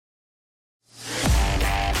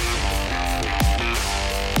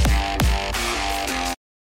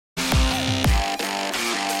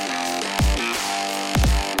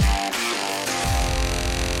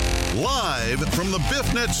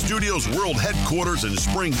TIFFnet Studios World Headquarters in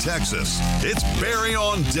Spring, Texas, it's Barry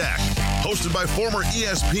on Deck, hosted by former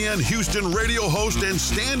ESPN Houston radio host and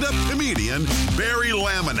stand-up comedian Barry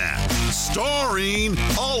Laminack, starring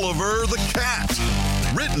Oliver the Cat.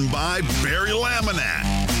 Written by Barry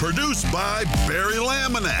Laminack, produced by Barry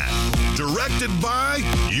Laminack, directed by,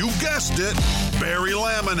 you guessed it, Barry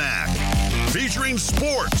Laminack, featuring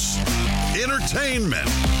sports, entertainment,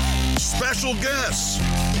 special guests,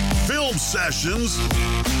 film sessions,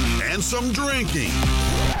 and some drinking.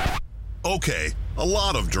 Okay, a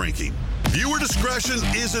lot of drinking. Viewer discretion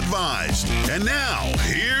is advised. And now,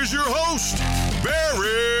 here's your host,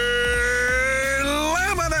 Barry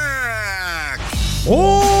Laminack.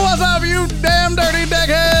 Oh, what's up, you damn dirty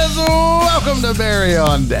deckheads? Welcome to Barry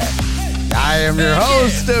on Deck. I am your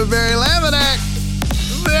host, Barry Laminack.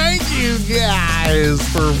 Thank you guys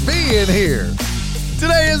for being here.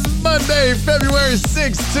 Today is Monday, February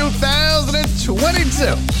 6,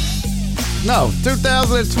 2022. No,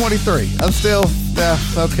 2023. I'm still,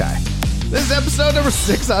 okay. This is episode number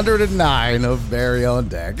 609 of Barry on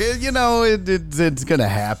Deck. You know, it's going to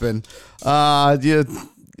happen.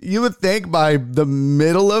 You would think by the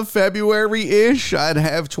middle of February-ish, I'd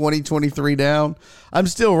have 2023 down. I'm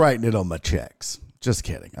still writing it on my checks. Just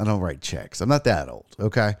kidding. I don't write checks. I'm not that old,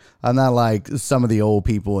 okay? I'm not like some of the old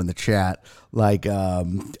people in the chat. Like, I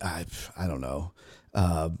don't know.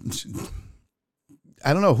 I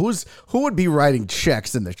don't know who would be writing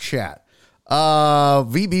checks in the chat.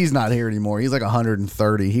 VB's not here anymore. He's like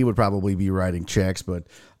 130. He would probably be writing checks, but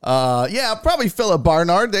yeah, probably Philip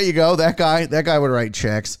Barnard. There you go. That guy would write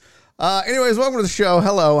checks. Anyways, welcome to the show.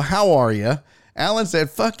 Hello. How are you? Alan said,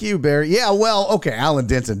 fuck you, Barry. Yeah, well, okay. Alan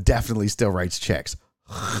Denson definitely still writes checks.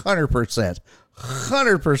 100%.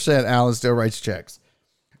 100% Alan still writes checks.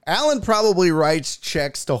 Alan probably writes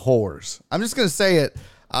checks to whores. I'm just going to say it.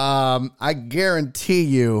 I guarantee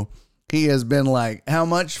you he has been like, how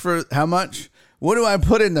much? What do I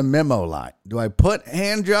put in the memo line? Do I put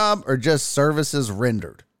hand job or just services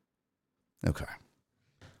rendered? Okay.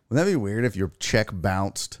 Wouldn't that be weird if your check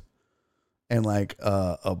bounced and like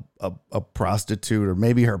a prostitute or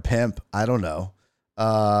maybe her pimp, I don't know,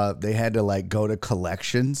 they had to like go to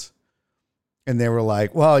collections and they were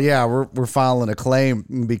like, well, yeah, we're filing a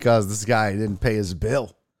claim because this guy didn't pay his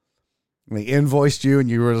bill. And they invoiced you and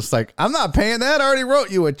you were just like, I'm not paying that. I already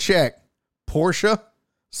wrote you a check. Portia,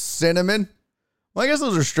 Cinnamon. Well, I guess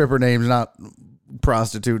those are stripper names, not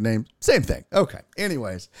prostitute names. Same thing. Okay.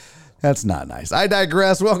 Anyways, that's not nice. I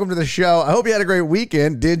digress. Welcome to the show. I hope you had a great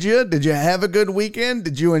weekend. Did you? Did you have a good weekend?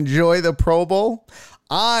 Did you enjoy the Pro Bowl?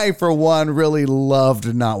 I, for one, really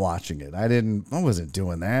loved not watching it. I wasn't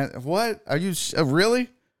doing that. What? Are you really?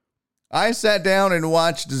 I sat down and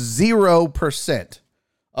watched 0%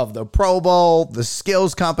 of the Pro Bowl, the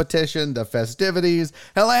skills competition, the festivities.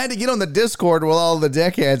 Hell, I had to get on the Discord with all the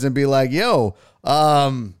deckheads and be like, yo,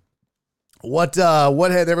 what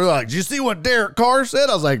had everyone like, did you see what Derek Carr said?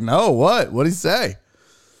 I was like, no, what? What'd he say?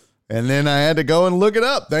 And then I had to go and look it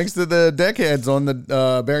up thanks to the deckheads on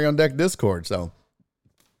the Barry on Deck Discord. So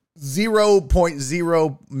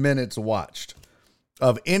 0.0 minutes watched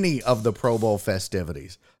of any of the Pro Bowl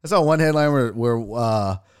festivities. I saw one headline where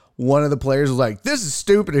one of the players was like, this is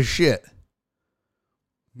stupid as shit.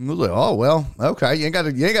 I was like, oh, well, okay. You ain't got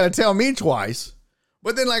to tell me twice.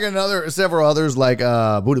 But then like several others like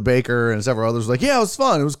Buda Baker and several others like, yeah, it was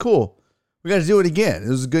fun. It was cool. We got to do it again. It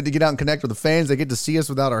was good to get out and connect with the fans. They get to see us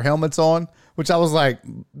without our helmets on, which I was like,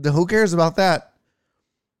 who cares about that?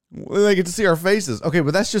 They get to see our faces. Okay,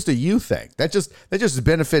 but that's just a you thing. That just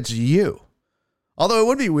benefits you. Although it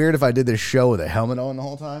would be weird if I did this show with a helmet on the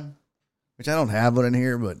whole time. Which I don't have one in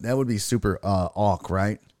here, but that would be super awk,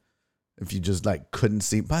 right? If you just like couldn't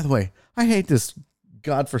see. By the way, I hate this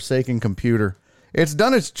godforsaken computer. It's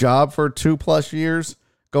done its job for 2+ years,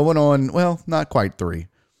 going on, well, not quite 3.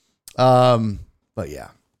 But yeah,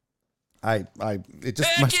 my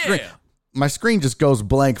screen just goes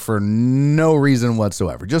blank for no reason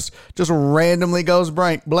whatsoever. Just randomly goes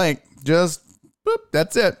blank. Just boop,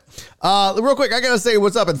 that's it. Real quick, I gotta say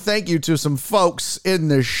what's up and thank you to some folks in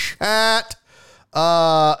the chat.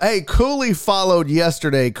 Hey, Cooley followed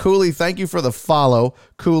yesterday. Cooley, thank you for the follow.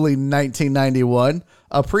 Cooley 1991.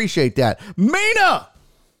 Appreciate that. Mina!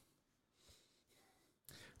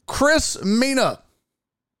 Chris Mina.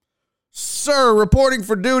 Sir, reporting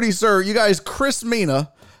for duty, sir. You guys, Chris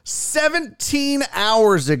Mina, 17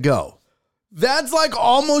 hours ago. That's like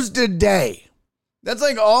almost a day. That's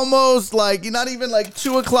like almost like, not even like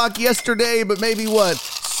 2 o'clock yesterday, but maybe what,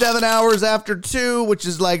 7 hours after 2, which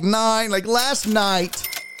is like 9. Like last night,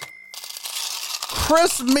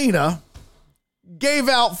 Chris Mina gave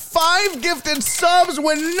out 5 gifted subs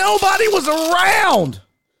when nobody was around.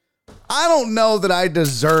 I don't know that I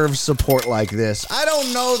deserve support like this. I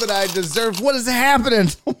don't know that I deserve... What is happening?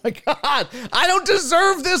 Oh, my God. I don't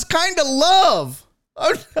deserve this kind of love.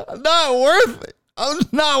 I'm not worth it. I'm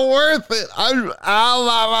not worth it.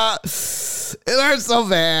 It hurts so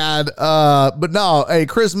bad. But no, hey,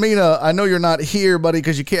 Chris Mina, I know you're not here, buddy,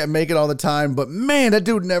 because you can't make it all the time. But, man, that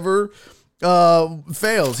dude never...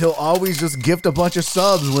 fails. He'll always just gift a bunch of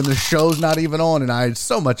subs when the show's not even on, and I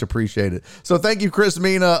so much appreciate it. So thank you, Chris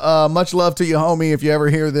Mina. Much love to you, homie, if you ever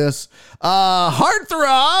hear this.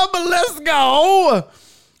 Heartthrob, let's go.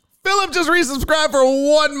 Philip just resubscribed for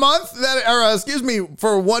 1 month.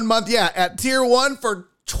 For 1 month. Yeah, at tier 1 for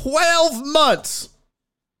 12 months.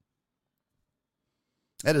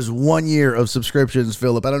 That is 1 year of subscriptions,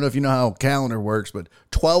 Philip. I don't know if you know how calendar works, but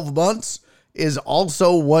 12 months is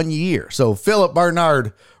also 1 year. So Philip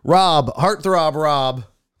Barnard, Rob, Heartthrob Rob,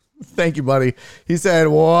 thank you, buddy. He said,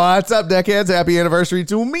 what's up, deckheads? Happy anniversary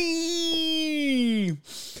to me.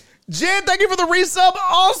 Jen, thank you for the resub.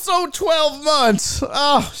 Also 12 months.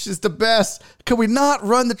 Oh, she's the best. Can we not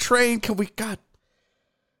run the train? Can we, God,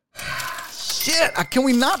 shit, can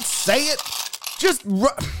we not say it? Just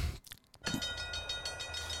run.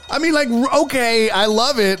 I mean, like, okay, I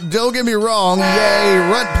love it. Don't get me wrong. Yay,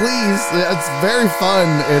 run, please. It's very fun.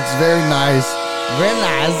 It's very nice. Very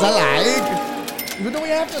nice. I like. But do we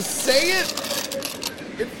have to say it?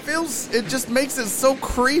 It just makes it so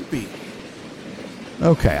creepy.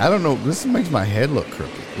 Okay, I don't know. This makes my head look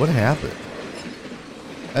crooked. What happened?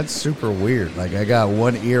 That's super weird. Like, I got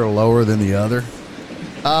one ear lower than the other.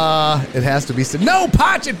 It has to be said. No,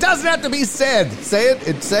 Potch, it doesn't have to be said. Say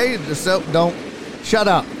it. Say it. So don't. Shut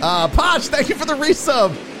up. Potch, thank you for the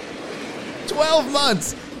resub. 12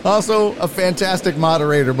 months. Also, a fantastic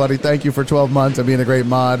moderator, buddy. Thank you for 12 months and being a great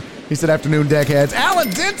mod. He said, afternoon, deckheads.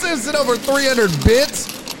 Alan Denson said over 300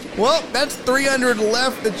 bits. Well, that's 300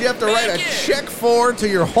 left that you have to write a check for to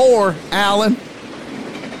your whore, Alan.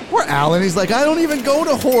 Poor Alan. He's like, I don't even go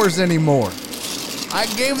to whores anymore. I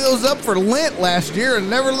gave those up for Lent last year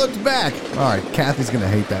and never looked back. All right, Kathy's going to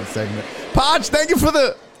hate that segment. Potch, thank you for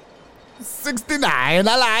the 69.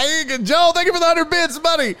 I like. Joe, thank you for the 100 bits,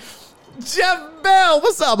 buddy. Jeff Bell,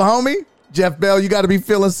 what's up, homie? Jeff Bell, you got to be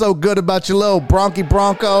feeling so good about your little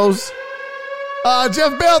Broncos.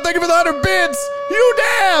 Jeff Bell, thank you for the 100 bits. You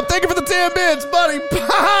damn, thank you for the 10 bits, buddy.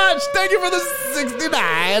 Potch, thank you for the 69.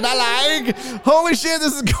 I like. Holy shit,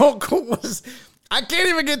 this is going cool. I can't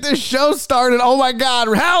even get this show started. Oh my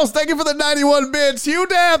God. House, thank you for the 91 bits. You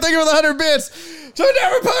damn, thank you for the 100 bits. So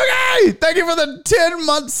never Poogie, thank you for the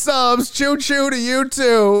 10-month subs. Choo choo to you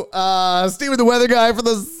too. Steven the Weather Guy for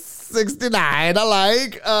the 69. I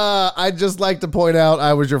like. I'd just like to point out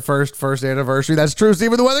I was your first anniversary. That's true,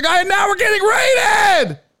 Steven the Weather Guy. And now we're getting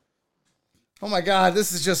rated. Oh my God,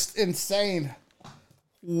 this is just insane.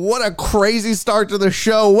 What a crazy start to the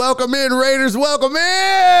show. Welcome in, Raiders. Welcome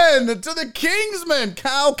in to the Kingsman,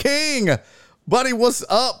 Kyle King. Buddy, what's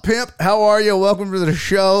up, pimp? How are you? Welcome to the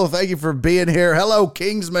show. Thank you for being here. Hello,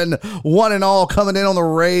 Kingsman, one and all, coming in on the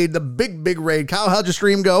raid, the big raid. Kyle, how'd your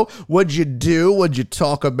stream go? What'd you do? What'd you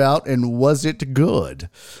talk about? And was it good?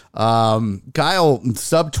 Kyle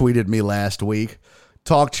subtweeted me last week,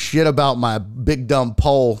 talked shit about my big dumb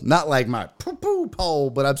poll. Not like my poo-poo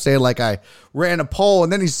poll, but I'm saying like I ran a poll,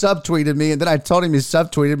 and then he subtweeted me, and then I told him he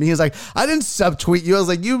subtweeted me. He was like, I didn't subtweet you. I was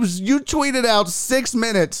like, you tweeted out 6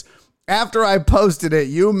 minutes after I posted it.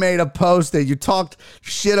 You made a post that you talked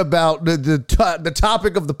shit about the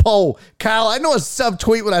topic of the poll. Kyle, I know a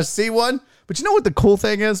subtweet when I see one, but you know what the cool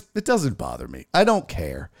thing is? It doesn't bother me. I don't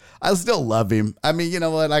care. I still love him. I mean, you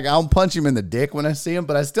know what? Like, I'll punch him in the dick when I see him,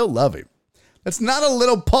 but I still love him. That's not a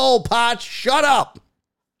little poll, Potch. Shut up.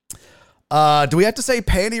 Do we have to say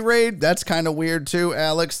panty raid? That's kind of weird too,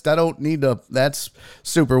 Alex. I don't need to. That's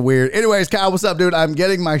super weird. Anyways, Kyle, what's up, dude? I'm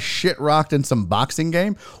getting my shit rocked in some boxing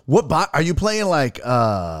game. What are you playing? Like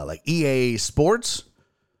EA Sports?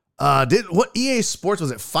 What EA Sports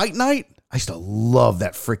was it? Fight Night? I used to love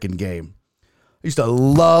that freaking game. It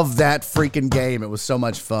was so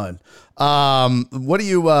much fun. What do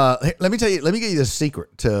you? Hey, let me tell you. Let me give you the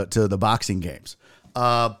secret to the boxing games.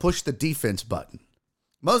 Push the defense button.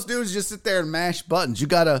 Most dudes just sit there and mash buttons. You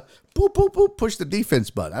gotta boop, boop, boop, push the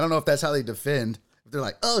defense button. I don't know if that's how they defend. If they're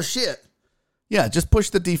like, oh shit. Yeah, just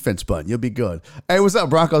push the defense button. You'll be good. Hey, what's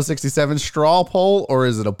up, Bronco67? Straw poll or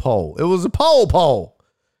is it a poll? It was a poll.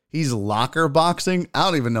 He's locker boxing. I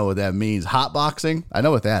don't even know what that means. Hot boxing? I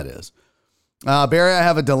know what that is. Barry, I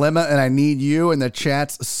have a dilemma and I need you and the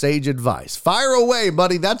chat's sage advice. Fire away,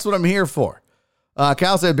 buddy. That's what I'm here for.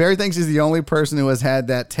 Cal said, Barry thinks he's the only person who has had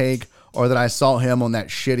that take or that I saw him on that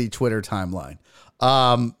shitty Twitter timeline.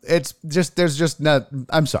 I'm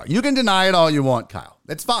sorry. You can deny it all you want, Kyle.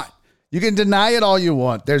 It's fine. You can deny it all you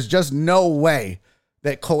want. There's just no way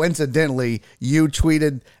that coincidentally you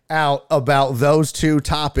tweeted out about those two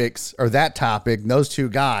topics or that topic, those two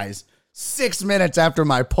guys, 6 minutes after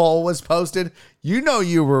my poll was posted. You know,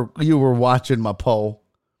 you were watching my poll.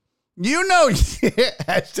 You know,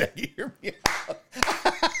 hashtag hear me out.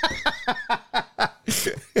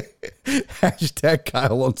 Hashtag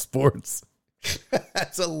Kyle on sports.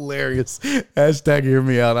 That's hilarious. Hashtag hear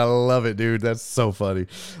me out. I love it, dude. That's so funny.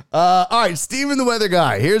 All right, Steven the Weather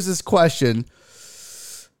Guy. Here's this question.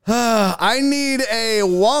 I need a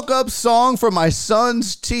walk-up song for my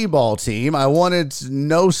son's T-ball team. I wanted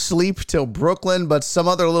No Sleep Till Brooklyn, but some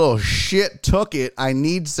other little shit took it. I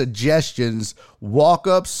need suggestions.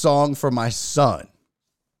 Walk-up song for my son.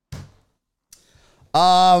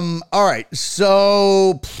 All right,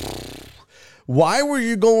 so why were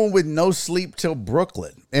you going with No Sleep Till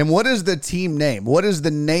Brooklyn? And what is the team name? What is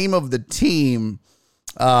the name of the team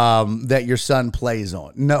that your son plays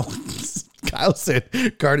on? No, Kyle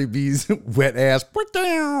said Cardi B's Wet Ass.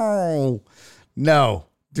 No,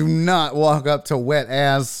 do not walk up to Wet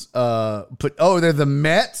Ass. They're the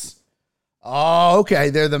Mets. Oh, okay.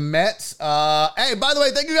 They're the Mets. Hey, by the way,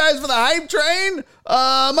 thank you guys for the hype train.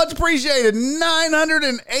 Much appreciated.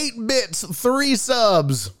 908 bits, 3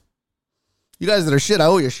 subs. You guys that are shit, I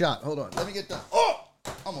owe you a shot. Hold on. Let me get the. Oh,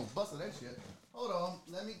 almost busted that shit. Hold on.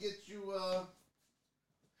 Let me get you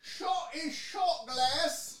shot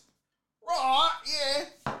glass. Right, yeah.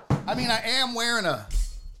 I mean, I am wearing a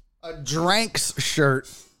Dranks shirt.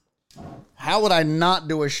 How would I not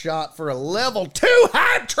do a shot for a level 2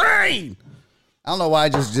 hype train? I don't know why I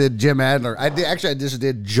just did Jim Adler. I just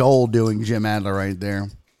did Joel doing Jim Adler right there.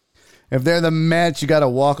 If they're the Mets, you got to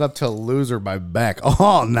walk up to Loser by Beck.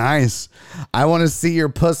 Oh, nice. I want to see your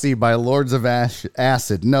pussy by Lords of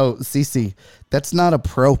Acid. No, Cece, that's not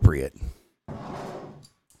appropriate.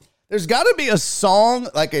 There's got to be a song,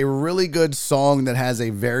 like a really good song that has a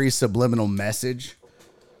very subliminal message,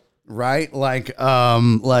 right? Like,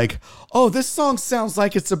 oh, this song sounds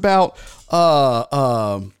like it's about,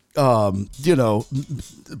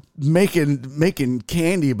 making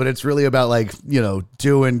candy, but it's really about like,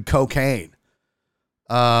 doing cocaine.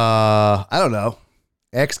 I don't know.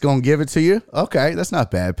 X gonna give it to you. Okay. That's not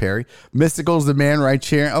bad, Perry. Mystical's the man right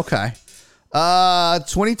here. Okay.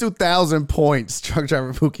 22,000 points. Truck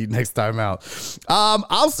driver Pookie next time out.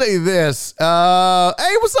 I'll say this. Hey,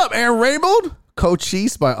 what's up, Aaron Raybold?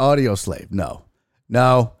 Cochise by Audio Slave. No.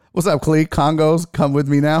 What's up, Clee? Congos, come with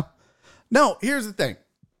me now. No, here's the thing.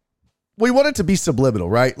 We want it to be subliminal,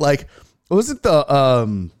 right? Like, was it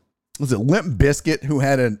Limp Bizkit who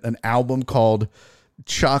had an album called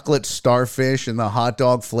Chocolate Starfish and the Hot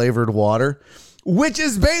Dog Flavored Water, which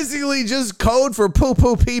is basically just code for poo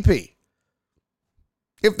poo pee pee.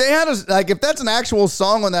 If they had if that's an actual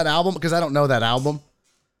song on that album, because I don't know that album.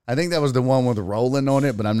 I think that was the one with Rollin' on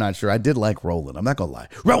it, but I'm not sure. I did like Rollin'. I'm not going to lie.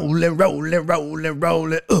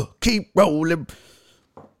 Rollin'. Keep rolling.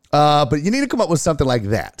 But you need to come up with something like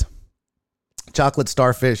that. Chocolate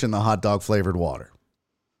Starfish and the Hot Dog Flavored Water.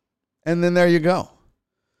 And then there you go.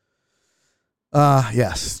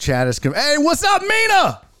 Yes. Chad is coming. Hey, what's up,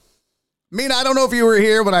 Mina? Mina, I don't know if you were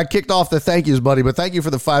here when I kicked off the thank yous, buddy, but thank you for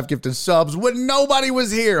the 5 gifted subs when nobody was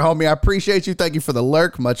here, homie. I appreciate you. Thank you for the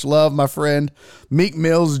lurk. Much love, my friend. Meek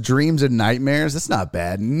Mill's Dreams and Nightmares. That's not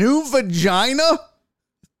bad. New Vagina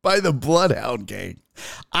by the Bloodhound Gang.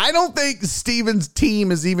 I don't think Steven's team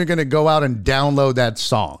is even going to go out and download that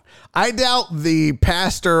song. I doubt the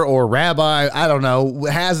pastor or rabbi, I don't know,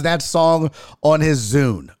 has that song on his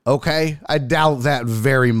Zune. Okay? I doubt that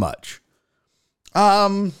very much.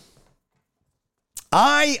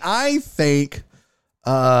 I think,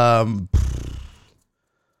 let's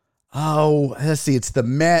see. It's the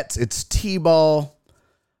Mets. It's T-ball.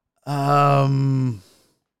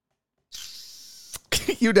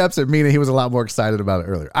 UDEP said Mina. He was a lot more excited about it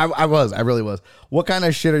earlier. I really was. What kind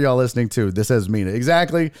of shit are y'all listening to? This says Mina.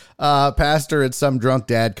 Exactly. Pastor, it's some drunk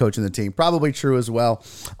dad coaching the team. Probably true as well.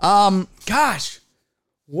 Gosh,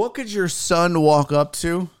 what could your son walk up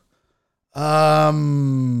to?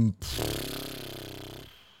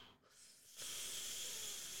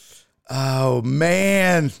 Oh,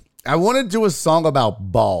 man. I want to do a song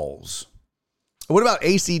about balls. What about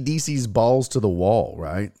AC/DC's Balls to the Wall,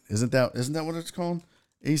 right? Isn't that what it's called?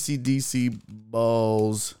 AC/DC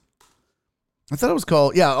Balls. I thought it was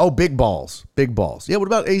called, Big Balls. Big Balls. Yeah, what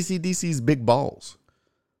about AC/DC's Big Balls?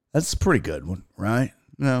 That's a pretty good one, right?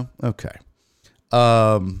 No? Okay.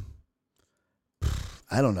 I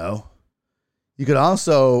don't know. You could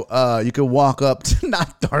also, you could walk up to,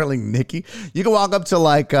 not Darling Nikki. You can walk up to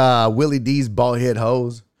like Willie D's Ball Head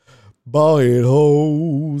Hose. Ball Head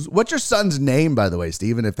Hose. What's your son's name, by the way,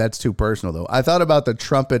 Steven, if that's too personal, though? I thought about the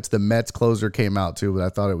trumpets. The Mets closer came out, too, but I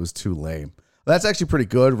thought it was too lame. That's actually pretty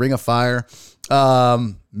good. Ring of Fire.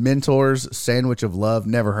 Mentors. Sandwich of Love.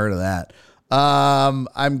 Never heard of that.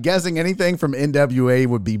 I'm guessing anything from NWA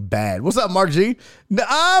would be bad. What's up, Mark G?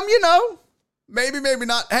 Maybe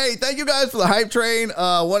not. Hey, thank you guys for the hype train.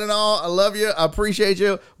 One and all, I love you. I appreciate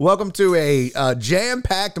you. Welcome to a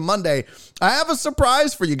jam-packed Monday. I have a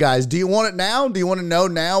surprise for you guys. Do you want it now? Do you want to know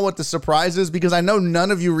now what the surprise is? Because I know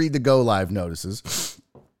none of you read the Go Live notices.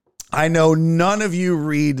 I know none of you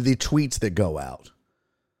read the tweets that go out.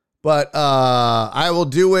 But I will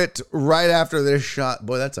do it right after this shot.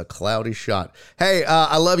 Boy, that's a cloudy shot. Hey,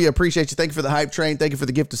 I love you. Appreciate you. Thank you for the hype train. Thank you for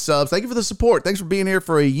the gift of subs. Thank you for the support. Thanks for being here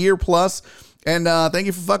for a year plus. And thank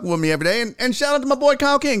you for fucking with me every day. And shout out to my boy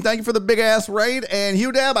Kyle King. Thank you for the big ass raid. And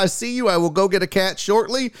Hugh Dab, I see you. I will go get a cat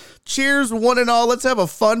shortly. Cheers, one and all. Let's have a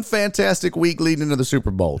fun, fantastic week leading into the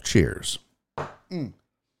Super Bowl. Cheers. All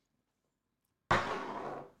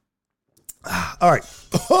right.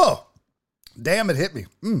 Oh, damn, it hit me.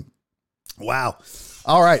 Wow.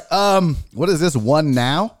 All right. What is this one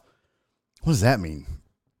now? What does that mean?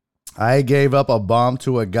 I gave up a bomb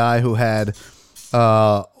to a guy who had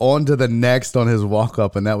on to the next on his walk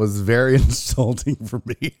up, and that was very insulting for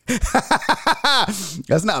me.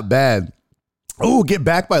 That's not bad. Oh, Get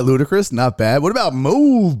Back by Ludacris. Not bad. What about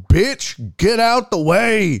Move, bitch? Get out the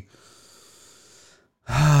way.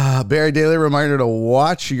 Barry Daily reminder to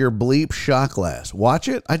watch your bleep shot glass. Watch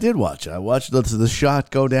it? I did watch it. I watched the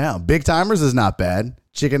shot go down. Big Timers is not bad.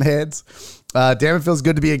 Chicken Heads. Damn, it feels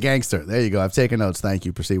good to be a gangster. There you go. I've taken notes. Thank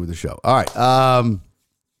you. Proceed with the show. All right.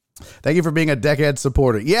 Thank you for being a Deckhead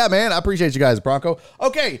supporter. Yeah, man. I appreciate you guys, Bronco.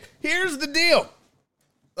 Okay, here's the deal.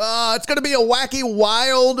 It's going to be a wacky,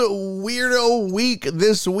 wild, weirdo week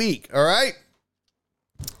this week. All right.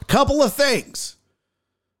 Couple of things.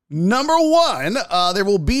 Number one, there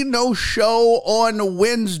will be no show on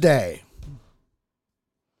Wednesday.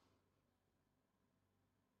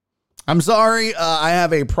 I'm sorry. I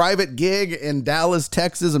have a private gig in Dallas,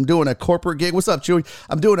 Texas. I'm doing a corporate gig. What's up, Chewy?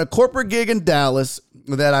 I'm doing a corporate gig in Dallas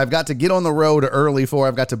that I've got to get on the road early for.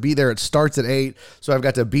 I've got to be there. It starts at 8, so I've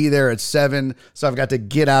got to be there at 7, so I've got to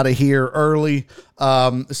get out of here early.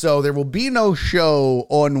 So there will be no show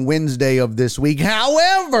on Wednesday of this week.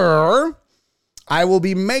 However, I will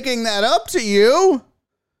be making that up to you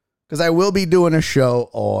because I will be doing a show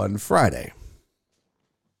on Friday.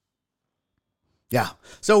 Yeah.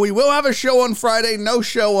 So we will have a show on Friday, no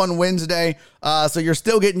show on Wednesday. So you're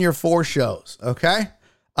still getting your 4 shows. Okay.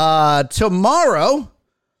 Tomorrow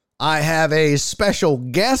I have a special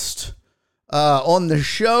guest, on the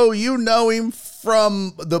show. You know him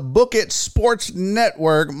from the Book It Sports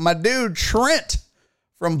Network. My dude, Trent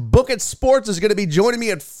from Book It Sports is going to be joining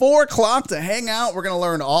me at 4 o'clock to hang out. We're going to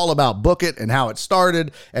learn all about Book It and how it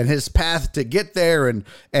started and his path to get there and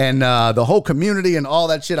the whole community and all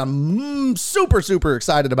that shit. I'm super, super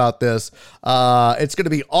excited about this. It's going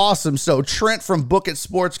to be awesome. So Trent from Book It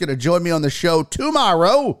Sports is going to join me on the show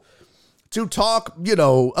tomorrow to talk,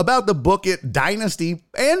 about the Book It dynasty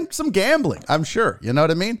and some gambling, I'm sure. You know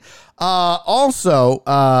what I mean? Also,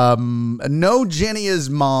 no Jenny's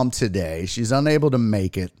mom today. She's unable to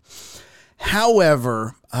make it.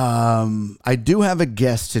 However, I do have a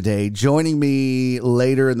guest today joining me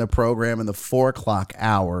later in the program in the 4 o'clock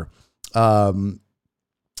hour.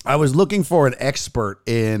 I was looking for an expert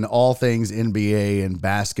in all things NBA and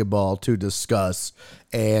basketball to discuss,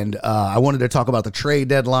 and I wanted to talk about the trade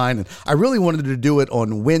deadline, and I really wanted to do it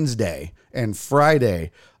on Wednesday and Friday,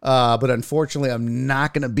 but unfortunately, I'm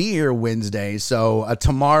not going to be here Wednesday, so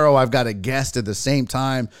tomorrow I've got a guest at the same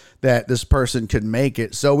time that this person could make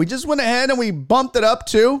it, so we just went ahead and we bumped it up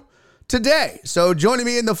to today. So joining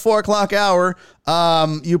me in the 4 o'clock hour,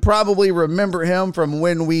 you probably remember him from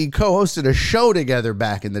when we co-hosted a show together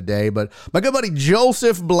back in the day, but my good buddy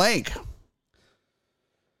Joseph Blank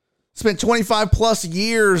spent 25 plus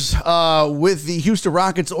years with the Houston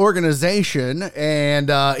Rockets organization, and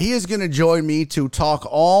he is going to join me to talk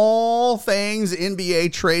all things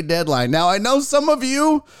NBA trade deadline. Now, I know some of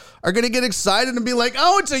you are going to get excited and be like,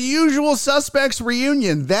 oh, it's a Usual Suspects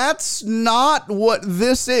reunion. That's not what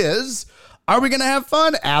this is. Are we going to have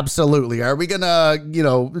fun? Absolutely. Are we going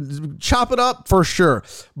to, chop it up? For sure.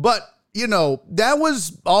 But, that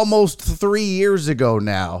was almost 3 years ago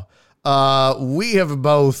now. We have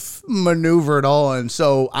both maneuvered on.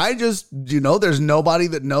 So I just, there's nobody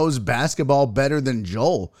that knows basketball better than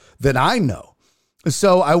Joel that I know.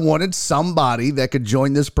 So I wanted somebody that could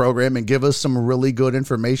join this program and give us some really good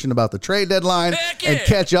information about the trade deadline and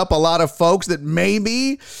catch up a lot of folks that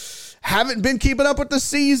maybe haven't been keeping up with the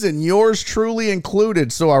season, yours truly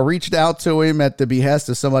included. So I reached out to him at the behest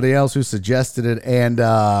of somebody else who suggested it.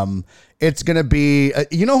 And it's going to be,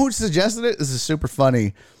 you know who suggested it? This is super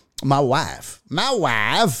funny. My wife. I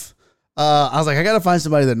was like, I got to find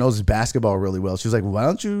somebody that knows basketball really well. She was like, why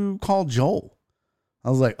don't you call Joel?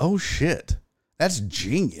 I was like, oh, shit. That's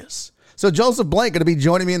genius. So Joseph Blank going to be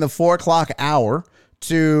joining me in the 4:00 hour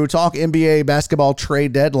to talk NBA basketball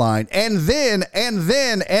trade deadline. And then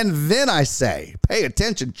I say, pay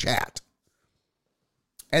attention, chat.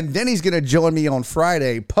 And then he's going to join me on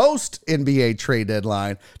Friday post NBA trade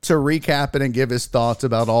deadline to recap it and give his thoughts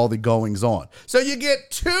about all the goings on. So you get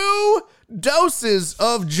 2 doses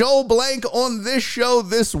of Joel Blank on this show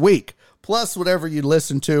this week, plus whatever you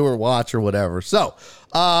listen to or watch or whatever. So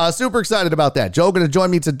super excited about that. Joe going to join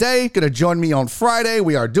me today, going to join me on Friday.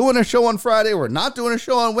 We are doing a show on Friday. We're not doing a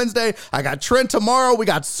show on Wednesday. I got Trent tomorrow. We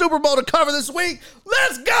got Super Bowl to cover this week.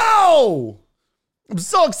 Let's go. I'm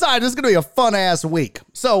so excited. This is going to be a fun ass week.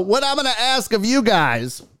 So what I'm going to ask of you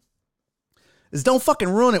guys is don't fucking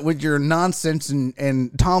ruin it with your nonsense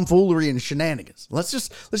and tomfoolery and shenanigans. Let's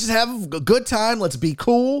just have a good time. Let's be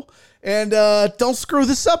cool. And don't screw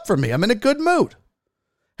this up for me. I'm in a good mood.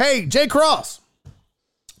 Hey, Jay Cross.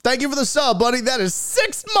 Thank you for the sub, buddy. That is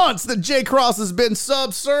 6 months that Jay Cross has been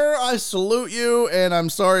sub, sir. I salute you, and I'm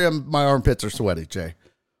sorry my armpits are sweaty, Jay.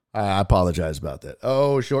 I apologize about that.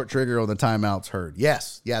 Oh, short trigger on the timeouts heard.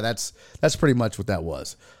 Yes. Yeah, that's pretty much what that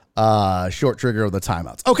was. Short trigger on the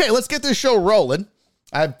timeouts. Okay, let's get this show rolling.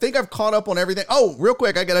 I think I've caught up on everything. Oh, real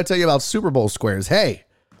quick, I got to tell you about Super Bowl squares. Hey,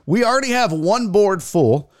 we already have one board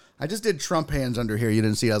full. I just did Trump hands under here. You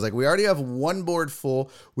didn't see. I was like, we already have one board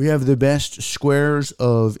full. We have the best squares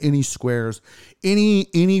of any squares.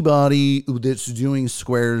 Anybody that's doing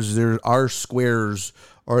squares, our squares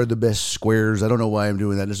are the best squares. I don't know why I'm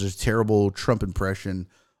doing that. This is a terrible Trump impression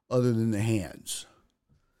other than the hands.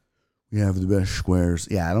 We have the best squares.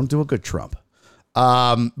 Yeah, I don't do a good Trump.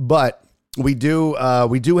 But we do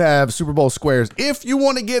have Super Bowl squares if you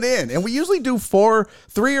want to get in. And we usually do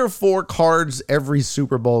 3 or 4 cards every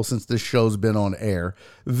Super Bowl since this show's been on air.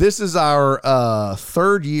 This is our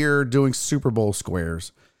 3rd year doing Super Bowl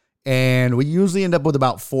squares. And we usually end up with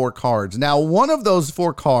about 4 cards. Now, one of those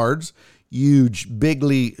 4 cards, huge,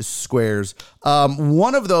 bigly squares,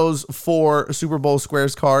 one of those 4 Super Bowl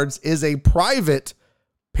squares cards is a private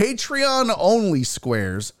Patreon-only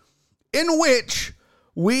squares in which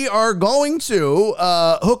we are going to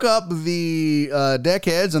hook up the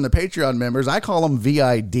deckheads and the Patreon members. I call them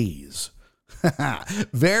VIDs.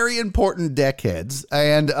 Very important deckheads.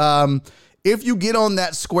 And if you get on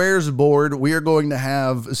that squares board, we are going to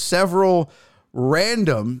have several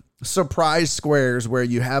random surprise squares where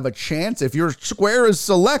you have a chance. If your square is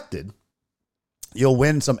selected, you'll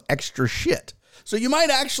win some extra shit. So you might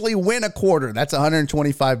actually win a quarter. That's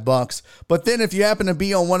 $125. But then if you happen to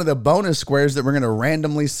be on one of the bonus squares that we're going to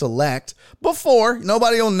randomly select before,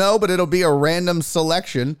 nobody will know, but it'll be a random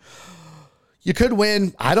selection. You could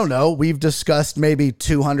win, I don't know, we've discussed maybe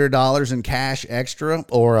 $200 in cash extra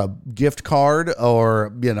or a gift card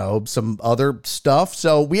or, some other stuff.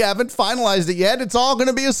 So we haven't finalized it yet. It's all going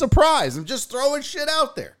to be a surprise. I'm just throwing shit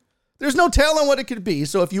out there. There's no telling what it could be.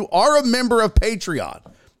 So if you are a member of Patreon,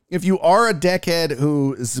 if you are a deckhead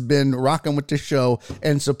who has been rocking with the show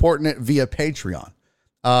and supporting it via Patreon,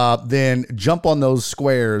 then jump on those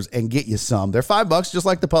squares and get you some. They're $5, just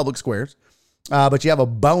like the public squares, but you have a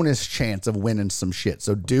bonus chance of winning some shit.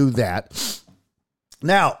 So do that.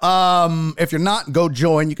 Now, if you're not, go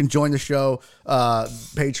join. You can join the show,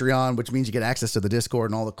 Patreon, which means you get access to the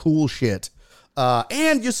Discord and all the cool shit.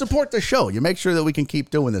 And you support the show. You make sure that we can keep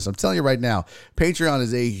doing this. I'm telling you right now, Patreon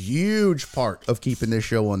is a huge part of keeping this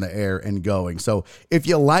show on the air and going. So if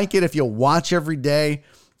you like it, if you watch every day,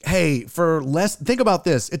 hey, for less, think about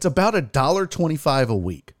this. It's about $1.25 a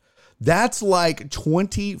week. That's like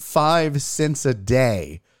 25 cents a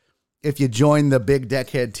day if you join the big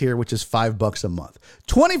deckhead tier, which is $5 a month.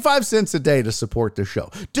 25 cents a day to support the show.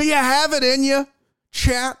 Do you have it in you,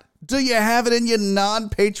 chat? Do you have it in you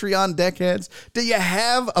non-Patreon deckheads? Do you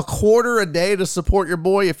have a quarter a day to support your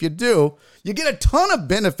boy? If you do, you get a ton of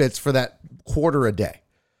benefits for that quarter a day.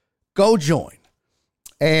 Go join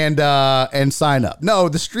and sign up. No,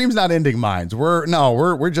 the stream's not ending mines.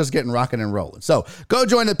 We're just getting rocking and rolling. So go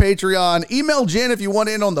join the Patreon. Email Jen if you want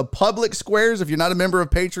in on the public squares. If you're not a member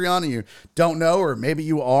of Patreon and you don't know, or maybe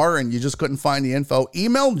you are and you just couldn't find the info,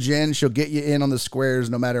 email Jen. She'll get you in on the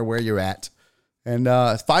squares no matter where you're at. And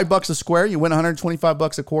it's $5 a square. You win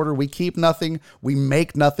 $125 a quarter. We keep nothing. We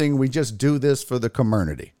make nothing. We just do this for the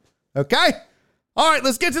community. Okay? All right,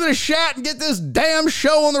 let's get to the chat and get this damn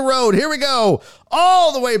show on the road. Here we go.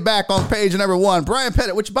 All the way back on page number 1. Brian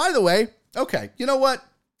Pettit, which, by the way, okay, you know what?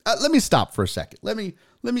 Let me stop for a second. Let me.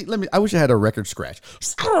 I wish I had a record scratch.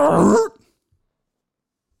 I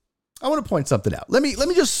want to point something out. Let me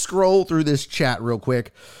just scroll through this chat real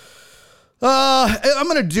quick. I'm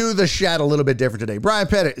going to do the chat a little bit different today. Brian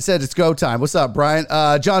Pettit said it's go time. What's up, Brian?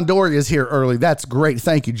 John Dory is here early. That's great.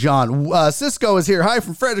 Thank you, John. Cisco is here. Hi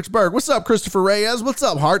from Fredericksburg. What's up, Christopher Reyes? What's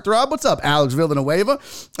up, Heartthrob? What's up, Alex Villanueva?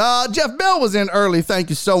 Jeff Bell was in early. Thank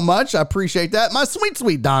you so much. I appreciate that. My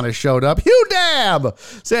sweet Donna showed up. Hugh Dab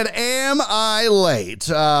said, am I late?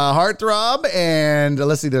 Heartthrob. And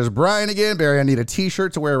let's see, there's Brian again. Barry, I need a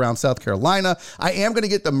t-shirt to wear around South Carolina. I am going to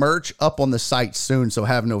get the merch up on the site soon, so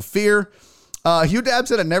have no fear. Hugh Dab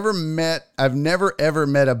said, I've never ever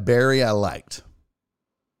met a Barry I liked.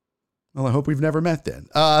 Well, I hope we've never met then.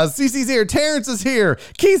 CC's here. Terrence is here.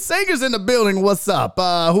 Keith Sager's in the building. What's up?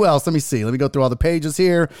 Who else? Let me see. Let me go through all the pages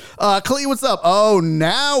here. Clee, what's up? Oh,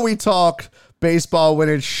 now we talk baseball when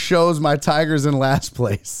it shows my Tigers in last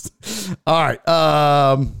place. All right.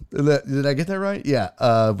 Did I get that right?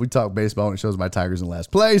 Yeah. We talk baseball when it shows my Tigers in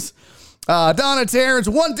last place. Donna Terrence,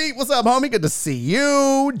 One Deep, what's up, homie? Good to see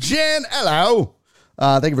you. Jen, hello.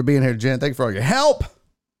 Thank you for being here, Jen. Thank you for all your help.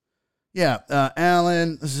 Yeah,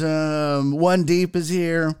 Alan, One Deep is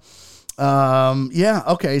here. Yeah,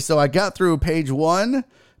 okay, so I got through page 1,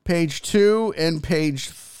 page 2, and page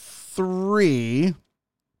 3.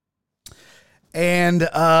 And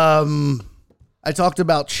I talked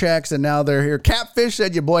about checks, and now they're here. Catfish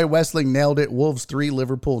said your boy Wessling nailed it. Wolves 3,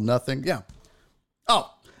 Liverpool nothing. Yeah. Oh.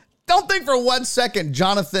 Don't think for 1 second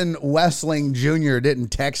Jonathan Wessling Jr. didn't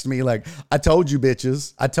text me like, I told you,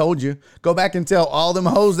 bitches. I told you. Go back and tell all them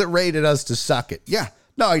hoes that rated us to suck it. Yeah.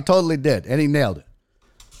 No, he totally did. And he nailed it.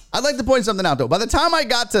 I'd like to point something out, though. By the time I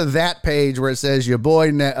got to that page where it says your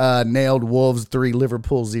boy nailed Wolves 3,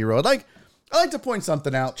 Liverpool 0, I'd like to point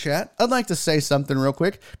something out, chat. I'd like to say something real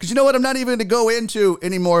quick. Because you know what? I'm not even going to go into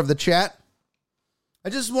any more of the chat. I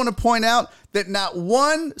just want to point out that not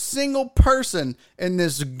one single person in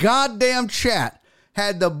this goddamn chat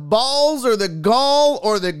had the balls or the gall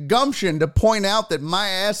or the gumption to point out that my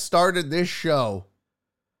ass started this show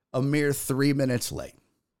a mere 3 minutes late.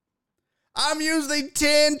 I'm usually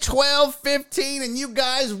 10, 12, 15, and you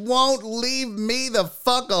guys won't leave me the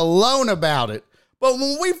fuck alone about it. But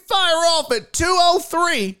when we fire off at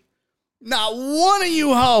 2:03, not one of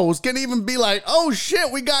you hoes can even be like, oh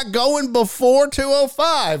shit, we got going before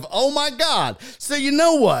 2:05. Oh my God. So you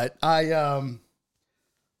know what? I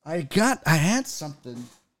had something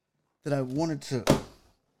that I wanted to,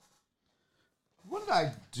 what did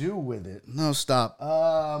I do with it? No, stop.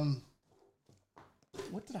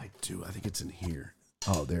 What did I do? I think it's in here.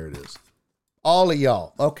 Oh, there it is. All of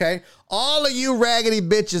y'all, okay? All of you raggedy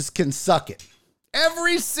bitches can suck it.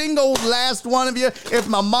 Every single last one of you. If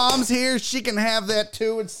my mom's here, she can have that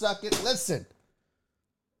too and suck it. Listen,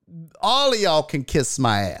 all of y'all can kiss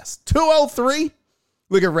my ass. 2:03.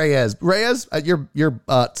 Look at Reyes. Reyes, you're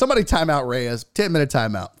somebody time out Reyes. 10-minute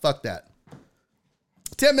timeout. Fuck that.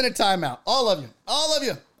 10-minute timeout. All of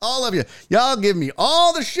you. Y'all give me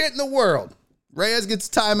all the shit in the world. Reyes gets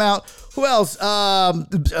timeout. Who else?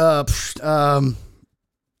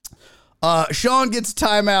 Sean gets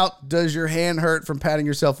timeout. Does your hand hurt from patting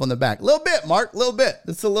yourself on the back? A little bit, Mark. A little bit.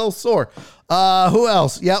 It's a little sore. Who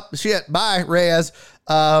else? Yep. Shit. Bye, Reyes.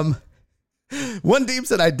 One Deep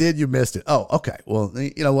said, I did. You missed it. Oh, okay. Well,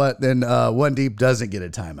 you know what? Then One Deep doesn't get a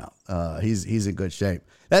timeout. He's in good shape.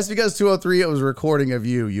 That's because 2:03, it was a recording of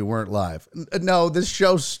you. You weren't live. No, this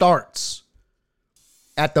show starts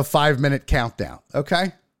at the 5-minute countdown.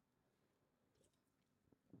 Okay?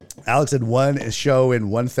 Alex had one show in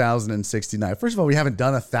 1,069. First of all, we haven't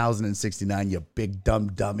done 1,069, you big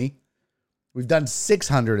dumb dummy. We've done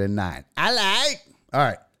 609. I like. All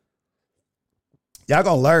right. Y'all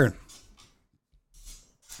gonna learn.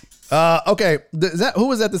 Okay. Who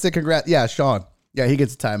was that to say congrats? Yeah, Sean. Yeah, he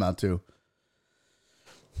gets a timeout too.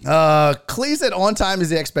 Clee said on time is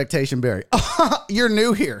the expectation, Barry. You're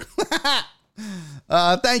new here.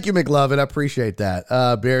 Thank you, McLovin. I appreciate that.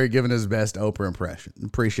 Barry giving his best Oprah impression.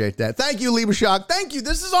 Appreciate that. Thank you, Liebeshock. Thank you.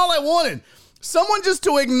 This is all I wanted. Someone just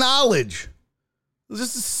to acknowledge,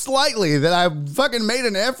 just slightly, that I fucking made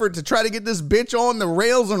an effort to try to get this bitch on the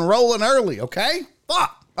rails and rolling early, okay?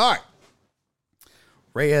 Fuck. All right.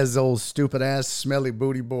 Reyes, old stupid ass, smelly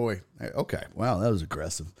booty boy. Okay. Wow, that was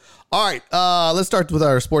aggressive. All right. Let's start with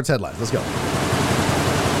our sports headlines. Let's go.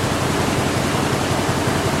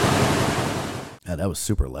 Yeah, that was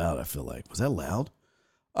super loud, I feel like. Was that loud?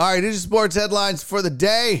 All right, here's your sports headlines for the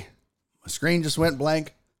day. My screen just went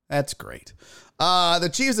blank. That's great. The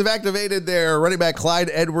Chiefs have activated their running back Clyde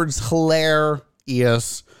Edwards-Helaire.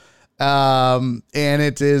 Yes. And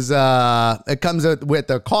it comes with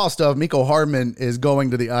the cost of Mecole Hardman is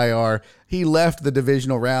going to the IR. He left the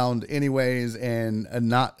divisional round anyways and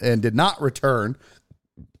did not return.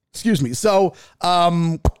 Excuse me. So,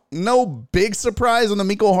 no big surprise on the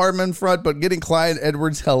Mecole Hardman front, but getting Clyde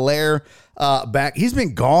Edwards-Helaire back. He's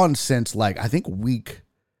been gone since I think week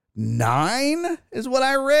 9 is what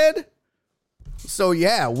I read. So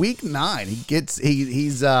yeah, week 9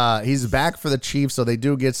 he's back for the Chiefs. So they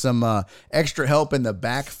do get some extra help in the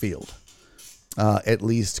backfield, at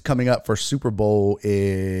least coming up for Super Bowl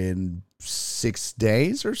in 6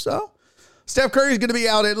 days or so. Steph Curry is going to be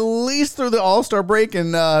out at least through the All-Star break.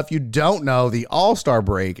 And if you don't know, the All-Star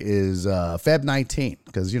break is Feb 19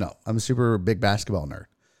 because, I'm a super big basketball nerd.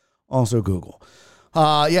 Also Google.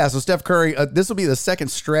 So Steph Curry, this will be the second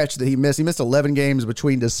stretch that he missed. He missed 11 games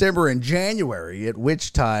between December and January, at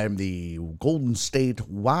which time the Golden State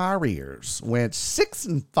Warriors went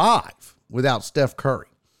 6-5 without Steph Curry.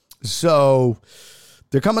 So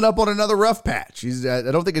they're coming up on another rough patch. I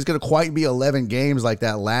don't think it's going to quite be 11 games like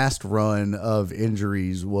that last run of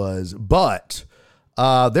injuries was, but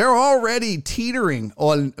they're already teetering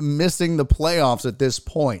on missing the playoffs at this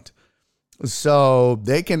point. So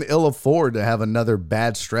they can ill afford to have another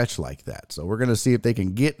bad stretch like that. So we're going to see if they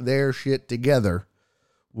can get their shit together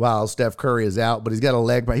while Steph Curry is out. But he's got a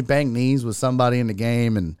leg, he banged knees with somebody in the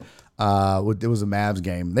game, and it was a Mavs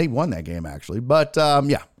game. They won that game, actually. But,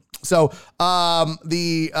 yeah. So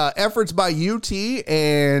the efforts by UT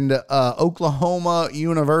and Oklahoma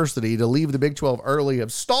University to leave the Big 12 early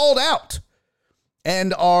have stalled out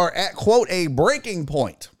and are at, quote, a breaking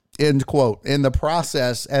point, end quote, in the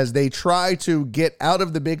process as they try to get out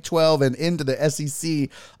of the Big 12 and into the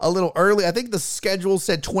SEC a little early. I think the schedule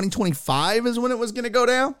said 2025 is when it was going to go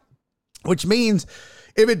down, which means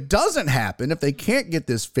if it doesn't happen, if they can't get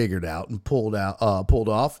this figured out and pulled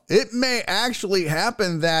off, it may actually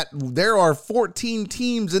happen that there are 14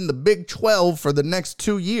 teams in the Big 12 for the next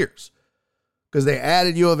 2 years. Because they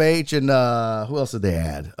added U of H and who else did they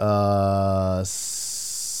add? Who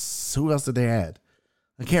else did they add?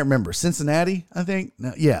 I can't remember. Cincinnati, I think.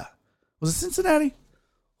 No, yeah. Was it Cincinnati?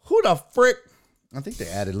 Who the frick? I think they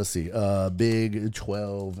added, let's see, Big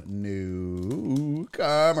 12 newcomers.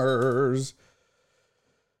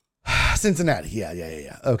 Cincinnati.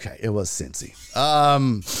 Yeah. Okay, it was Cincy.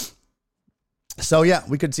 So yeah,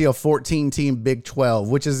 we could see a 14-team Big 12,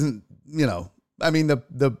 which isn't,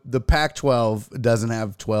 the Pac-12 doesn't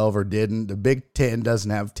have 12 or didn't. The Big 10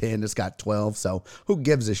 doesn't have 10. It's got 12. So who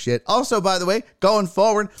gives a shit? Also, by the way, going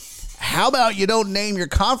forward, how about you don't name your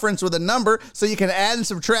conference with a number so you can add and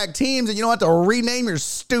subtract teams and you don't have to rename your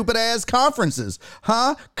stupid ass conferences?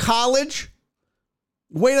 Huh? College?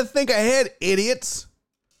 Way to think ahead, idiots.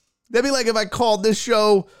 That'd be like if I called this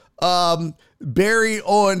show Barry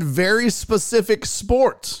on Very Specific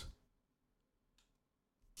Sports.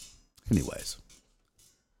 Anyways.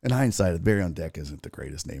 In hindsight, Barry on Deck isn't the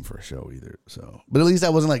greatest name for a show either. So, but at least I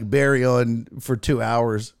wasn't like Barry on for 2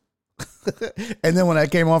 hours. And then when I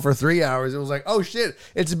came on for 3 hours, it was like, oh shit,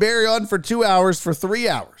 it's Barry on for 2 hours for 3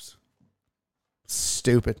 hours.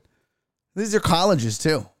 Stupid. These are colleges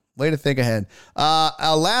too. Way to think ahead.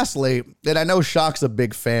 Lastly, and I know Shock's a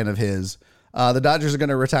big fan of his. The Dodgers are going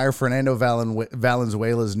to retire Fernando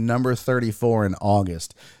Valenzuela's number 34 in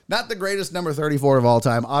August. Not the greatest number 34 of all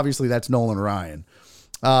time. Obviously, that's Nolan Ryan.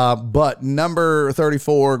 But number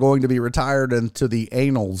 34 going to be retired into the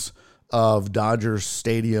annals of Dodgers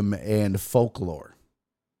Stadium and folklore.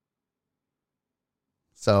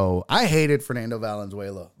 So I hated Fernando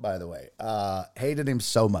Valenzuela, by the way. Hated him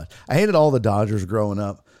so much. I hated all the Dodgers growing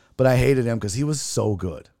up, but I hated him because he was so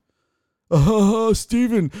good.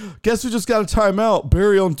 Steven, guess who just got a timeout?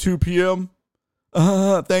 Barry on 2 p.m.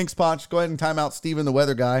 Thanks, Ponch. Go ahead and time out Steven, the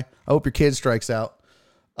weather guy. I hope your kid strikes out.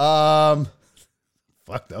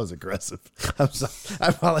 Fuck, that was aggressive. I'm sorry. I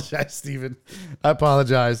apologize, Steven. I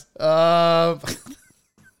apologize. No,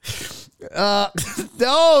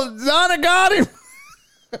 Zana got him.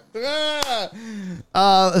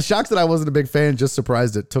 Shocked that I wasn't a big fan, just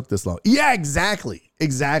surprised it took this long. Yeah, exactly.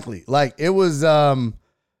 Like it was,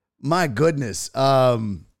 my goodness.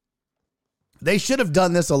 They should have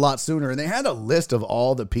done this a lot sooner. And they had a list of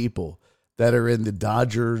all the people that are in the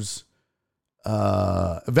Dodgers.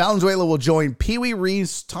 Valenzuela will join Pee Wee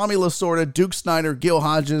Reese, Tommy Lasorda, Duke Snider, Gil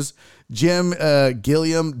Hodges, Jim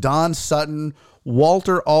Gilliam, Don Sutton,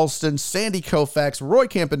 Walter Alston, Sandy Koufax, Roy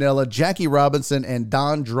Campanella, Jackie Robinson, and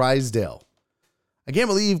Don Drysdale. I can't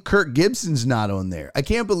believe Kirk Gibson's not on there. I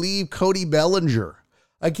can't believe Cody Bellinger.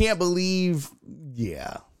 I can't believe,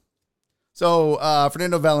 yeah. So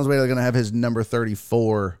Fernando Valenzuela going to have his number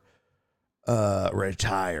 34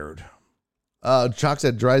 retired. Chalk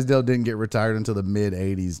said Drysdale didn't get retired until the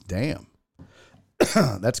mid-'80s. Damn.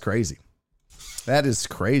 That's crazy. That is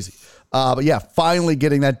crazy. But yeah, finally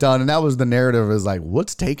getting that done. And that was the narrative, is like,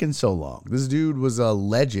 what's taking so long? This dude was a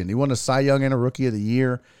legend. He won a Cy Young and a Rookie of the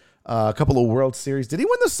Year. A couple of World Series. Did he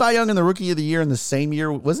win the Cy Young and the Rookie of the Year in the same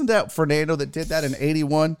year? Wasn't that Fernando that did that in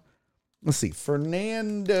 81? Let's see.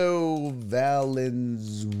 Fernando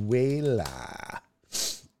Valenzuela.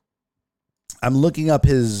 I'm looking up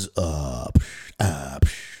his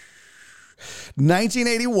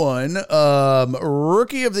 1981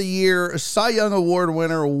 Rookie of the Year, Cy Young Award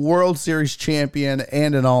winner, World Series champion,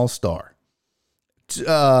 and an All-Star.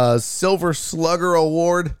 Silver Slugger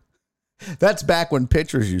Award. That's back when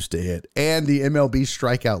pitchers used to hit. And the MLB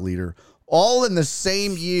strikeout leader. All in the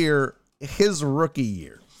same year, his rookie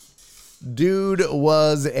year. Dude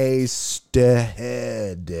was a stud.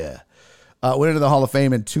 Went into the Hall of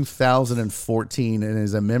Fame in 2014 and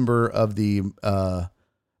is a member of the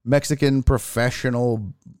Mexican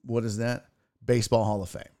Professional, what is that? Baseball Hall of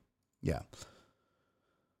Fame. Yeah.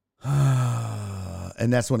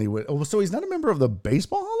 And that's when he went. Oh, so he's not a member of the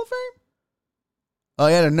Baseball Hall of Fame? Oh,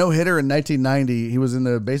 he had a no-hitter in 1990. He was in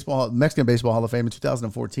the Mexican Baseball Hall of Fame in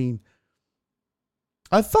 2014.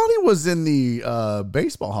 I thought he was in the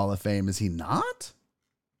Baseball Hall of Fame. Is he not?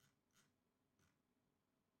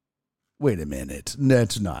 Wait a minute.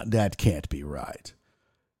 That's not. That can't be right.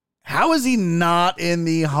 How is he not in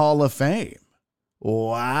the Hall of Fame?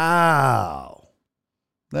 Wow.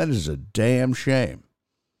 That is a damn shame.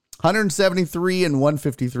 173 and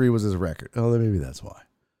 153 was his record. Oh, maybe that's why.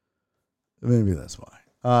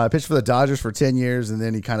 Pitched for the Dodgers for 10 years, and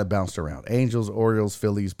then he kind of bounced around. Angels, Orioles,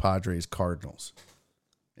 Phillies, Padres, Cardinals.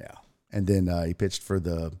 Yeah. And then he pitched for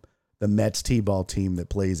the Mets T-ball team that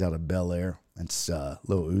plays out of Bel Air. That's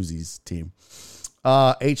Lil Uzi's team.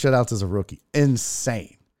 8 shutouts as a rookie.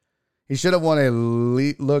 Insane. He should have won a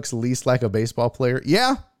looks least like a baseball player.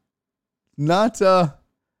 Yeah. Not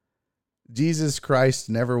Jesus Christ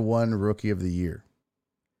never won Rookie of the Year.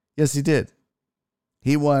 Yes, he did.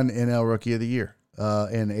 He won NL Rookie of the Year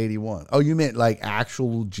in 81. Oh, you meant like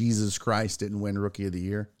actual Jesus Christ didn't win Rookie of the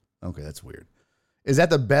Year? Okay, that's weird. Is that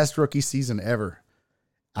the best rookie season ever?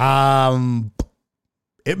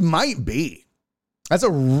 It might be. That's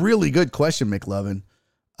a really good question, McLovin.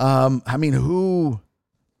 I mean, who?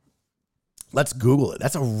 Let's Google it.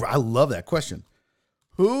 I love that question.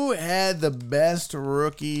 Who had the best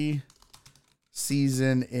rookie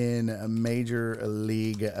season in Major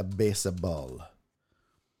League Baseball?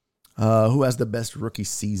 Who has the best rookie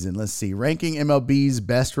season? Let's see. Ranking MLB's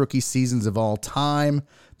best rookie seasons of all time.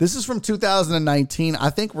 This is from 2019. I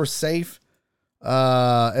think we're safe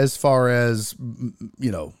as far as,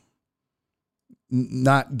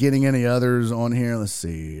 not getting any others on here. Let's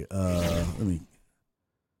see. Let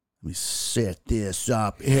me set this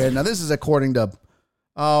up here. Now, this is according to,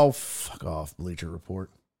 fuck off, Bleacher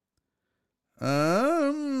Report.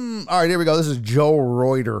 All right, here we go. This is Joe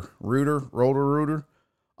Reuter.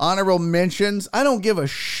 Honorable mentions. I don't give a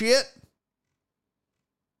shit.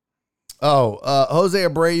 Jose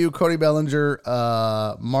Abreu, Cody Bellinger,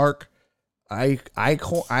 Mark Ike.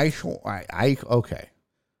 Okay.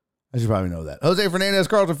 I should probably know that. Jose Fernandez,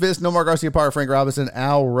 Carlton Fisk, Nomar Garciaparra, Frank Robinson,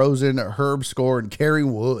 Al Rosen, Herb Score, and Kerry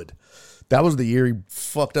Wood. That was the year he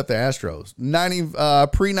fucked up the Astros.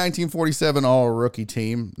 Pre-1947 all-rookie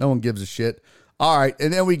team. No one gives a shit. All right,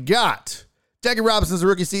 and then we got Jackie Robinson's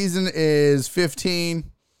rookie season is 15.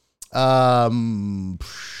 There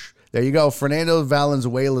you go. Fernando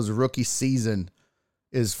Valenzuela's rookie season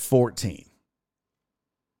is 14.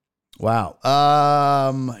 Wow.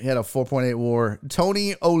 He had a 4.8 WAR.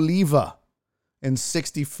 Tony Oliva in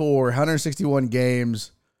 64, 161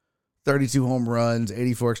 games, 32 home runs,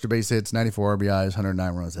 84 extra base hits, 94 RBIs,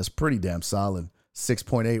 109 runs. That's pretty damn solid.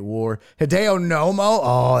 6.8 WAR. Hideo Nomo.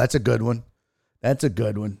 Oh, that's a good one. Did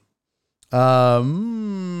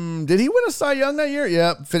he win a Cy Young that year?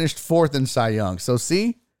 Yep. Finished 4th in Cy Young. So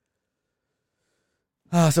see?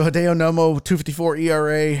 So Hideo Nomo, 2.54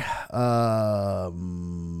 ERA,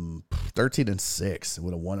 13-6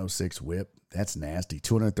 with a 106 whip. That's nasty.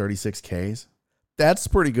 236 Ks. That's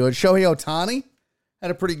pretty good. Shohei Ohtani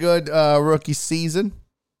had a pretty good rookie season.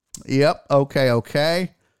 Yep.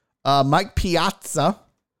 Okay. Mike Piazza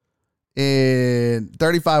in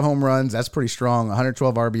 35 home runs. That's pretty strong.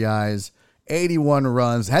 112 RBIs, 81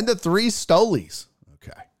 runs. Had the 3 Stolies.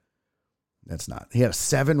 That's not. He had a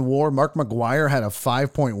 7 WAR. Mark McGwire had a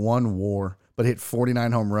 5.1 WAR, but hit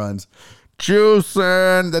 49 home runs.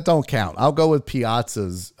 Juicing, that don't count. I'll go with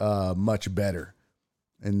Piazza's much better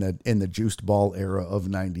in the juiced ball era of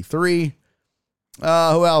 93. Who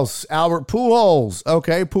else? Albert Pujols.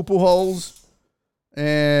 Okay, Pujols.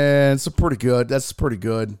 And it's pretty good. That's pretty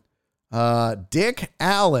good. Dick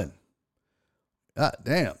Allen. God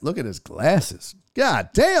damn, look at his glasses. God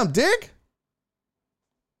damn, Dick.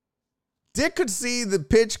 Dick could see the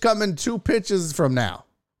pitch coming 2 pitches from now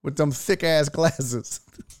with them thick-ass glasses.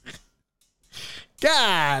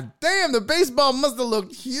 God damn, the baseball must have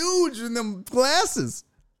looked huge in them glasses.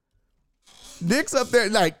 Dick's up there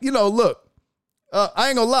like, look, I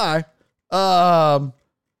ain't gonna lie.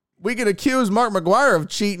 We could accuse Mark McGwire of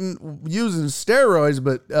cheating using steroids,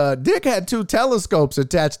 but Dick had 2 telescopes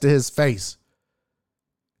attached to his face.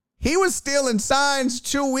 He was stealing signs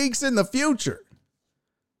 2 weeks in the future.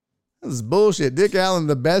 This is bullshit. Dick Allen,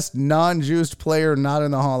 the best non-juiced player not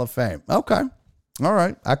in the Hall of Fame. Okay. All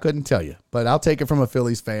right. I couldn't tell you, but I'll take it from a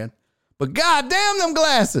Phillies fan. But goddamn them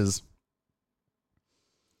glasses.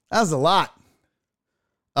 That was a lot.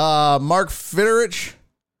 Mark Fidderich,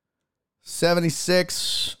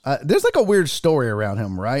 76. There's like a weird story around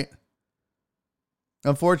him, right?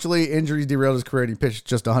 Unfortunately, injuries derailed his career. He pitched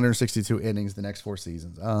just 162 innings the next 4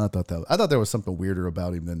 seasons. I thought there was something weirder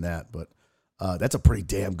about him than that, but that's a pretty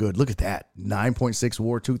damn good. Look at that. 9.6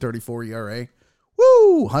 WAR, 2.34 ERA.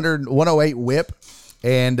 Woo! 108 whip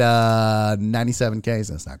and 97 Ks.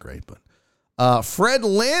 That's not great, but Fred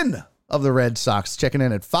Lynn of the Red Sox checking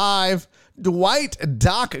in at 5. Dwight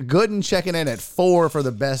Doc Gooden checking in at 4 for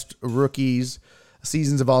the best rookies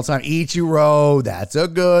seasons of all time. Ichiro, that's a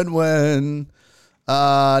good one.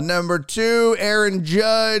 Number 2, Aaron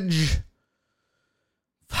Judge.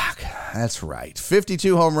 Fuck, that's right.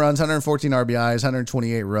 52 home runs, 114 RBIs,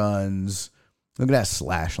 128 runs. Look at that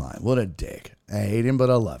slash line. What a dick. I hate him, but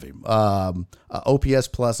I love him. OPS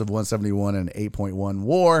plus of 171 and 8.1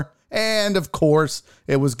 WAR. And, of course,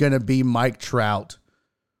 it was going to be Mike Trout.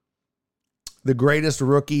 The greatest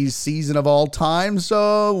rookie season of all time.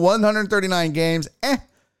 So, 139 games.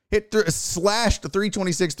 Slashed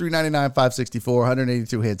 326, 399, 564,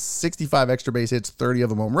 182 hits, 65 extra base hits, 30 of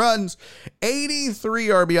them home runs, 83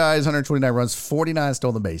 RBIs, 129 runs, 49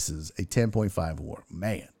 stolen bases, a 10.5 WAR.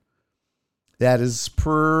 Man, that is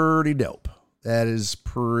pretty dope. That is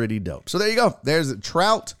pretty dope. So there you go. There's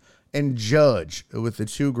Trout and Judge with the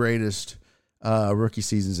 2 greatest rookie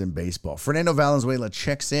seasons in baseball. Fernando Valenzuela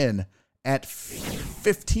checks in at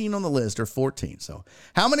 15 on the list, or 14. So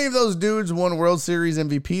how many of those dudes won World Series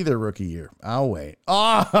MVP their rookie year? I'll wait.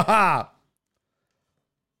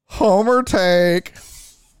 Homer take.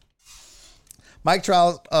 Mike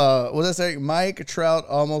Trout, what did I say? Mike Trout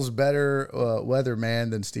almost better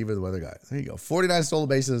weatherman than Steve the Weather Guy. There you go. 49 stolen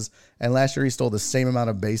bases, and last year he stole the same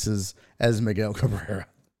amount of bases as Miguel Cabrera.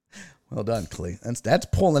 Well done, Clee. That's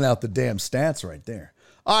pulling out the damn stats right there.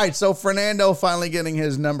 All right, so Fernando finally getting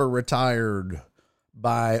his number retired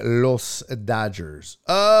by Los Dodgers.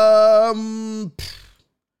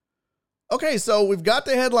 Okay, so we've got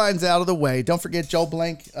the headlines out of the way. Don't forget Joe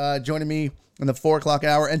Blank joining me in the 4 o'clock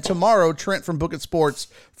hour. And tomorrow, Trent from Book It Sports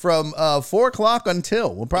from 4 o'clock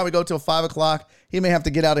until. We'll probably go till 5 o'clock. He may have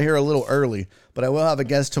to get out of here a little early, but I will have a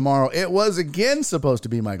guest tomorrow. It was again supposed to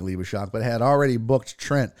be Mike Liebeshock, but had already booked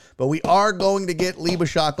Trent. But we are going to get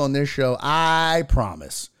Liebeshock on this show, I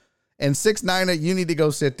promise. And 6ix9ine, you need to go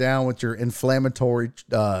sit down with your inflammatory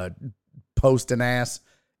posting ass.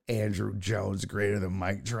 Andrew Jones greater than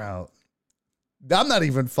Mike Trout. I'm not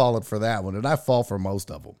even falling for that one, and I fall for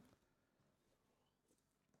most of them.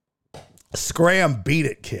 Scram, beat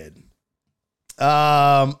it, kid.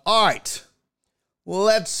 All right.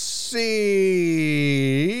 Let's see.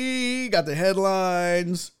 Got the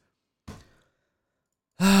headlines.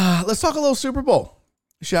 Let's talk a little Super Bowl,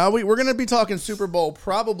 shall we? We're going to be talking Super Bowl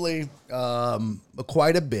probably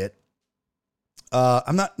quite a bit. We're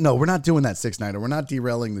not doing that 6ix9ine. We're not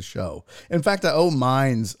derailing the show. In fact, I owe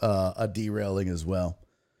mine's a derailing as well.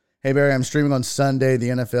 Hey, Barry, I'm streaming on Sunday. The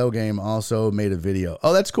NFL game also made a video.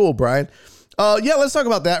 Oh, that's cool, Brian. Yeah, let's talk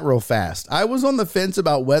about that real fast. I was on the fence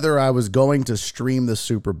about whether I was going to stream the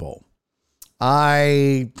Super Bowl.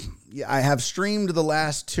 I have streamed the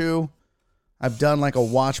last 2. I've done like a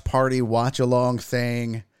watch party, watch along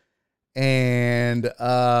thing. And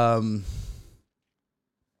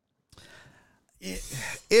it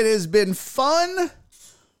has been fun.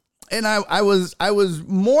 And I was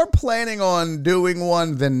more planning on doing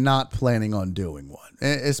one than not planning on doing one,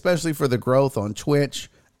 especially for the growth on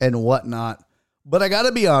Twitch and whatnot. But I got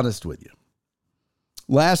to be honest with you.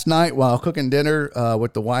 Last night, while cooking dinner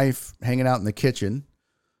with the wife, hanging out in the kitchen,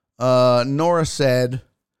 Nora said,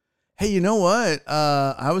 hey, you know what?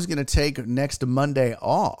 I was going to take next Monday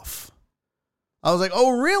off. I was like,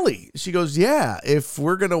 oh, really? She goes, yeah, if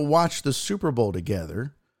we're going to watch the Super Bowl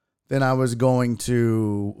together, then I was going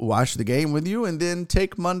to watch the game with you and then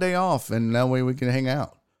take Monday off, and that way we can hang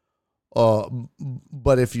out.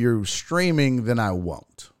 But if you're streaming, then I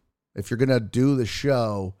won't. If you're going to do the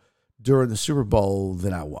show during the Super Bowl,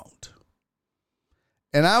 then I won't.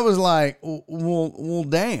 And I was like, well,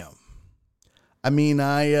 damn. I mean,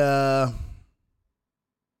 I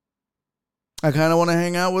kind of want to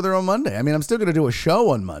hang out with her on Monday. I mean, I'm still going to do a show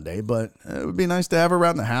on Monday, but it would be nice to have her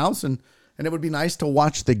around the house, and it would be nice to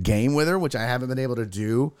watch the game with her, which I haven't been able to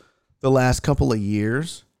do the last couple of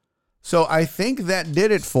years. So I think that did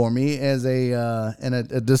it for me as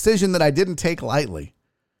a decision that I didn't take lightly.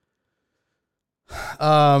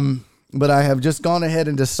 But I have just gone ahead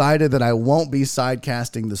and decided that I won't be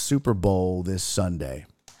sidecasting the Super Bowl this Sunday.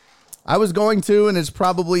 I was going to, and it's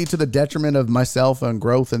probably to the detriment of myself and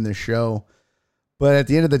growth in this show. But at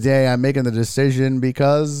the end of the day, I'm making the decision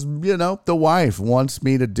because, the wife wants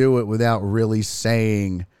me to do it without really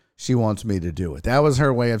saying she wants me to do it. That was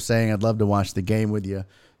her way of saying, I'd love to watch the game with you.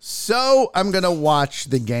 So I'm going to watch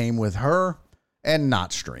the game with her and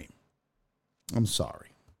not stream. I'm sorry.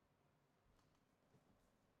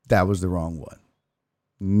 That was the wrong one.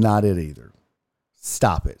 Not it either.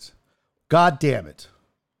 Stop it. God damn it.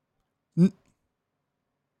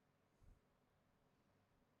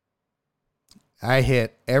 I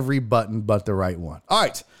hit every button but the right one. All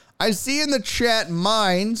right. I see in the chat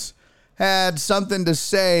Mines had something to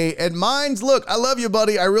say. And Mines, look, I love you,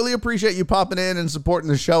 buddy. I really appreciate you popping in and supporting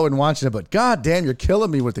the show and watching it. But God damn, you're killing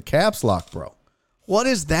me with the caps lock, bro. What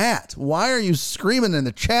is that? Why are you screaming in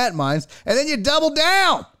the chat, Mines? And then you double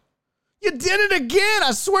down. You did it again.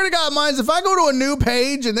 I swear to God, Mines, if I go to a new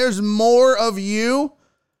page and there's more of you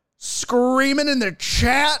screaming in the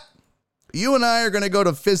chat, you and I are going to go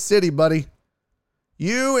to Fist City, buddy.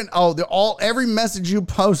 You and every message you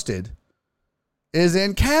posted is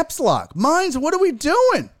in caps lock. Mines, what are we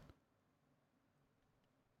doing?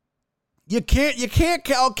 You can't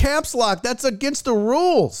call caps lock. That's against the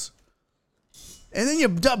rules. And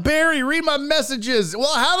then Barry, read my messages.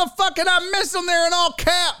 Well, how the fuck can I miss them there in all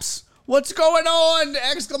caps? What's going on?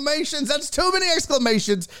 Exclamations. That's too many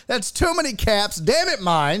exclamations. That's too many caps. Damn it,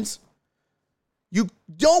 Mines. You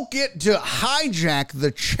don't get to hijack the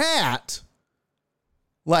chat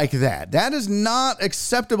like that. That is not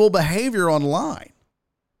acceptable behavior online.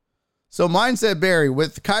 So mine said, Barry,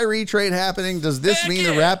 with the Kyrie trade happening, does this mean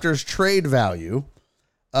the Raptors trade value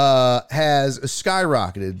has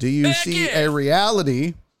skyrocketed? Do you see a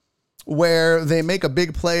reality where they make a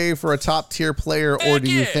big play for a top tier player, or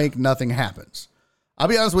do you think nothing happens? I'll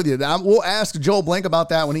be honest with you. We'll ask Joel Blank about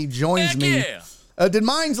that when he joins me. Did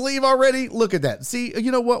Mines leave already? Look at that. See,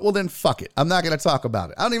 you know what? Well, then fuck it. I'm not going to talk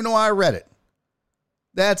about it. I don't even know why I read it.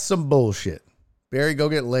 That's some bullshit. Barry, go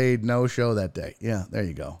get laid. No show that day. Yeah, there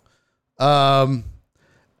you go.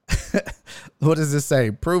 What does this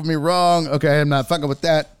say? Prove me wrong. Okay, I'm not fucking with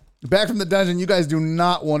that. Back from the dungeon. You guys do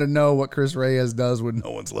not want to know what Chris Reyes does when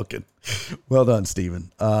no one's looking. Well done,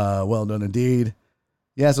 Steven. Well done indeed.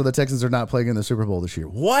 Yeah, so the Texans are not playing in the Super Bowl this year.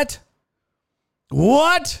 What?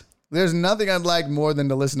 There's nothing I'd like more than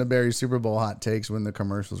to listen to Barry's Super Bowl hot takes when the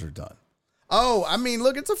commercials are done. Oh, I mean,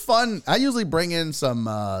 look, I usually bring in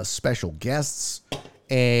some special guests,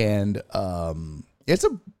 and it's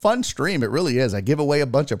a fun stream. It really is. I give away a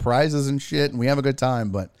bunch of prizes and shit, and we have a good time,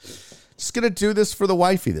 but just going to do this for the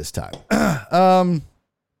wifey this time.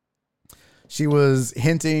 She was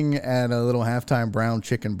hinting at a little halftime brown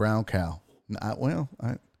chicken, brown cow.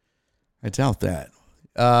 I doubt that.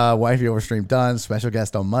 Wifey overstream done. Special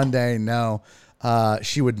guest on Monday. No.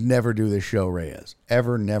 She would never do this show, Reyes.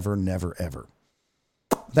 Ever, never, never, ever.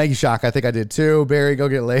 Thank you, Shock. I think I did too. Barry, go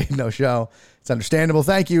get laid. No show. It's understandable.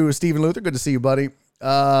 Thank you, Stephen Luther. Good to see you, buddy.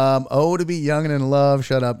 To be young and in love.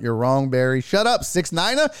 Shut up. You're wrong, Barry. Shut up,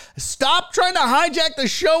 6ix9ine. Stop trying to hijack the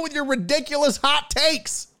show with your ridiculous hot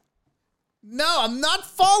takes. No, I'm not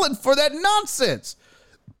falling for that nonsense.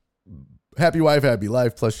 Happy wife, happy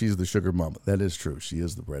life. Plus, she's the sugar mama. That is true. She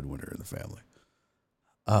is the breadwinner in the family.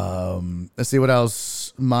 Let's see what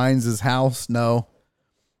else. Mines' house. No.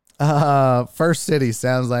 First City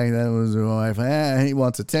sounds like that was his wife. He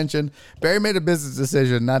wants attention. Barry made a business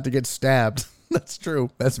decision not to get stabbed. That's true.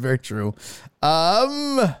 That's very true.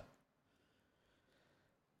 Let's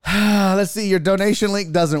see. Your donation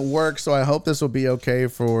link doesn't work, so I hope this will be okay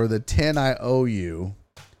for the 10 I owe you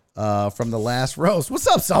from the last roast. What's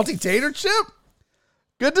up, Salty Tater Chip?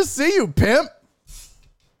 Good to see you, pimp.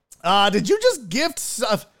 Did you just gift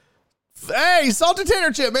Hey, Salty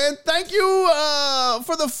Tater Chip, man. Thank you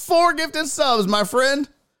for the 4 gifted subs, my friend.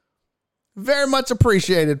 Very much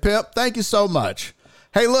appreciated, Pimp. Thank you so much.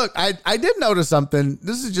 Hey, look, I did notice something.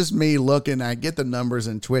 This is just me looking. I get the numbers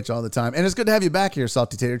in Twitch all the time. And it's good to have you back here,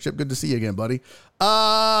 Salty Tater Chip. Good to see you again, buddy.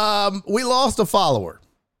 We lost a follower.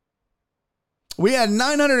 We had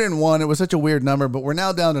 901. It was such a weird number, but we're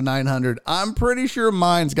now down to 900. I'm pretty sure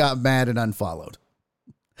mine's got mad and unfollowed.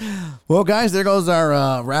 Well, guys, there goes our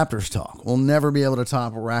Raptors talk. We'll never be able to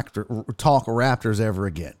talk Raptors ever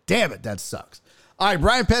again. Damn it, that sucks. All right,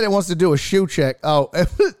 Brian Pettit wants to do a shoe check. Oh,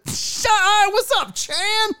 what's up,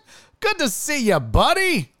 Chan? Good to see you,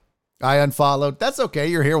 buddy. I unfollowed. That's okay.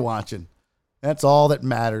 You're here watching. That's all that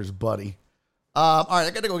matters, buddy. All right,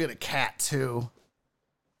 I got to go get a cat, too.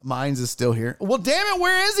 Mine's is still here. Well, damn it,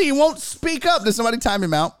 where is he? He won't speak up. Did somebody time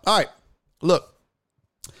him out? All right, look.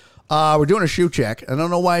 We're doing a shoe check. I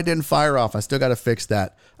don't know why it didn't fire off. I still got to fix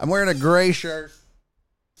that. I'm wearing a gray shirt.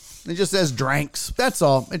 It just says drinks. That's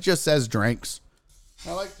all. It just says drinks.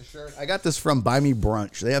 I like the shirt. I got this from Buy Me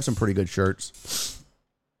Brunch. They have some pretty good shirts.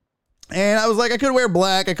 And I was like, I could wear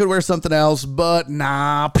black. I could wear something else, but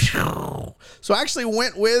nah. So I actually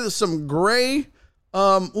went with some gray,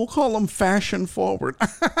 we'll call them fashion forward.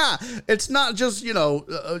 It's not just,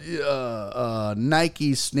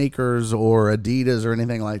 Nike sneakers or Adidas or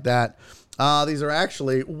anything like that. These are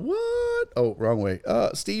actually, what? Oh, wrong way.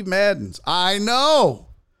 Steve Madden's. I know.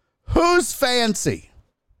 Who's fancy?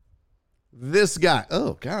 This guy.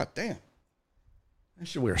 Oh, god damn. I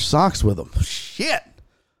should wear socks with them. Shit.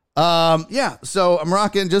 Yeah, so I'm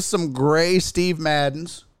rocking just some gray Steve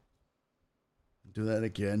Maddens. Do that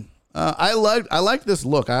again. I like this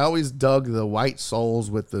look. I always dug the white soles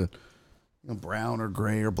with the brown or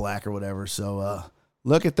gray or black or whatever. So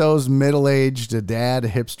look at those middle-aged dad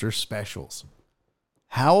hipster specials.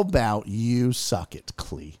 How about you suck it,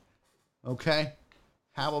 Clee? Okay?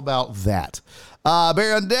 How about that?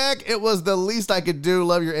 Barry on Deck, it was the least I could do.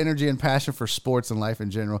 Love your energy and passion for sports and life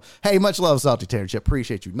in general. Hey, much love, Salty Tater Chip.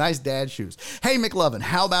 Appreciate you. Nice dad shoes. Hey, McLovin,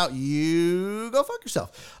 how about you go fuck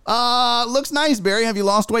yourself? Looks nice, Barry. Have you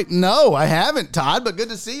lost weight? No, I haven't, Todd, but good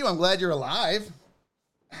to see you. I'm glad you're alive.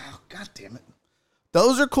 Oh, god damn it.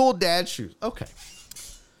 Those are cool dad shoes. Okay.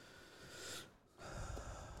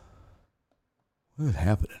 What is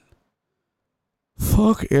happening?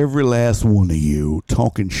 Fuck every last one of you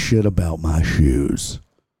talking shit about my shoes.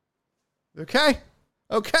 Okay.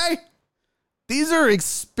 These are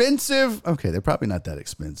expensive. Okay, they're probably not that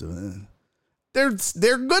expensive. They're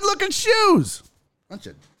good looking shoes. Bunch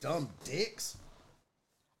of dumb dicks.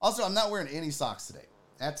 Also, I'm not wearing any socks today.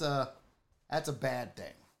 That's a bad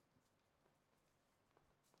thing.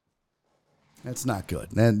 That's not good.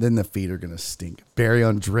 Then the feet are going to stink. Barry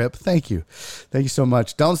on Drip. Thank you. Thank you so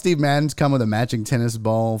much. Don't Steve Madden's come with a matching tennis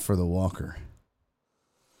ball for the walker?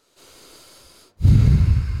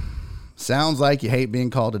 Sounds like you hate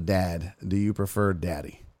being called a dad. Do you prefer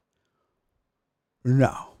daddy?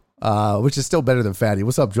 No. Which is still better than fatty.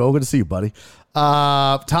 What's up, Joel? Good to see you, buddy.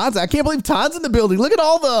 Todd's. I can't believe Todd's in the building. Look at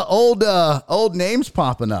all the old names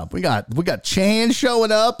popping up. We got Chan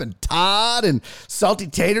showing up, and Todd, and Salty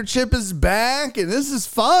Tater Chip is back, and this is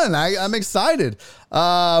fun. I'm excited.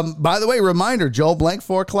 By the way, reminder: Joel Blank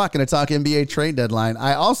 4:00 and I talk NBA trade deadline.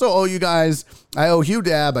 I also owe you guys. I owe Hugh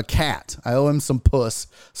Dab a cat. I owe him some puss.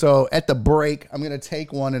 So at the break, I'm gonna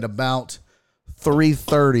take one at about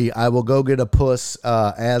 3:30. I will go get a puss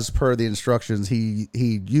as per the instructions. He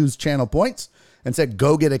used channel points and said,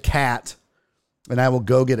 go get a cat. And I will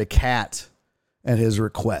go get a cat at his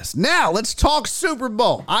request. Now, let's talk Super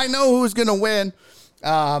Bowl. I know who's going to win.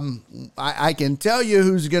 I can tell you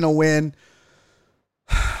who's going to win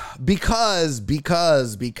because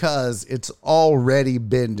it's already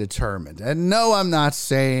been determined. And no, I'm not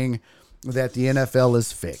saying that the NFL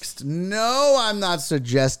is fixed. No, I'm not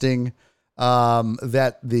suggesting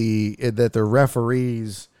that the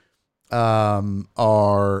referees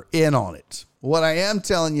are in on it. What I am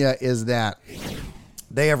telling you is that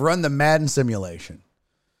they have run the Madden simulation,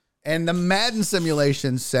 and the Madden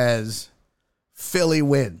simulation says Philly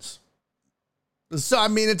wins. So I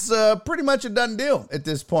mean, it's pretty much a done deal at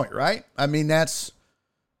this point, right? I mean, that's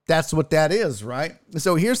what that is, right?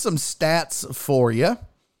 So here's some stats for you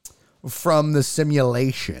from the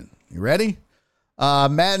simulation. You ready?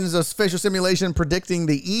 Madden's official simulation predicting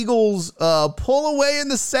the Eagles pull away in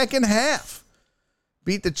the second half.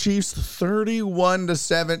 Beat the Chiefs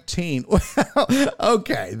 31-17. Well,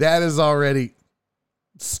 okay, that is already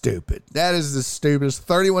stupid. That is the stupidest.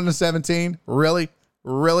 31-17? Really?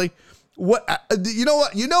 What? You know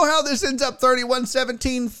what? You know how this ends up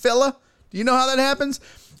 31-17, Phila? Do you know how that happens?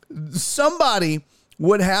 Somebody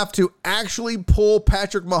would have to actually pull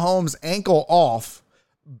Patrick Mahomes' ankle off,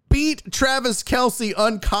 beat Travis Kelce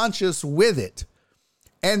unconscious with it,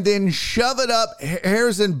 and then shove it up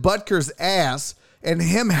Harrison Butker's ass, and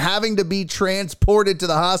him having to be transported to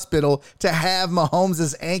the hospital to have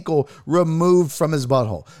Mahomes' ankle removed from his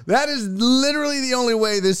butthole. That is literally the only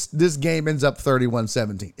way this game ends up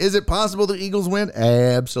 31-17. Is it possible the Eagles win?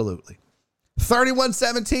 Absolutely.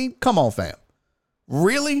 31-17? Come on, fam.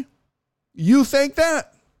 Really? You think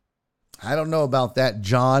that? I don't know about that,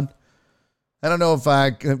 John. I don't know if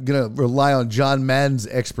I'm going to rely on John Madden's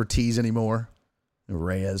expertise anymore.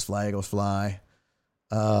 Reyes, fly, Eagles, fly.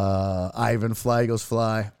 Ivan, fly, Eagles,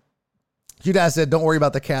 fly. You guys said, don't worry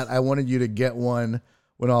about the cat. I wanted you to get one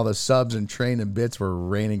when all the subs and train and bits were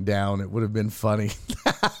raining down. It would have been funny.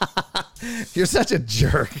 You're such a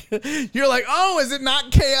jerk. You're like, oh, is it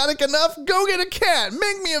not chaotic enough? Go get a cat.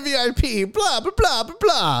 Make me a VIP. Blah, blah, blah, blah,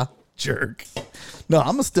 blah. Jerk. No, I'm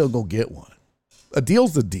going to still go get one. A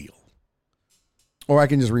deal's a deal. Or I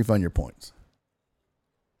can just refund your points.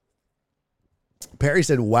 Perry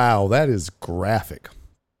said, wow, that is graphic.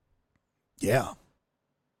 Yeah.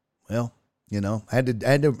 Well, I had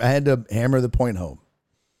to hammer the point home.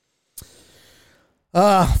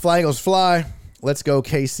 Fly Eagles fly. Let's go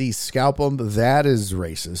KC, scalp them. That is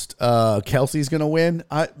racist. Kelsey's going to win.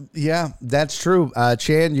 Yeah, that's true.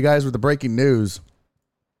 Chan, you guys with the breaking news.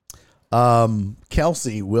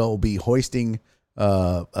 Kelsey will be hoisting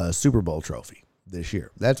a Super Bowl trophy this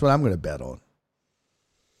year. That's what I'm going to bet on.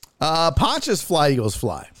 Ponch's fly, Eagles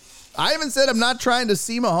fly. I haven't said I'm not trying to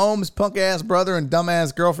see Mahomes' punk-ass brother and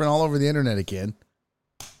dumbass girlfriend all over the internet again.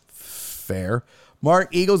 Fair. Mark,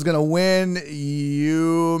 Eagles going to win.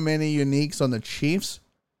 You many uniques on the Chiefs.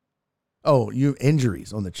 Oh, you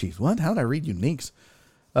injuries on the Chiefs. What? How did I read uniques?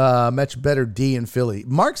 Much better D in Philly.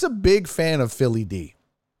 Mark's a big fan of Philly D.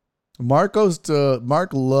 Mark loves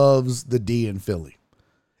the D in Philly.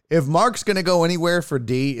 If Mark's going to go anywhere for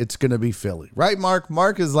D, it's going to be Philly. Right, Mark?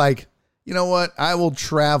 Mark is like, you know what? I will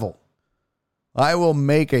travel. I will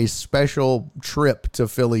make a special trip to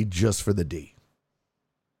Philly just for the D.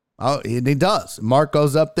 Oh, and he does. Mark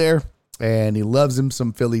goes up there, and he loves him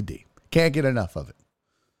some Philly D. Can't get enough of it.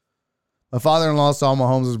 My father-in-law saw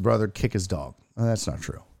Mahomes' brother kick his dog. Oh, that's not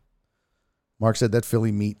true. Mark said that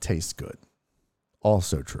Philly meat tastes good.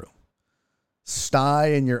 Also true.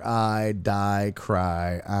 Sty in your eye, die,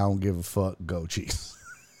 cry. I don't give a fuck. Go Chiefs.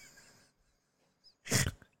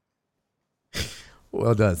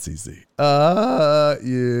 Well done, CC.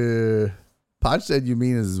 Yeah. Potch said you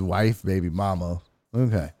mean his wife, baby mama.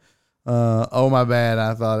 Okay. Oh, my bad.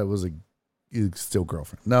 I thought it was still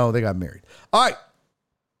girlfriend. No, they got married. All right.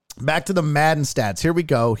 Back to the Madden stats. Here we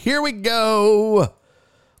go.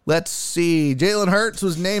 Let's see. Jalen Hurts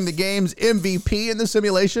was named the game's MVP in the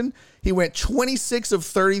simulation. He went 26 of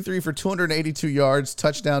 33 for 282 yards,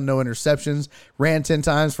 touchdown, no interceptions, ran 10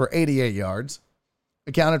 times for 88 yards.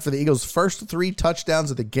 Accounted for the Eagles' first 3 touchdowns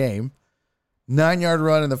of the game. 9-yard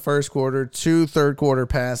run in the first quarter, 2 third-quarter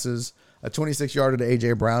passes, a 26-yarder to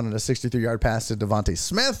A.J. Brown, and a 63-yard pass to Devontae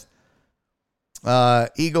Smith.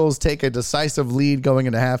 Eagles take a decisive lead going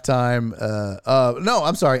into halftime.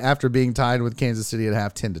 After being tied with Kansas City at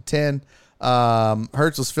half 10-10.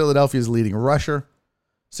 Hurts was Philadelphia's leading rusher.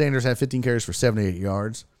 Sanders had 15 carries for 78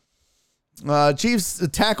 yards. Chiefs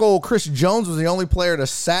tackle Chris Jones was the only player to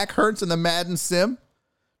sack Hurts in the Madden sim.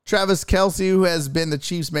 Travis Kelce, who has been the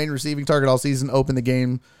Chiefs' main receiving target all season, opened the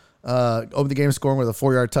game scoring with a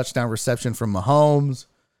 4-yard touchdown reception from Mahomes.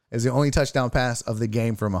 Is the only touchdown pass of the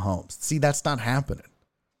game for Mahomes. See, that's not happening.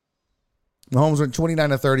 Mahomes went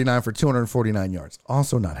 29 of 39 for 249 yards.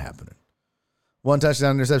 Also not happening. 1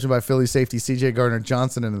 touchdown interception by Philly safety C.J.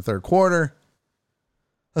 Gardner-Johnson in the third quarter.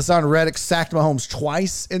 Hassan Reddick sacked Mahomes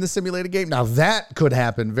twice in the simulated game. Now, that could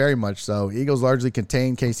happen very much so. Eagles largely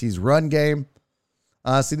contained KC's run game.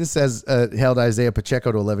 This says held Isaiah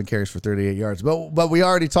Pacheco to 11 carries for 38 yards. But we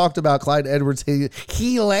already talked about Clyde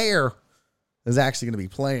Edwards-Helaire is actually going to be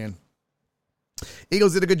playing.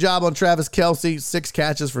 Eagles did a good job on Travis Kelce, 6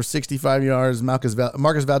 catches for 65 yards. Marcus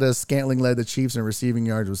Valdez-Scantling led the Chiefs in receiving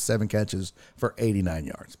yards with 7 catches for 89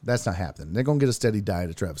 yards. That's not happening. They're going to get a steady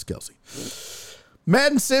diet of Travis Kelce.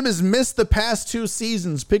 Madden Sim has missed the past 2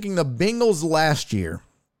 seasons, picking the Bengals last year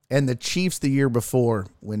and the Chiefs the year before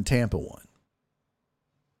when Tampa won.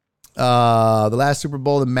 The last Super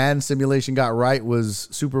Bowl the Madden simulation got right was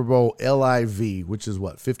Super Bowl LIV, which is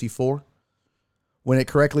 54? When it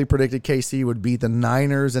correctly predicted KC would beat the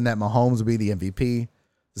Niners and that Mahomes would be the MVP.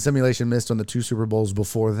 The simulation missed on the 2 Super Bowls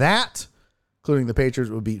before that, including the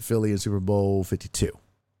Patriots would beat Philly in Super Bowl 52,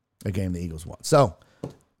 a game the Eagles won. So,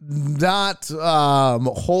 not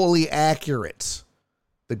wholly accurate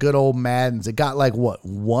The good old Maddens. It got like what?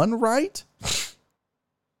 1 right?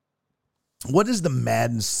 What is the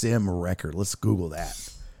Madden Sim record? Let's Google that.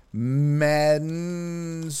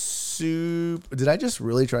 Madden Did I just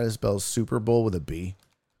really try to spell Super Bowl with a B?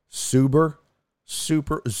 Super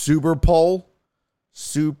Bowl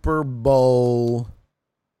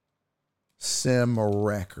Sim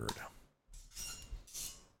record.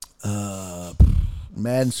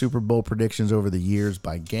 Madden Super Bowl predictions over the years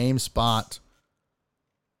by GameSpot.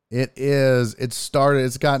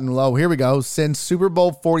 It's gotten low. Here we go. Since Super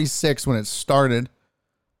Bowl 46 when it started.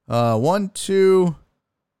 1, 2.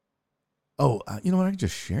 Oh, you know what? I can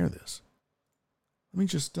just share this.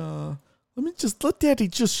 Let Daddy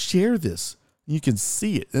just share this. You can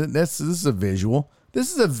see it. This is a visual.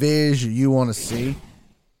 This is a vision you want to see.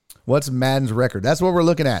 What's Madden's record? That's what we're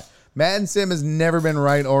looking at. Madden Sim has never been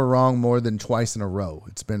right or wrong more than twice in a row.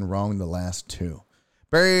 It's been wrong the last 2.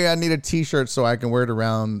 Barry, I need a t-shirt so I can wear it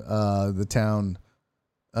around the town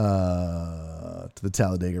to the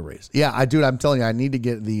Talladega race. Yeah, I'm telling you, I need to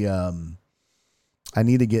get the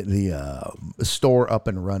store up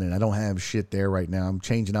and running. I don't have shit there right now. I'm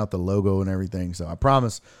changing out the logo and everything. So I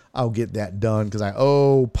promise I'll get that done because I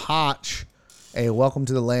owe Potch a welcome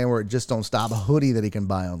to the land where it just don't stop a hoodie that he can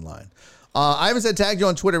buy online. I haven't said tag you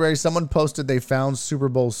on Twitter, Barry. Someone posted they found Super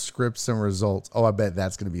Bowl scripts and results. Oh, I bet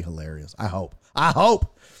that's going to be hilarious. I hope. All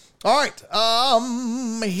right.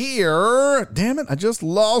 Here. Damn it. I just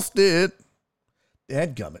lost it.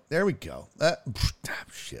 Dadgummit. There we go.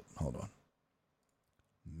 Shit. Hold on.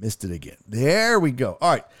 Missed it again. There we go.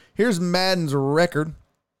 All right. Here's Madden's record.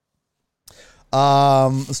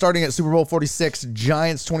 Starting at Super Bowl 46,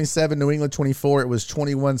 Giants 27, New England 24. It was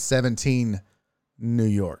 21-17, New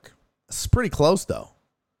York. It's pretty close, though.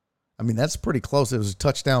 I mean, that's pretty close. It was a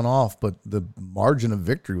touchdown off, but the margin of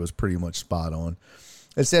victory was pretty much spot on.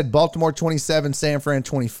 It said Baltimore 27, San Fran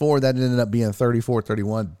 24. That ended up being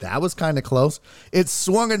 34-31. That was kind of close. It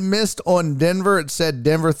swung and missed on Denver. It said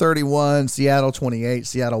Denver 31, Seattle 28.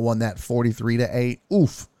 Seattle won that 43-8.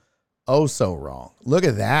 Oof. Oh, so wrong. Look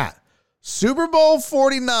at that. Super Bowl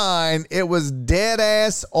 49, it was dead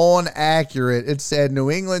ass on accurate. It said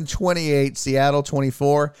New England 28, Seattle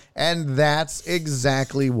 24, and that's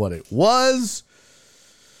exactly what it was.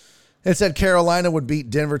 It said Carolina would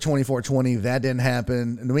beat Denver 24-20. That didn't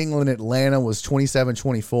happen. New England, Atlanta was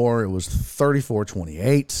 27-24. It was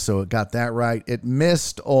 34-28, so it got that right. It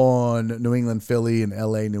missed on New England, Philly, and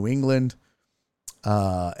LA, New England.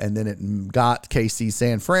 And then it got KC,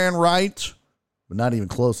 San Fran right. But not even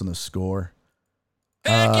close on the score.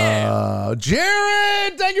 Heck yeah.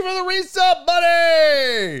 Jared, thank you for the resub,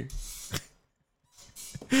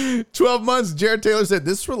 buddy. 12 months, Jared Taylor said,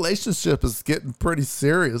 this relationship is getting pretty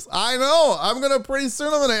serious. I know. I'm going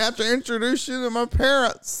to have to introduce you to my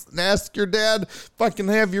parents and ask your dad if I can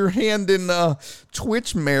have your hand in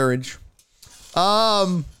Twitch marriage.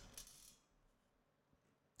 Oh,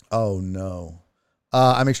 no.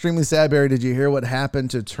 I'm extremely sad, Barry. Did you hear what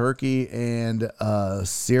happened to Turkey and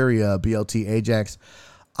Syria, BLT Ajax?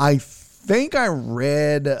 I think I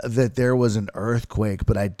read that there was an earthquake,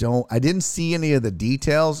 but I didn't see any of the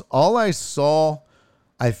details. All I saw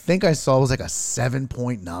was like a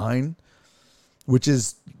 7.9, which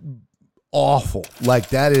is awful. Like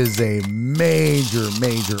that is a major,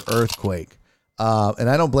 major earthquake. And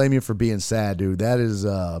I don't blame you for being sad, dude. That is,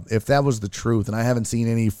 if that was the truth, and I haven't seen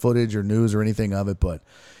any footage or news or anything of it, but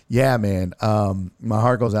yeah, man, my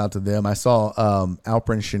heart goes out to them. I saw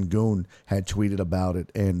Alperen Şengün had tweeted about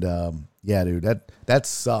it, and yeah, dude, that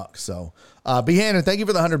sucks. So, Behannon, thank you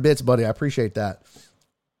for the 100 bits, buddy. I appreciate that.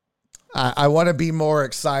 I want to be more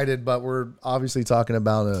excited, but we're obviously talking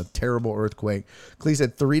about a terrible earthquake. Clee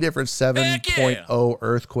said 3 different 7.0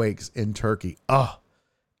 earthquakes in Turkey. Oh,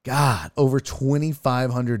 God, over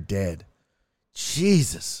 2,500 dead.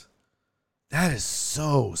 Jesus. That is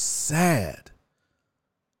so sad.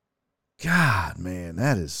 God, man,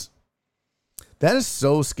 that is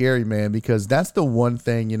so scary, man, because that's the one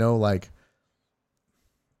thing, like,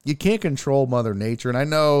 you can't control Mother Nature. And I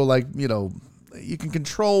know, like, you can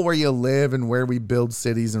control where you live and where we build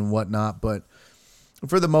cities and whatnot, but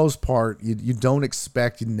for the most part, you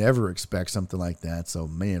never expect something like that. So,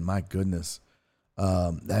 man, my goodness.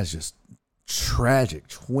 That's just tragic.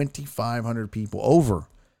 2,500 people over.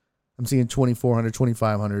 I'm seeing 2,400,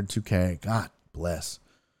 2,500, 2K. God bless.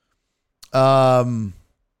 Man,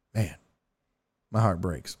 my heart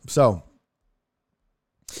breaks. So,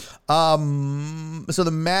 the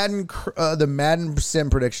Madden sim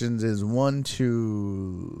predictions is 1,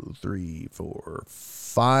 2, 3, 4,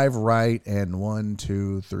 5 right and 1,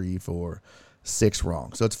 2, 3, 4, 6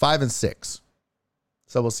 wrong. So it's 5 and 6.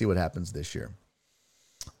 So we'll see what happens this year.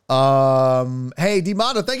 Hey,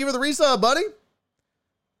 D-Mata, thank you for the resub, buddy.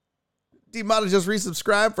 D-Mata just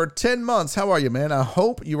resubscribed for 10 months. How are you, man? I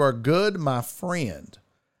hope you are good, my friend.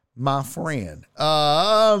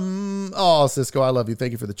 Oh, Cisco, I love you.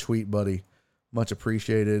 Thank you for the tweet, buddy. Much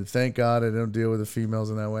appreciated. Thank God I don't deal with the females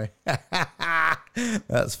in that way.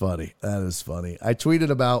 That's funny. That is funny. I tweeted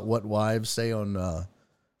about what wives say on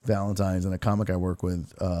Valentine's, and a comic I work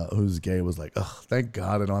with who's gay was like, oh, thank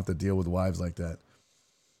God I don't have to deal with wives like that.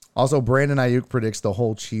 Also, Brandon Ayuk predicts the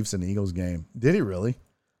whole Chiefs and Eagles game. Did he really?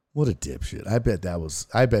 What a dipshit. I bet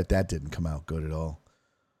that didn't come out good at all.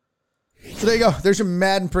 So there you go. There's your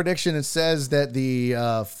Madden prediction. It says that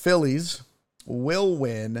the Phillies will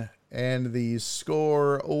win and the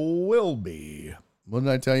score will be, what did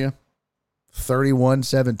I tell you?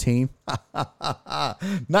 31-17.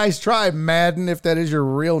 Nice try, Madden, if that is your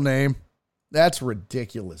real name. That's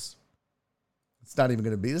ridiculous. It's not even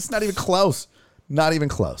going to be. It's not even close. Not even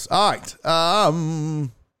close. All right.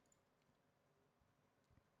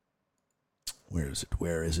 Where is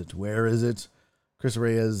it? Chris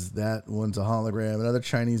Reyes, that one's a hologram. Another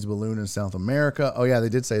Chinese balloon in South America. Oh, yeah, they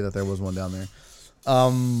did say that there was one down there.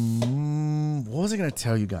 What was I going to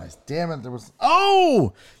tell you guys? Damn it,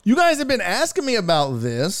 you guys have been asking me about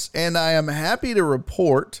this, and I am happy to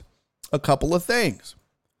report a couple of things.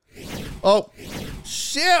 Oh,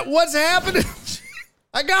 shit, what's happening?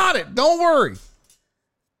 I got it. Don't worry.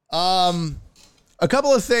 A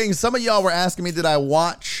couple of things. Some of y'all were asking me, did I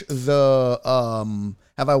watch have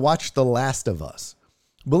I watched The Last of Us?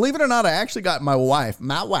 Believe it or not, I actually got my wife,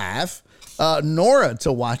 Nora,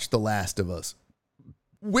 to watch The Last of Us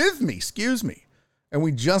with me, and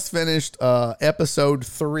we just finished episode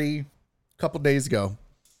 3 a couple days ago,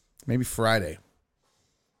 maybe Friday,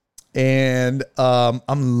 and I'm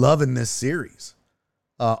loving this series,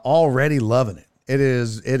 already loving it. It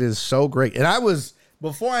is so great. And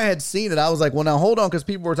before I had seen it, I was like, well, now hold on, because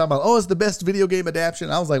people were talking about, it's the best video game adaptation.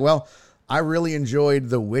 I was like, well, I really enjoyed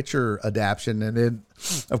the Witcher adaptation. And then,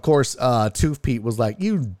 of course, Tooth Pete was like,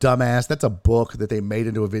 you dumbass, that's a book that they made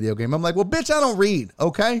into a video game. I'm like, well, bitch, I don't read,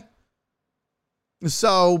 okay?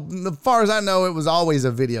 So, as far as I know, it was always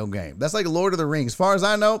a video game. That's like Lord of the Rings. As far as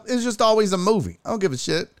I know, it's just always a movie. I don't give a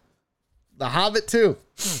shit. The Hobbit, too.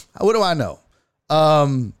 What do I know?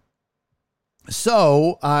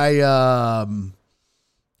 So,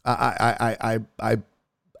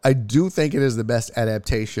 I do think it is the best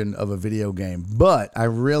adaptation of a video game, but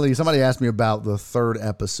somebody asked me about the 3rd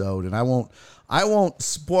episode, and I won't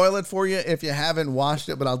spoil it for you if you haven't watched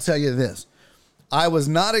it, but I'll tell you this. I was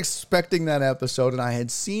not expecting that episode, and I had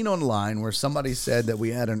seen online where somebody said that we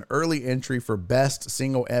had an early entry for best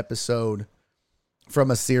single episode from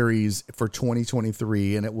a series for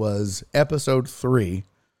 2023, and it was episode 3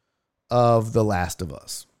 of The Last of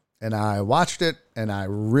Us. And I watched it, and I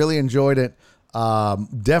really enjoyed it.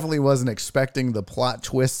 Definitely wasn't expecting the plot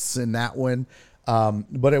twists in that one.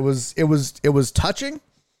 But it was touching.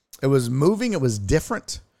 It was moving. It was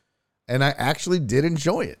different. And I actually did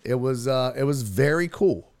enjoy it. It was very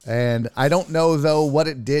cool. And I don't know though what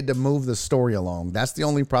it did to move the story along. That's the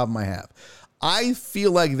only problem I have. I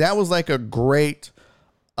feel like that was like a great,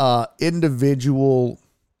 individual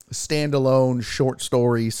standalone short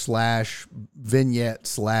story / vignette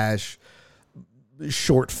 /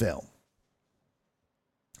 short film.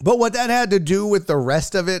 But what that had to do with the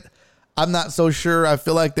rest of it, I'm not so sure. I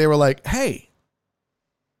feel like they were like, hey,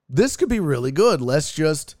 this could be really good. Let's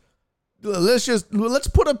put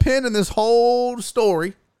a pin in this whole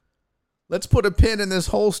story. Let's put a pin in this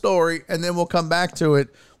whole story, and then we'll come back to it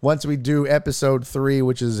once we do episode 3,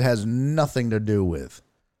 which has nothing to do with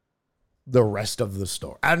the rest of the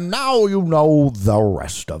story. And now you know the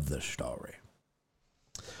rest of the story.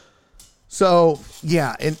 So,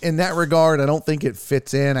 yeah, in that regard, I don't think it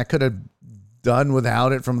fits in. I could have done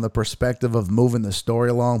without it from the perspective of moving the story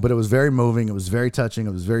along, but it was very moving. It was very touching.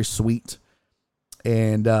 It was very sweet.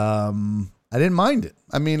 And I didn't mind it.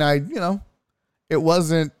 I mean, it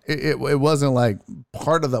wasn't like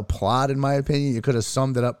part of the plot, in my opinion. You could have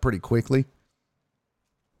summed it up pretty quickly.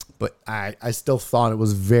 But I still thought it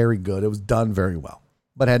was very good. It was done very well,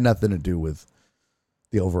 but had nothing to do with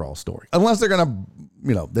the overall story. Unless they're going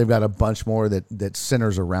to, they've got a bunch more that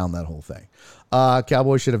centers around that whole thing.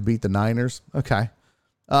 Cowboys should have beat the Niners. Okay.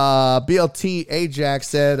 BLT Ajax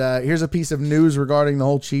said, here's a piece of news regarding the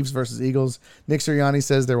whole Chiefs versus Eagles. Nick Sirianni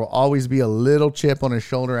says there will always be a little chip on his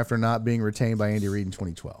shoulder after not being retained by Andy Reid in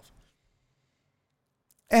 2012.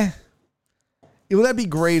 Would that be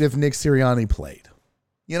great if Nick Sirianni played?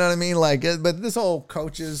 You know what I mean? But this whole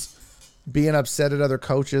coaches being upset at other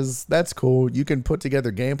coaches, that's cool. You can put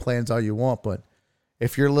together game plans all you want, but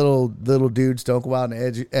if your little dudes don't go out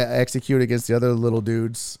and execute against the other little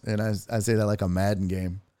dudes, and I say that like a Madden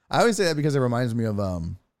game. I always say that because it reminds me of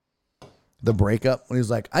the Breakup when he was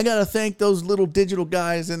like, I gotta thank those little digital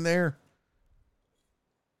guys in there.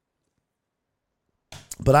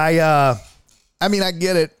 But I mean, I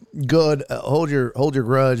get it. Good, hold your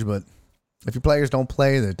grudge, but if your players don't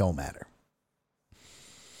play, then it don't matter.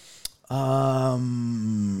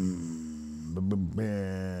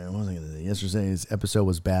 Yesterday's episode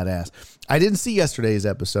was badass. I didn't see yesterday's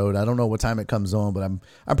episode. I don't know what time it comes on, but I'm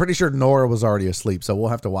pretty sure Nora was already asleep, so we'll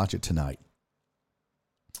have to watch it tonight.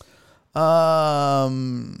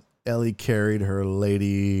 Ellie carried her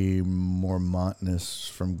Lady Mormontness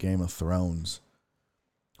from Game of Thrones.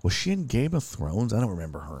 Was she in Game of Thrones? I don't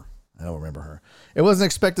remember her. It wasn't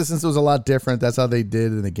expected since it was a lot different. That's how they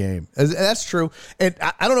did in the game. That's true. And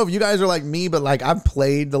I don't know if you guys are like me, but like I've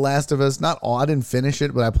played The Last of Us. Not all, I didn't finish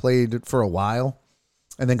it, but I played it for a while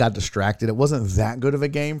and then got distracted. It wasn't that good of a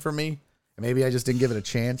game for me. Maybe I just didn't give it a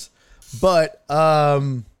chance. But I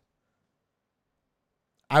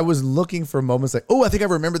was looking for moments like, oh, I think I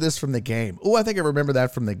remember this from the game. Oh, I think I remember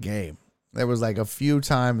that from the game. There was like a few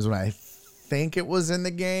times when I think it was in the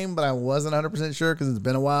game, but I wasn't 100% sure because it's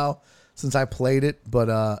been a while since I played it.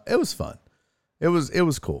 But it was fun. It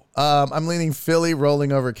was cool. I'm leaning Philly,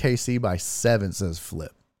 rolling over KC by 7, says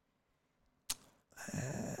Flip.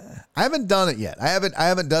 I haven't done it yet. I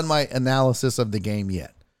haven't done my analysis of the game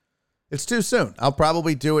yet. It's too soon. I'll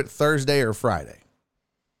probably do it Thursday or Friday.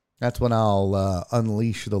 That's when I'll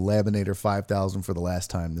unleash the Laminator 5000 for the last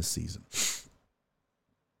time this season.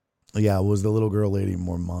 Yeah, it was the little girl Lady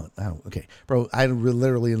Mormont. Okay, bro, I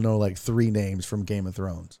literally know like 3 names from Game of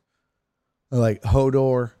Thrones. Like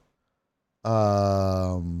Hodor,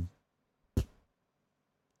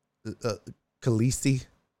 Khaleesi,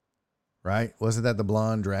 right? Wasn't that the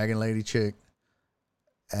blonde dragon lady chick?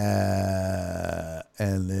 And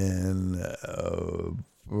then,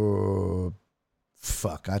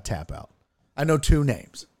 fuck, I tap out. I know 2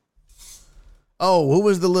 names. Oh, who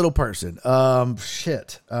was the little person?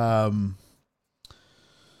 Shit. Not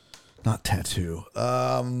tattoo.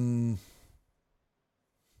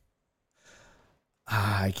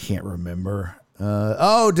 I can't remember.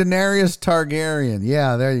 Daenerys Targaryen.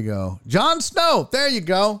 Yeah, there you go. Jon Snow. There you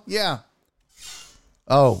go. Yeah.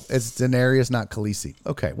 Oh, it's Daenerys, not Khaleesi.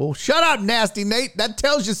 Okay, well, shut up, Nasty Nate. That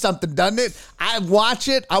tells you something, doesn't it? I watch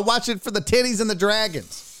it for the titties and the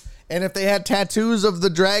dragons. And if they had tattoos of the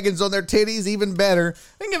dragons on their titties, even better.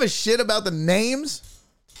 I didn't give a shit about the names.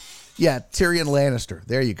 Yeah, Tyrion Lannister.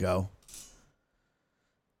 There you go.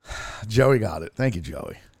 Joey got it. Thank you,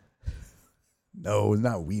 Joey. No, it's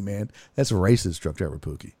not Wee Man. That's racist, Truck Driver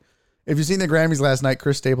Pookie. If you've seen the Grammys last night,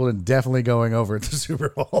 Chris Stapleton definitely going over at the Super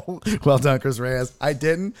Bowl. Well done, Chris Reyes. I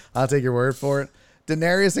didn't. I'll take your word for it.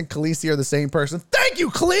 Daenerys and Khaleesi are the same person. Thank you,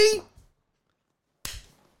 Khlee.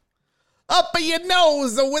 Up your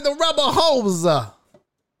nose with a rubber hose.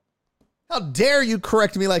 How dare you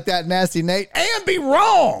correct me like that, Nasty Nate, and be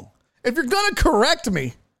wrong. If you're going to correct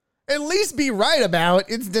me, at least be right about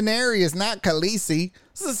it. It's Daenerys, not Khaleesi.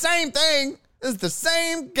 It's the same thing. It's the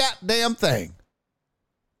same goddamn thing.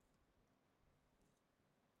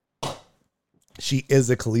 She is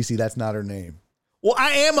a Khaleesi. That's not her name. Well,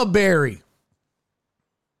 I am a Barry.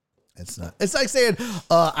 It's not. It's like saying,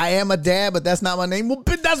 I am a dad, but that's not my name. Well,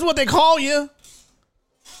 but that's what they call you.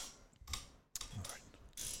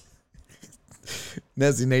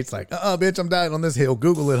 Nessie Nate's like, bitch, I'm dying on this hill.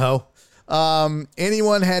 Google it, ho.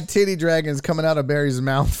 Anyone had titty dragons coming out of Barry's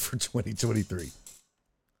mouth for 2023?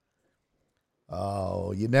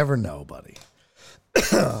 Oh, you never know, buddy.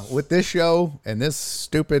 With this show and this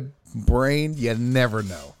stupid brain, you never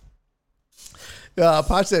know.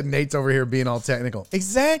 Potch said Nate's over here being all technical.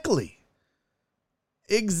 Exactly.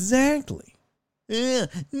 Yeah,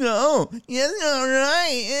 no. Yes, all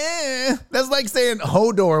right. Yeah. That's like saying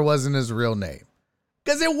Hodor wasn't his real name.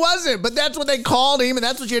 Because it wasn't, but that's what they called him, and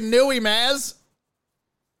that's what you knew him as.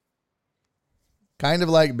 Kind of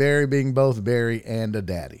like Barry being both Barry and a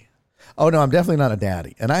daddy. Oh, no, I'm definitely not a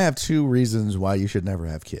daddy. And I have 2 reasons why you should never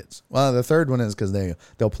have kids. Well, the third one is because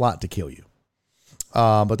they'll plot to kill you.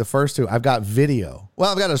 But the first 2, I've got video.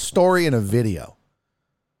 Well, I've got a story and a video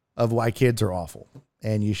of why kids are awful.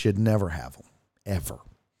 And you should never have them. Ever.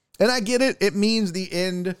 And I get it. It means the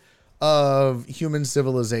end of human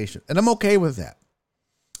civilization. And I'm okay with that.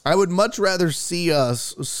 I would much rather see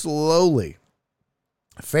us slowly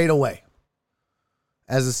fade away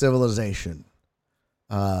as a civilization,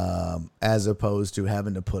 as opposed to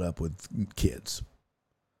having to put up with kids.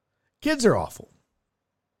 Kids are awful,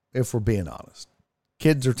 if we're being honest.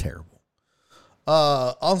 Kids are terrible.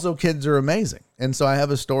 Also, kids are amazing. And so I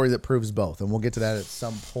have a story that proves both. And we'll get to that at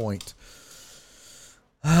some point.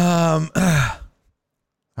 All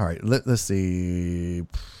right, let's see.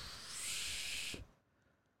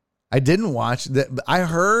 I didn't watch that. I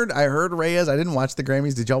heard Reyes. I didn't watch the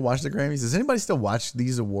Grammys. Did y'all watch the Grammys? Does anybody still watch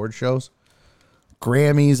these award shows?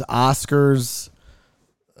 Grammys, Oscars,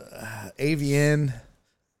 AVN.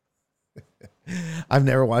 I've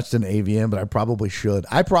never watched an AVN, but I probably should.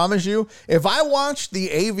 I promise you, if I watched the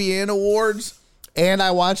AVN Awards and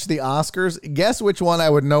I watched the Oscars, guess which one I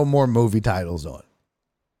would know more movie titles on?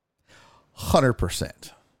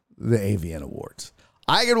 100% the AVN Awards.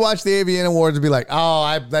 I could watch the AVN Awards and be like,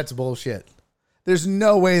 oh, that's bullshit. There's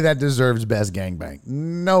no way that deserves Best Gangbang.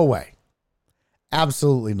 No way.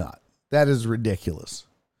 Absolutely not. That is ridiculous.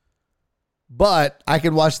 But I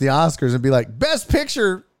could watch the Oscars and be like, Best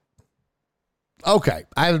Picture. Okay,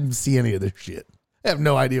 I didn't see any of this shit. I have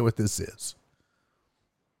no idea what this is.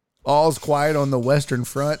 All's Quiet on the Western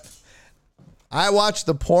Front. I watched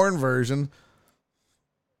the porn version.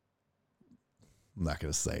 I'm not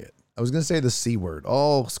going to say it. I was going to say the C word.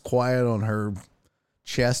 All's Quiet on her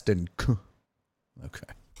chest and... Okay.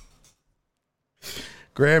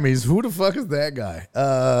 Grammys. Who the fuck is that guy?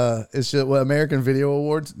 It's just, what, American Video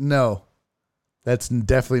Awards? No. That's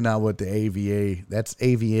definitely not what the AVA... That's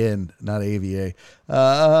AVN, not AVA.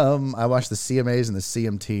 I watched the CMAs and the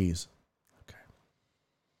CMTs.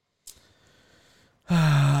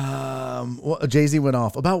 Okay. Jay-Z went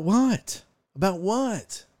off. About what? About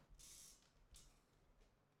what?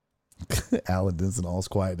 Alan Denson, All's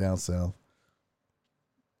Quiet Down South.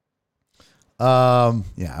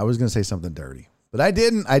 Yeah, I was going to say something dirty, but I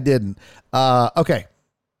didn't. Okay.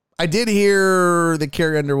 I did hear that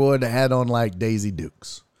Carrie Underwood had on like Daisy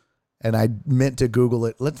Dukes, and I meant to Google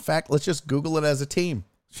it. Let's just Google it as a team,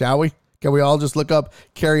 shall we? Can we all just look up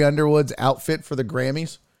Carrie Underwood's outfit for the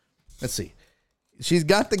Grammys? Let's see. She's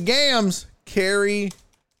got the gams. Carrie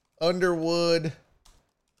Underwood.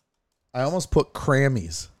 I almost put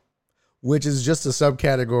Grammys, which is just a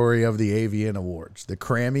subcategory of the AVN Awards. The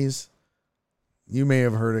Grammys, you may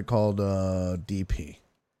have heard it called DP,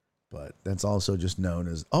 but that's also just known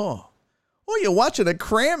as, oh, you're watching a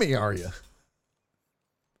Grammy, are you?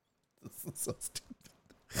 This is so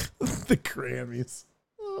stupid. The Grammys.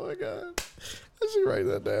 Oh, my God. I should write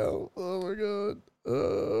that down. Oh, my God.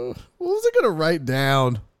 What was I going to write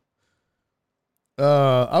down?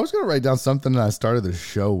 I was going to write down something that I started the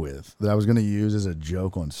show with that I was going to use as a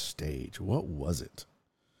joke on stage. What was it?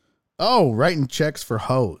 Oh, writing checks for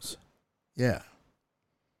hoes. Yeah.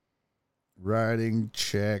 Writing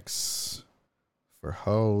checks for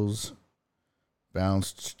hoes.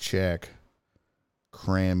 Bounced check.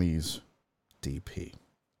 Grammys. DP.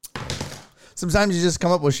 Sometimes you just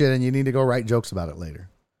come up with shit and you need to go write jokes about it later.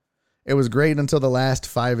 It was great until the last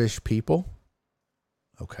 5-ish people.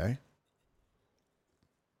 Okay.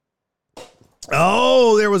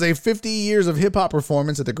 Oh, there was a 50 years of hip hop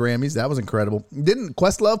performance at the Grammys. That was incredible. Didn't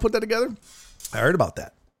Questlove put that together? I heard about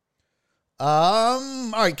that.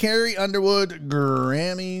 All right, Carrie Underwood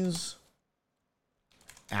Grammys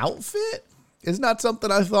outfit is not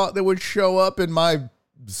something I thought that would show up in my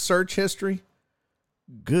search history.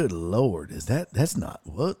 Good Lord, that's not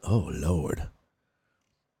what? Oh Lord.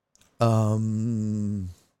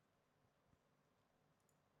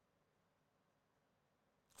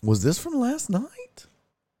 Was this from last night?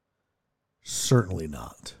 Certainly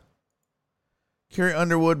not. Carrie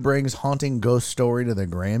Underwood brings haunting ghost story to the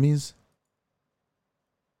Grammys.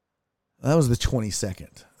 That was the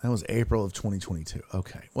 22nd. That was April of 2022.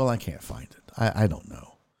 Okay. Well, I can't find it. I don't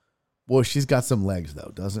know. Boy, she's got some legs,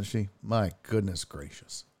 though, doesn't she? My goodness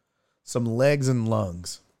gracious. Some legs and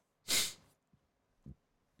lungs.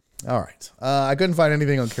 All right. I couldn't find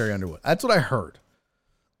anything on Carrie Underwood. That's what I heard.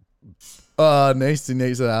 Nasty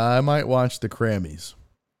Nate said, I might watch the Grammys.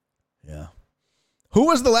 Yeah. Who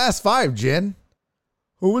was the last 5, Jen?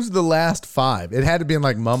 Who was the last 5? It had to be in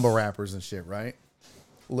like mumble rappers and shit, right?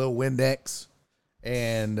 Lil Windex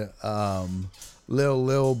and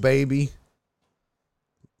Lil Baby.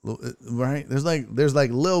 Right? There's like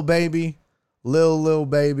Lil Baby, Lil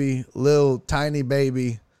Baby, Lil Tiny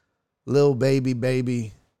Baby, Lil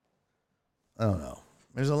Baby. I don't know.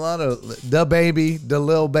 There's a lot of the baby, the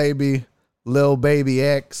Lil Baby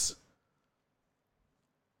X,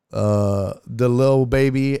 the Lil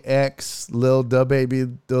Baby X, Lil Da Baby,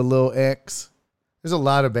 the Lil X. There's a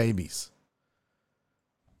lot of babies.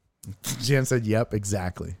 Jen said, yep,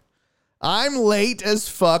 exactly. I'm late as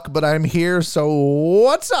fuck, but I'm here. So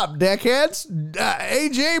what's up, deckheads?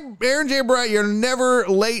 AJ, Aaron J. Bright, you're never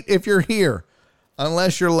late if you're here.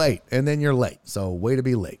 Unless you're late, and then you're late. So way to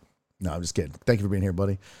be late. No, I'm just kidding. Thank you for being here,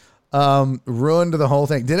 buddy. Ruined the whole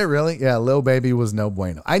thing. Did it really? Yeah, Lil Baby was no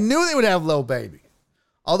bueno. I knew they would have Lil Baby.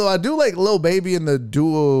 Although I do like Lil Baby in the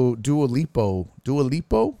Dua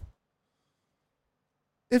Lipo.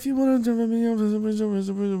 If you want to,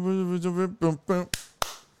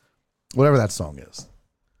 whatever that song is.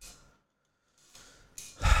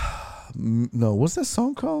 No, what's that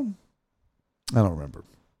song called? I don't remember.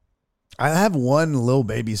 I have one Lil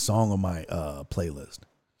Baby song on my playlist.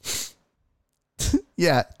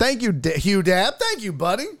 Yeah, thank you, Hugh Dab. Thank you,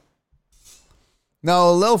 buddy.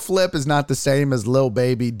 No, Lil Flip is not the same as Lil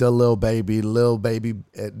Baby, Da Lil Baby, Lil Baby,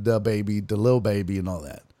 Da Baby, Da Lil Baby, and all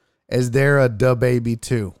that. Is there a Da Baby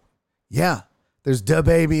too? Yeah, there's Da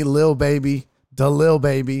Baby, Lil Baby, Da Lil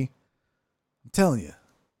Baby. I'm telling you.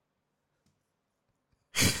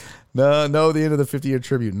 No, the end of the 50-year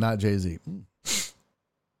tribute, not Jay-Z.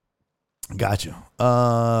 Gotcha.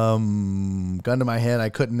 Gun to my head, I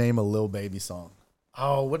couldn't name a Lil Baby song.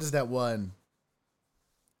 Oh, what is that one?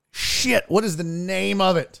 Shit, what is the name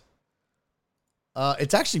of it?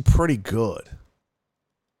 It's actually pretty good.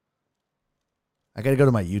 I gotta go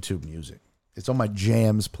to my YouTube music. It's on my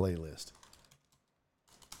Jams playlist.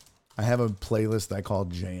 I have a playlist that I call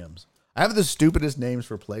Jams. I have the stupidest names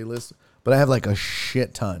for playlists, but I have like a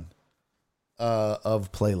shit ton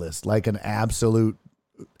of playlists, like an absolute.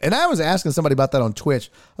 And I was asking somebody about that on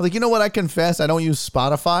Twitch. I was like, you know what? I confess I don't use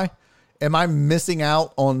Spotify. Am I missing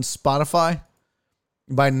out on Spotify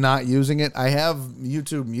by not using it? I have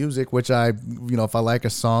YouTube Music, which if I like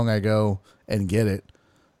a song, I go and get it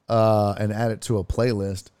and add it to a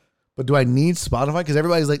playlist. But do I need Spotify? Because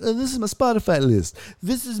everybody's like, oh, this is my Spotify list.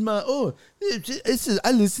 This is my,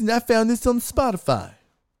 I found this on Spotify.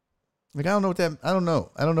 Like, I don't know I don't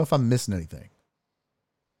know. I don't know if I'm missing anything.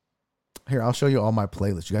 Here, I'll show you all my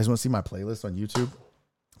playlists. You guys want to see my playlist on YouTube?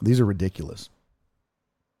 These are ridiculous.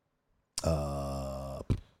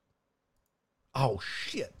 Oh,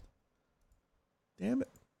 shit. Damn it.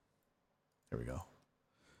 There we go.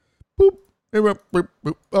 Boop. Boop,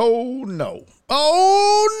 boop. Oh, no.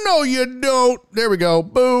 Oh, no, you don't. There we go.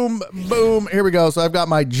 Boom, boom. Here we go. So I've got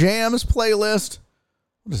my Jams playlist.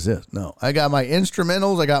 What is this? No. I got my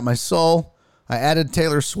instrumentals. I got my soul. I added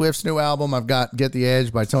Taylor Swift's new album. I've got Get the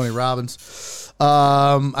Edge by Tony Robbins.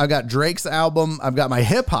 I've got Drake's album. I've got my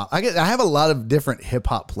hip hop. I have a lot of different hip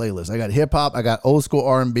hop playlists. I got hip hop. I got old school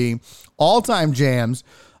R&B, all time jams.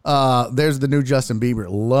 There's the new Justin Bieber.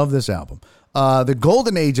 Love this album. The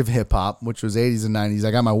golden age of hip hop, which was 80s and 90s.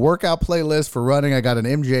 I got my workout playlist for running. I got an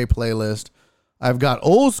MJ playlist. I've got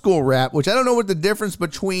old school rap, which I don't know what the difference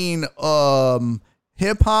between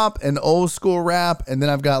hip hop and old school rap. And then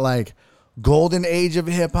I've got like golden age of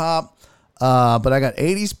hip hop. But I got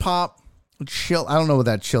 80s pop. Chill. I don't know what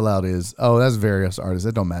that chill out is. Oh, that's various artists.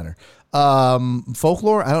 That don't matter.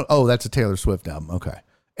 Folklore. That's a Taylor Swift album. Okay.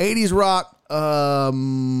 80s rock.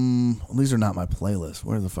 These are not my playlist.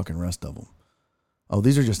 Where are the fucking rest of them? Oh,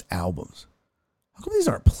 these are just albums. How come these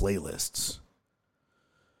aren't playlists?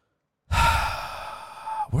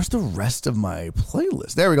 Where's the rest of my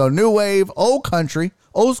playlist? There we go. New wave, old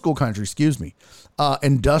school country, excuse me.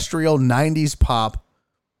 Industrial, 90s pop,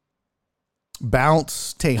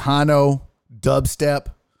 bounce, Tejano, dubstep.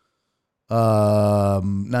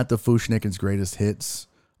 Not the Fushniken's greatest hits.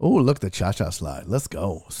 Oh, look, the cha-cha slide. Let's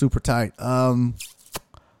go. Super tight.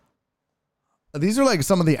 These are like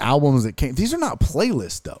some of the albums that came. These are not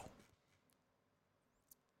playlists, though.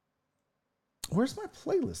 Where's my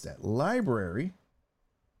playlist at? Library.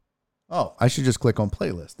 Oh, I should just click on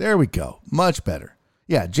playlist. There we go. Much better.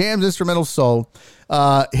 Yeah, jams, instrumental, soul,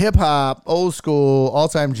 hip hop, old school,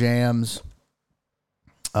 all-time jams,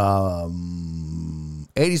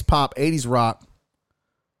 80s pop, 80s rock,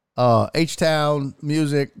 H-Town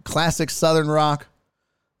music, classic Southern rock.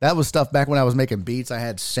 That was stuff back when I was making beats. I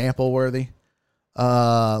had sample worthy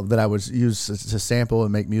that I would use to sample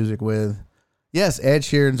and make music with. Yes, Ed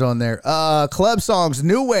Sheeran's on there. Club songs,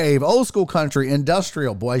 new wave, old school country,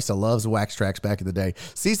 industrial. Boy, I used to love the Wax Tracks back in the day.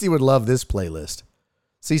 Cece would love this playlist.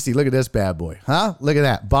 Cece, look at this bad boy. Huh? Look at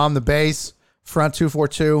that. Bomb the Bass, Front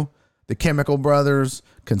 242, The Chemical Brothers,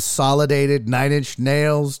 Consolidated, 9 Inch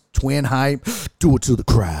Nails, Twin Hype, Do It to the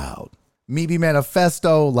Crowd. Meebe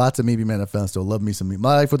Manifesto, lots of Meebe Manifesto. Love me some Meebe.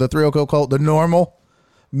 My Life with the 3 Cult, The Normal,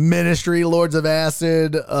 Ministry, Lords of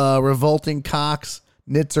Acid, Revolting Cocks,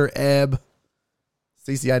 Nitzer Ebb.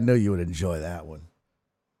 Cece, I know you would enjoy that one.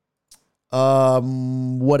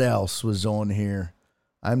 What else was on here?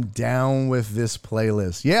 I'm down with this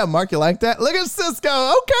playlist. Yeah, Mark, you like that? Look at Cisco.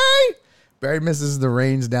 Okay. Barry misses the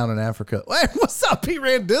rains down in Africa. Hey, what's up, P.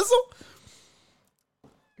 Randizzle?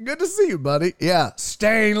 Good to see you, buddy. Yeah.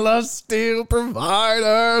 Stainless steel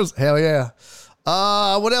providers. Hell yeah.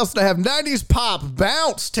 What else did I have? 90s pop,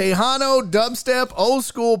 bounce, Tejano, dubstep, old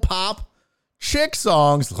school pop, chick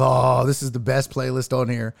songs. Oh, this is the best playlist on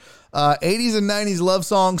here. 80s and 90s love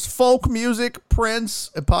songs, folk music, Prince,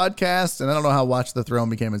 a podcast, and I don't know how Watch the Throne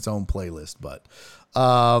became its own playlist, but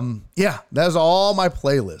yeah, that's all my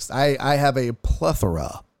playlists. I have a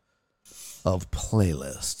plethora of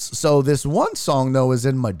playlists. So this one song, though, is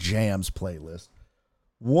in my jams playlist.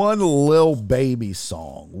 One Lil Baby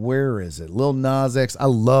song. Where is it? Lil Nas X. I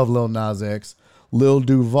love Lil Nas X. Lil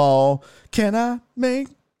Duval. Can I make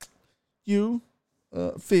you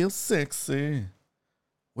feel sexy?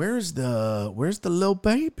 Where's the Lil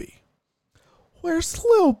Baby? Where's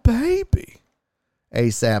Lil Baby?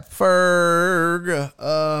 ASAP Ferg.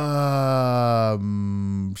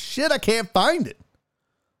 Shit, I can't find it.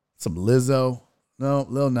 Some Lizzo. No,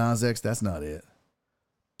 Lil Nas X. That's not it.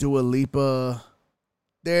 Dua Lipa.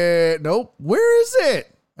 There. Nope. Where is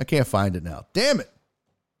it? I can't find it now. Damn it.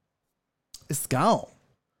 It's gone.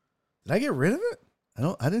 Did I get rid of it?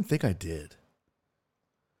 I didn't think I did.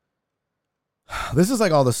 This is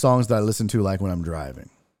like all the songs that I listen to like when I'm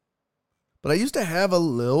driving. But I used to have a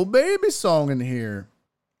Lil Baby song in here.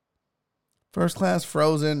 First Class,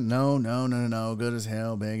 Frozen. No. Good as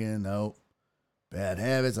Hell, Begging. No. Bad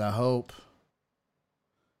Habits, I hope.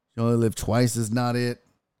 You Only Live Twice is not it.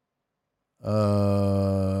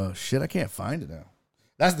 Shit, I can't find it now.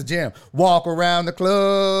 That's the jam. Walk around the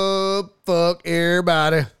club, fuck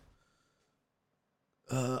everybody.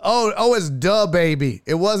 It's Da Baby.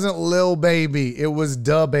 It wasn't Lil Baby. It was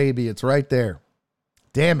Da Baby. It's right there.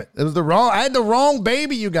 Damn it. I had the wrong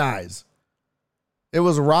baby, you guys. It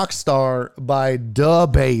was Rockstar by Da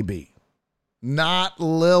Baby, not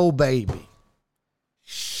Lil Baby.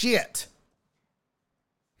 Shit.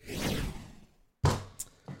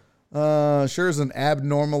 Sure is an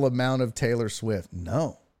abnormal amount of Taylor Swift.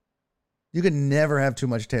 No. You could never have too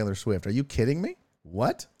much Taylor Swift. Are you kidding me?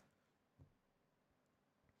 What?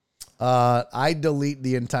 I delete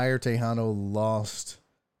the entire Tejano Lost.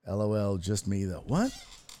 LOL, just me though. What?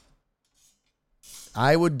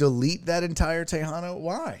 I would delete that entire Tejano?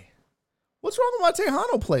 Why? What's wrong with my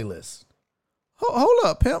Tejano playlist? Hold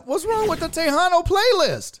up, pimp. What's wrong with the Tejano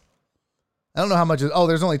playlist? I don't know how much.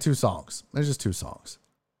 There's only 2 songs. There's just 2 songs.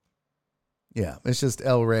 Yeah, it's just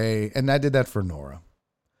El Rey, and I did that for Nora.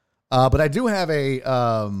 But I do have a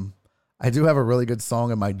really good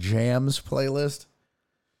song in my jams playlist.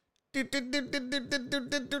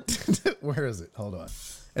 Where is it? Hold on.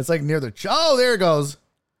 It's like near the. Oh, there it goes.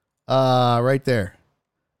 Right there.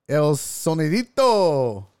 El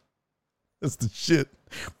Sonidito. That's the shit.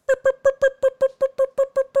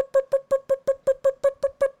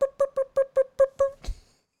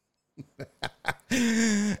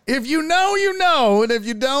 If you know, you know. And if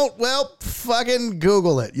you don't, well, fucking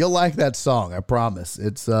Google it. You'll like that song, I promise.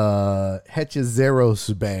 It's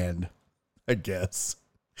Hechizeros Band, I guess.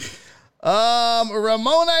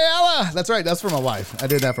 Ramona Ayala. That's right. That's for my wife. I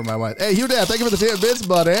did that for my wife. Hey, Hugh Dad, thank you for the 10 bits,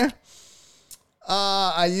 buddy.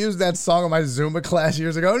 I used that song in my Zumba class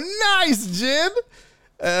years ago. Nice, Jin.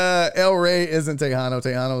 El Rey isn't Tejano.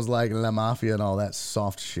 Tejano's like La Mafia and all that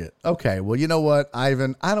soft shit. Okay, well, you know what,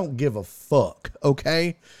 Ivan? I don't give a fuck,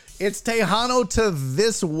 okay? It's Tejano to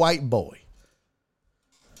this white boy.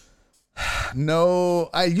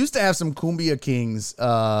 No, I used to have some Cumbia Kings,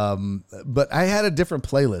 but I had a different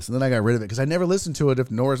playlist, and then I got rid of it because I never listened to it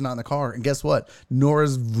if Nora's not in the car. And guess what?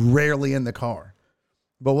 Nora's rarely in the car.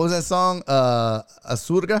 But what was that song?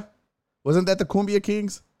 Asurga? Wasn't that the Cumbia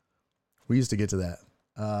Kings? We used to get to that.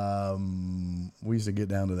 We used to get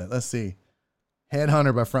down to that. Let's see.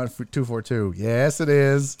 Headhunter by Front 242. Yes, it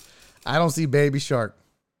is. I don't see Baby Shark.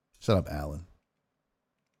 Shut up, Alan.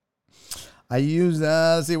 I used,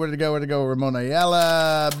 let's see, where to go? Ramona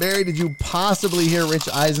Ayala. Barry, did you possibly hear Rich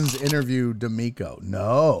Eisen's interview, D'Amico?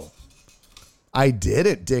 No. I did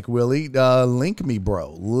it, Dick Willie. Link me,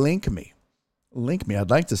 bro. Link me. I'd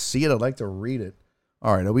like to see it. I'd like to read it.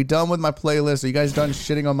 All right, are we done with my playlist? Are you guys done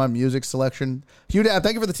shitting on my music selection? Hugh Dad,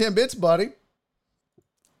 thank you for the 10 bits, buddy.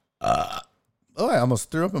 I almost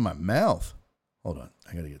threw up in my mouth. Hold on.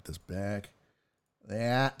 I got to get this back.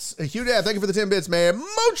 That's Hugh Dad, thank you for the 10 bits, man.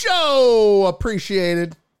 Mucho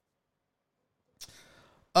appreciated.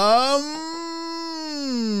 I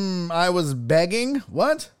was begging.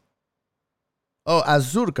 What? Oh,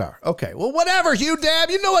 Azurkar. Okay. Well, whatever, Hugh Dad.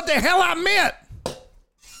 You know what the hell I meant.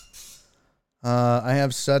 I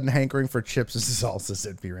have sudden hankering for chips and salsa,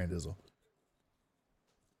 said P. Randizzle.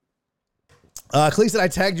 Clee said, I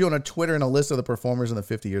tagged you on a Twitter and a list of the performers in the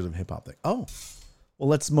 50 years of hip hop thing. Oh, well,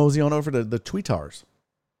 let's mosey on over to the tweetars.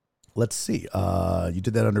 Let's see. You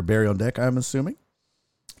did that under Barry on Deck, I'm assuming.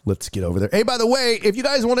 Let's get over there. Hey, by the way, if you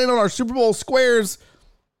guys want in on our Super Bowl squares,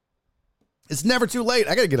 it's never too late.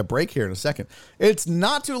 I got to get a break here in a second. It's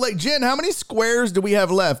not too late. Jen, how many squares do we have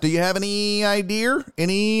left? Do you have any idea?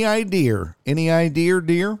 Any idea,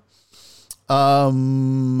 dear? How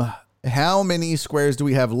many squares do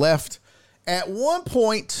we have left? At one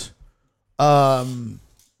point,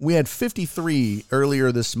 we had 53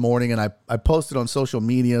 earlier this morning, and I posted on social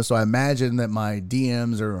media, so I imagine that my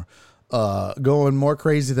DMs are going more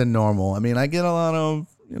crazy than normal. I mean, I get a lot of,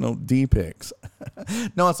 D picks.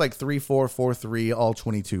 No, it's like 3, 4, 4, 3, all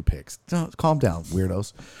 22 picks. Calm down,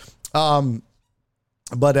 weirdos.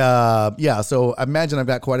 But so I imagine I've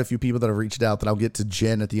got quite a few people that have reached out that I'll get to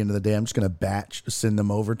Jen at the end of the day. I'm just going to send them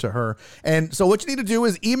over to her. And so what you need to do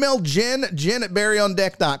is email Jen at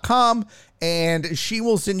barryondeck.com, and she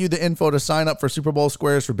will send you the info to sign up for Super Bowl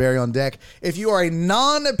squares for Barry on Deck. If you are a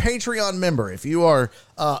non-Patreon member, if you are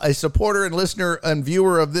a supporter and listener and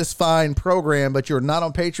viewer of this fine program, but you're not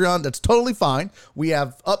on Patreon, that's totally fine. We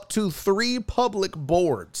have up to 3 public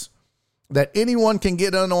boards that anyone can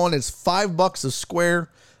get in on. It's $5 a square.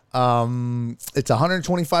 It's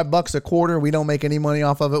 $125 a quarter. We don't make any money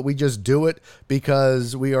off of it. We just do it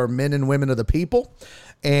because we are men and women of the people,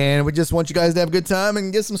 and we just want you guys to have a good time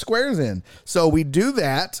and get some squares in. So we do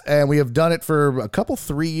that, and we have done it for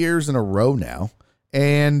 3 years in a row now.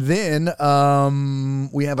 And then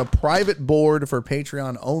we have a private board for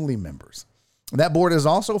Patreon only members. That board is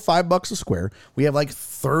also $5 a square. We have like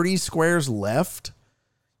 30 squares left.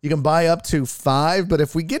 You can buy up to 5, but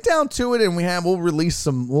if we get down to it and we'll release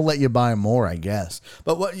some, we'll let you buy more, I guess.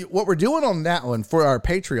 But what we're doing on that one for our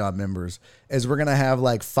Patreon members is we're going to have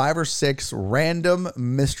like 5 or 6 random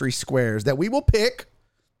mystery squares that we will pick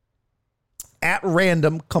at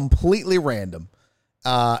random, completely random.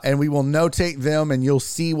 And we will notate them, and you'll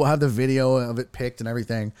see, we'll have the video of it picked and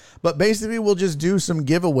everything. But basically we'll just do some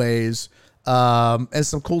giveaways and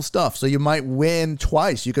some cool stuff. So you might win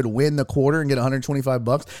twice. You could win the quarter and get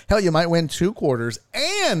 $125. Hell, you might win 2 quarters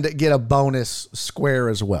and get a bonus square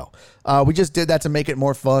as well. We just did that to make it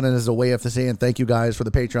more fun and as a way of saying thank you guys for the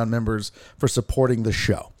Patreon members for supporting the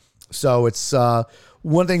show. So it's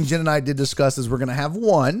one thing Jen and I did discuss is we're going to have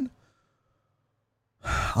one.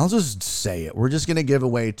 I'll just say it. We're just going to give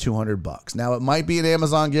away $200. Now, it might be an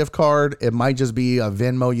Amazon gift card. It might just be a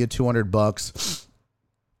Venmo you $200.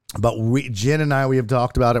 But Jen and I, we have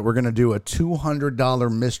talked about it. We're going to do a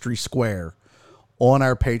 $200 mystery square on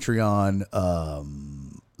our Patreon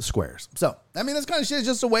squares. So, I mean, this kind of shit is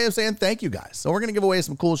just a way of saying thank you guys. So we're going to give away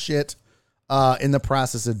some cool shit in the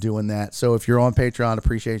process of doing that. So if you're on Patreon,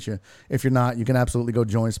 appreciate you. If you're not, you can absolutely go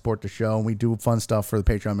join, support the show. And we do fun stuff for the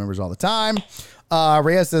Patreon members all the time.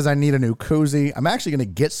 Rhea says, I need a new koozie. I'm actually going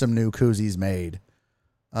to get some new koozies made.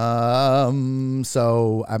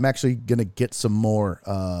 So I'm actually going to get some more.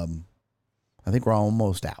 I think we're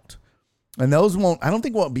almost out. And those I don't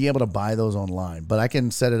think we'll be able to buy those online, but I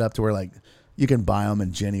can set it up to where like you can buy them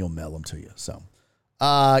and Jenny will mail them to you. So,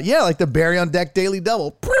 like the Barry on Deck Daily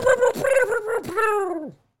Double.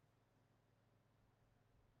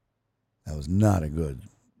 That was not a good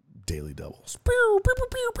Daily Double.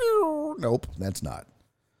 Nope, that's not.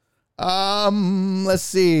 Let's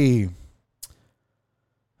see.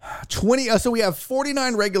 20. So we have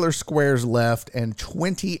 49 regular squares left and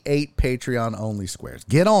 28 Patreon only squares.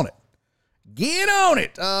 Get on it. Get on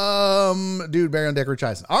it. Dude, Barry on Deck, Rich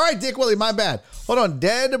Eisen. All right, Dick Willie, my bad. Hold on.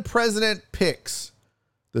 Dead President Picks.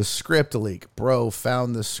 The script leak. Bro,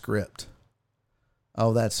 found the script.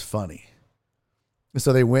 Oh, that's funny.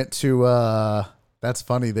 So they went to, that's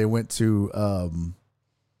funny. They went to,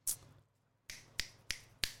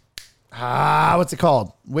 what's it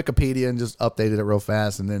called? Wikipedia, and just updated it real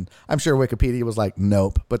fast. And then I'm sure Wikipedia was like,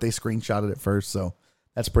 nope, but they screenshotted it first. So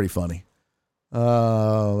that's pretty funny.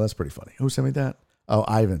 That's pretty funny. Who sent me that? Oh,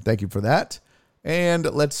 Ivan. Thank you for that. And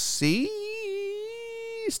let's see.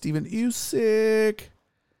 Steven Usyk.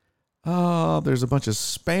 Oh, there's a bunch of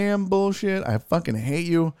spam bullshit. I fucking hate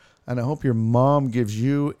you. And I hope your mom gives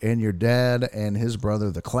you and your dad and his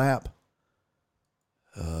brother the clap.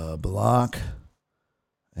 Block.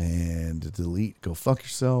 And delete. Go fuck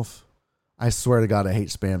yourself. I swear to God, I hate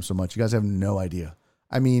spam so much. You guys have no idea.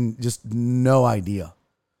 I mean, just no idea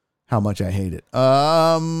how much I hate it.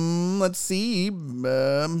 Let's see.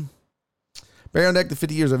 Barry on Deck, the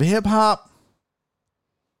 50 years of hip hop.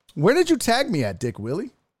 Where did you tag me at, Dick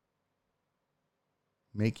Willie?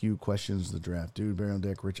 Make you questions the draft. Dude, Barry on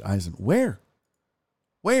Deck, Rich Eisen. Where?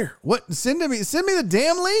 What? Send me the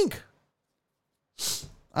damn link.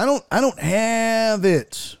 I don't have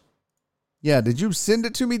it. Yeah, did you send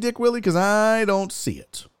it to me, Dick Willie? Because I don't see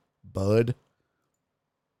it. bud.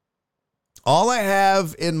 All I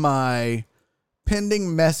have in my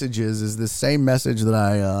pending messages is the same message that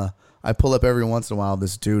I pull up every once in a while.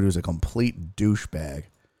 This dude who's a complete douchebag.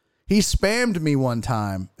 He spammed me one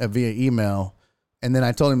time via email, and then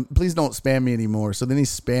I told him, please don't spam me anymore. So then they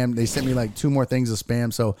sent me like 2 more things of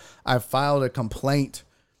spam. So I filed a complaint.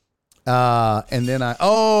 And then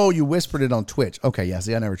you whispered it on Twitch. Okay. Yeah.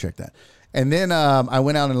 See, I never checked that. And then, I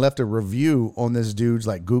went out and left a review on this dude's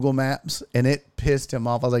like Google Maps, and it pissed him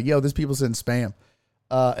off. I was like, yo, this people send spam.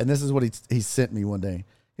 And this is what he sent me one day.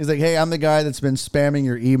 He's like, hey, I'm the guy that's been spamming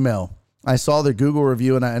your email. I saw the Google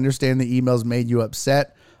review and I understand the emails made you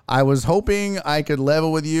upset. I was hoping I could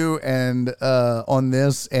level with you and on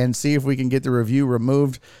this and see if we can get the review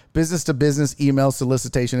removed. Business to business email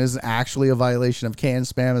solicitation isn't actually a violation of canned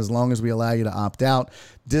spam as long as we allow you to opt out,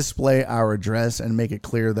 display our address, and make it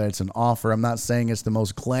clear that it's an offer. I'm not saying it's the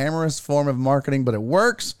most glamorous form of marketing, but it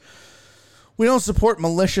works. We don't support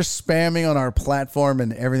malicious spamming on our platform,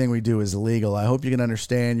 and everything we do is legal. I hope you can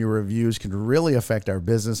understand your reviews can really affect our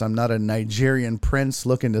business. I'm not a Nigerian prince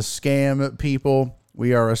looking to scam people.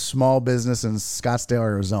 We are a small business in Scottsdale,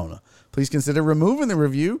 Arizona. Please consider removing the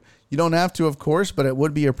review. You don't have to, of course, but it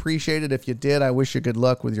would be appreciated if you did. I wish you good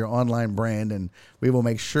luck with your online brand, and we will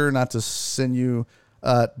make sure not to send you,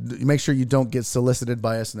 make sure you don't get solicited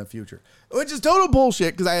by us in the future. Which is total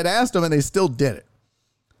bullshit, because I had asked them and they still did it.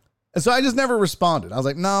 And so I just never responded. I was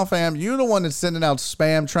like, no, fam, you're the one that's sending out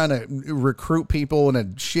spam, trying to recruit people in a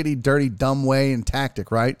shitty, dirty, dumb way and tactic,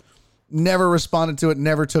 right? Never responded to it,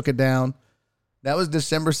 never took it down. That was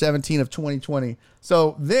December 17 of 2020.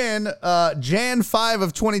 So then Jan 5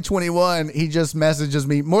 of 2021, he just messages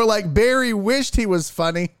me more like Barry wished he was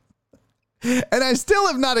funny. And I still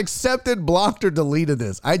have not accepted, blocked, or deleted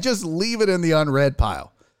this. I just leave it in the unread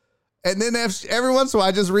pile. And then every once in a while,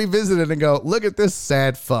 I just revisit it and go, look at this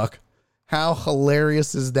sad fuck. How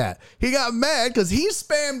hilarious is that? He got mad because he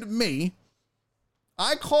spammed me.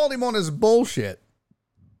 I called him on his bullshit.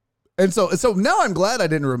 And so now I'm glad I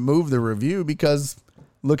didn't remove the review because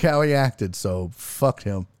look how he acted. So fuck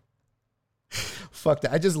him. Fuck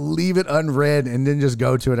that. I just leave it unread and then just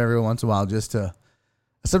go to it every once in a while just to.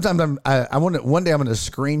 Sometimes I want to. One day I'm going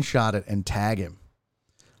to screenshot it and tag him.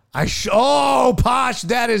 Posh,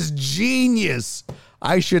 that is genius.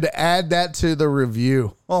 I should add that to the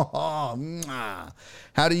review. How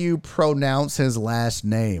do you pronounce his last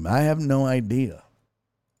name? I have no idea.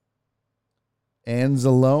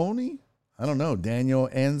 Anzalone? I don't know. Daniel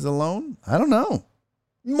Anzalone? I don't know.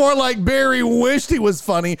 More like Barry wished he was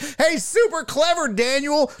funny. Hey, super clever,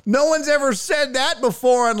 Daniel. No one's ever said that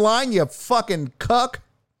before online, you fucking cuck.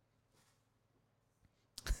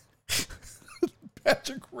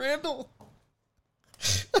 Patrick Randall.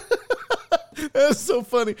 That's so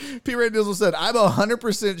funny. P. Ray Dizzle said, I'm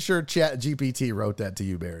 100% sure Chat GPT wrote that to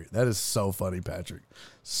you, Barry. That is so funny, Patrick.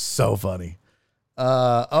 So funny.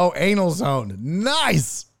 Anal Zone.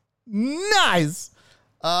 Nice.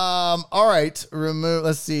 All right.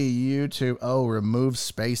 Let's see. YouTube. Remove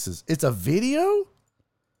spaces. It's a video?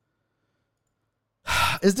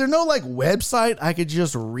 Is there no like website I could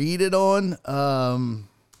just read it on?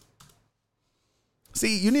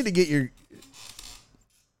 See, you need to get your...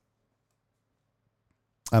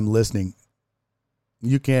 I'm listening.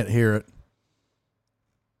 You can't hear it.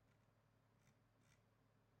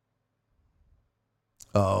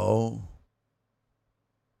 Oh,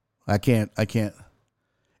 I can't.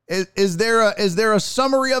 Is there a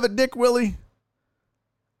summary of it, Dick Willie?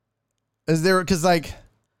 Is there, cause like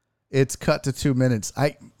it's cut to 2 minutes.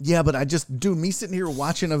 But I just, dude, me sitting here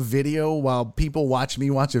watching a video while people watch me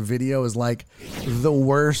watch a video is like the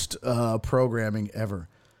worst programming ever.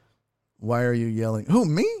 Why are you yelling? Who,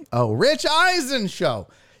 me? Oh, Rich Eisen show.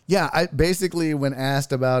 Yeah, I basically, when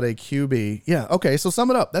asked about a QB, yeah, okay, so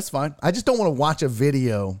sum it up. That's fine. I just don't want to watch a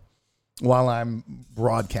video while I'm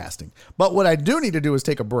broadcasting. But what I do need to do is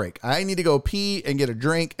take a break. I need to go pee and get a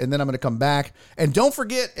drink, and then I'm going to come back. And don't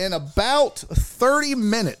forget, in about 30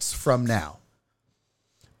 minutes from now,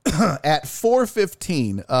 at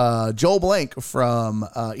 4:15, Joel Blank from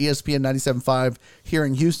ESPN 97.5 here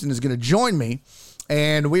in Houston is going to join me,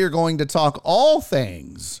 and we are going to talk all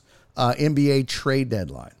things NBA trade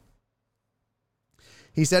deadline.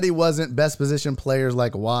 He said he wasn't best position players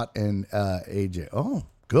like Watt and AJ. Oh,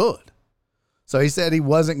 good. So he said he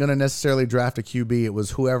wasn't going to necessarily draft a QB. It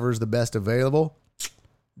was whoever's the best available.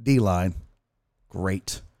 D-line.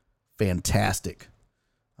 Great. Fantastic.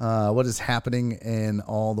 What is happening in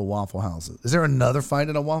all the Waffle Houses? Is there another fight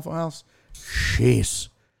in a Waffle House? Jeez.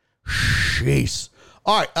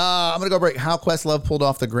 All right, I'm going to go break. How Questlove pulled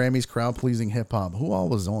off the Grammys crowd-pleasing hip-hop. Who all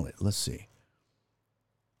was on it? Let's see.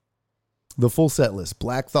 the full set list.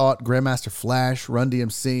 Black Thought, Grandmaster Flash, Run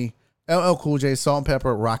DMC, LL Cool J, Salt and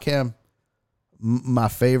Pepper, Rakim. My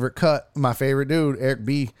favorite dude, Eric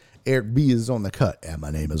B. Eric B is on the cut. And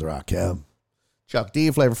my name is Rakim. Chuck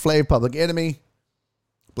D, Flavor Flav, Public Enemy,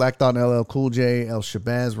 Black Thought and LL Cool J, El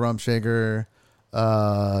Shabazz, Rum Shaker,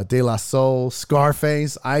 De La Soul,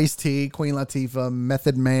 Scarface, Ice-T, Queen Latifah,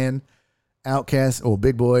 Method Man, Outkast,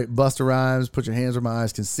 Big Boy, Busta Rhymes, Put Your Hands Where My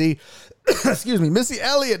Eyes Can See. Excuse me, Missy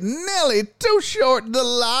Elliott, Nelly, Too Short, The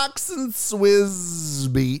Locks, and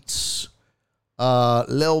Swizz Beats.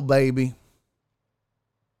 Lil Baby,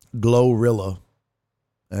 Glorilla,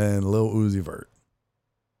 and Lil Uzi Vert.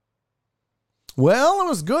 Well, it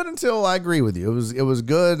was good until I agree with you. It was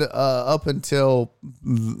good up until,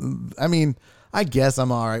 I mean, I guess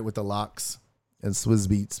I'm all right with the Locks and Swizz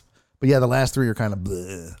Beats. But yeah, the last three are kind of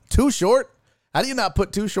bleh. Too Short? How do you not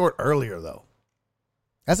put Too Short earlier, though?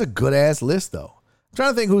 That's a good-ass list, though. I'm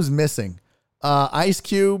trying to think who's missing. Ice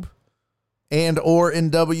Cube and or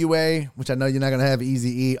NWA, which I know you're not going to have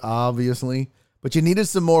Eazy-E, obviously. But you needed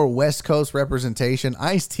some more West Coast representation.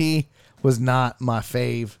 Ice-T was not my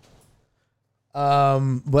fave.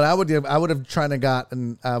 But I would have tried to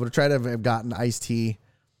have gotten Ice-T.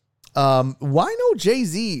 Why no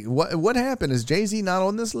Jay-Z? What happened? Is Jay-Z not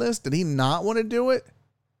on this list? Did he not want to do it?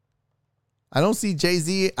 I don't see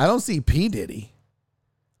Jay-Z. I don't see P. Diddy.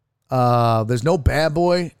 There's no Bad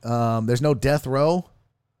Boy. There's no Death Row.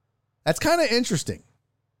 That's kind of interesting.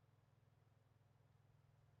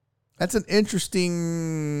 That's an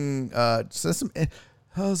interesting, some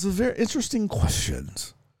very interesting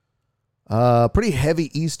questions. Pretty heavy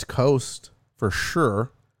East Coast for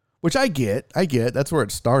sure, which I get. That's where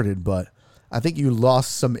it started, but I think you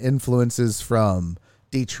lost some influences from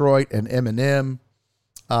Detroit and Eminem,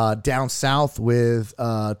 down south with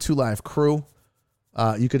 2 Live Crew.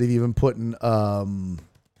 You could have even put in,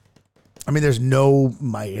 there's no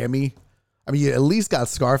Miami. I mean, you at least got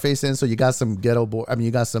Scarface in, so you got some ghetto boy. I mean,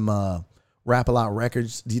 you got some Rap A Lot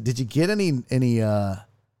Records. Did you get any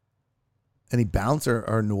Bounce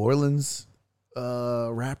or New Orleans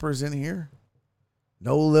rappers in here?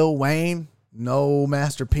 No Lil Wayne, no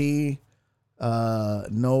Master P,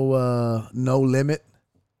 no Limit.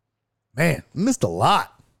 Man, missed a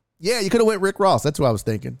lot. Yeah, you could have went Rick Ross. That's what I was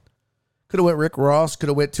thinking. Could have went Rick Ross. Could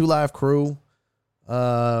have went 2 Live Crew.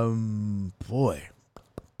 Boy.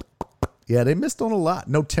 Yeah, they missed on a lot.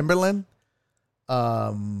 No Timberland.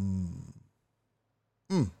 And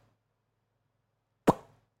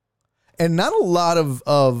not a lot of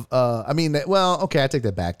I take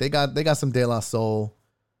that back. They got some De La Soul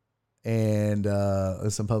and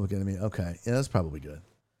some Public Enemy. Okay. Yeah, that's probably good.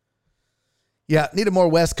 Yeah, needed more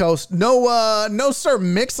West Coast. No Sir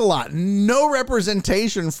Mix-a-Lot. No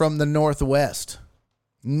representation from the Northwest.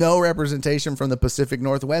 No representation from the Pacific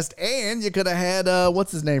Northwest. And you could have had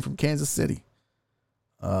what's his name from Kansas City?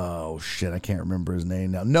 Oh shit, I can't remember his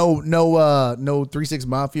name now. No 3 6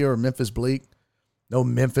 Mafia or Memphis Bleak. No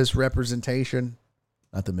Memphis representation.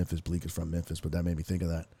 Not that Memphis Bleak is from Memphis, but that made me think of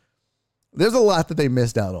that. There's a lot that they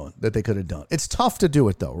missed out on that they could have done. It's tough to do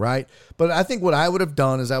it though, right? But I think what I would have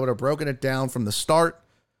done is I would have broken it down from the start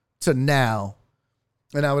to now.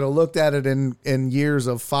 And I would have looked at it in years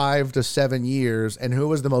of 5 to 7 years and who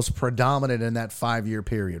was the most predominant in that 5-year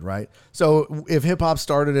period, right? So if hip hop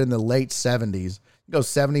started in the late 70s, you go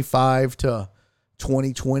 75 to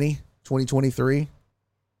 2020, 2023,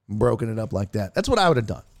 broken it up like that. That's what I would have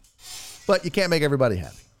done. But you can't make everybody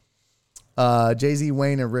happy. Jay-Z,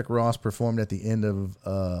 Wayne, and Rick Ross performed at the end of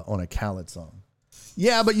on a Khaled song.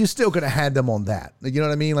 Yeah, but you still could have had them on that. You know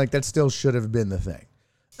what I mean? Like that still should have been the thing.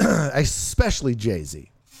 Especially Jay-Z.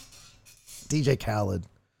 DJ Khaled.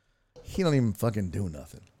 He don't even fucking do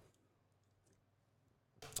nothing.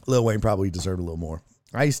 Lil Wayne probably deserved a little more.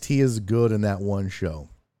 Ice-T is good in that one show.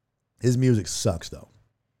 His music sucks though.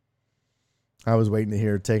 I was waiting to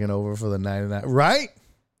hear Taking Over for the 99. Right?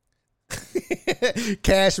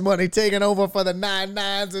 Cash Money taking over for the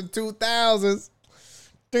 99s and 2000s.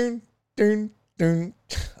 Dun, dun, dun.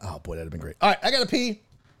 Oh boy, that'd have been great. All right, I gotta pee.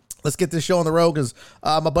 Let's get this show on the road because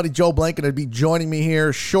my buddy Joe Blanket will be joining me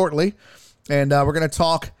here shortly. And we're going to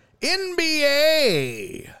talk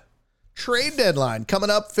NBA trade deadline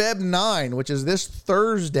coming up Feb 9, which is this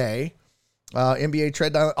Thursday. NBA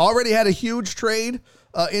trade deadline. Already had a huge trade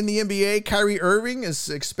in the NBA. Kyrie Irving is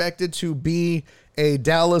expected to be a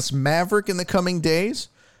Dallas Maverick in the coming days.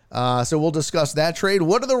 So we'll discuss that trade.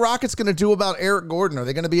 What are the Rockets going to do about Eric Gordon? Are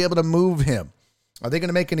they going to be able to move him? Are they going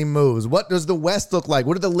to make any moves? What does the West look like?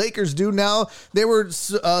 What do the Lakers do now? They were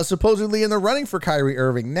supposedly in the running for Kyrie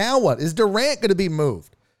Irving. Now what? Is Durant going to be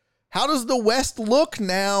moved? How does the West look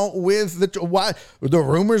now with the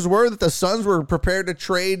rumors were that the Suns were prepared to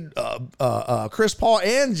trade Chris Paul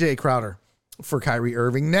and Jay Crowder for Kyrie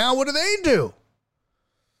Irving. Now what do?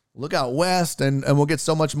 Look out West, and we'll get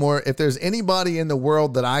so much more. If there's anybody in the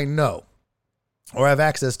world that I know or have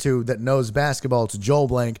access to that knows basketball, it's Joel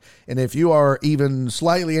Blank. And if you are even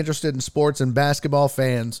slightly interested in sports and basketball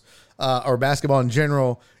fans or basketball in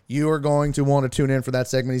general, you are going to want to tune in for that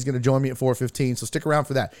segment. He's going to join me at 4:15, so stick around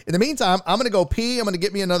for that. In the meantime, I'm going to go pee. I'm going to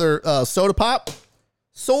get me another soda pop, and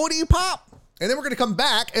then we're going to come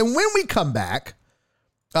back. And when we come back,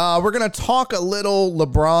 we're going to talk a little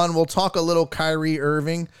LeBron. We'll talk a little Kyrie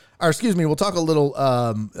Irving. We'll talk a little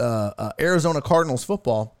Arizona Cardinals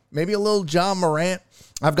football. Maybe a little John Morant.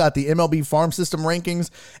 I've got the MLB farm system rankings.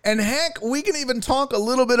 And heck, we can even talk a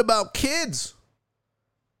little bit about kids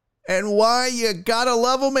and why you gotta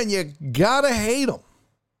love them and you gotta hate them.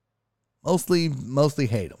 Mostly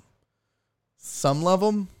hate them. Some love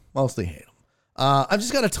them, mostly hate them. I've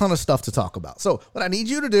just got a ton of stuff to talk about. So what I need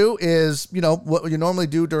you to do is, what you normally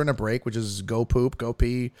do during a break, which is go poop, go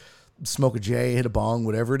pee, smoke a J, hit a bong,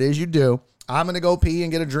 whatever it is you do. I'm going to go pee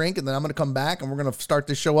and get a drink, and then I'm going to come back, and we're going to start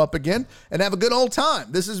this show up again and have a good old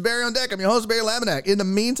time. This is Barry on Deck. I'm your host, Barry Laminack. In the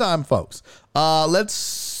meantime, folks, let's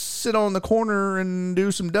sit on the corner and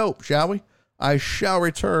do some dope, shall we? I shall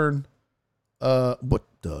return. What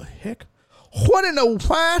the heck? What in the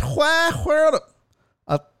where?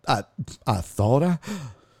 I thought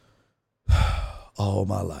all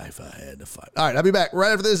my life I had to fight. All right, I'll be back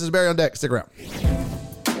right after this. This is Barry on Deck. Stick around.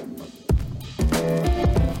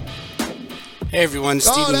 Hey everyone,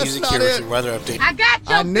 Steven Music here with your weather update.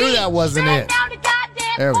 I knew that wasn't it.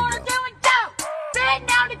 There we go.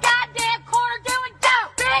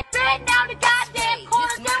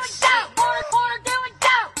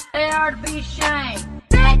 They are to be ashamed.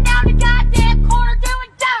 Bend down the goddamn corner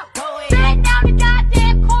doing dope. Bend down the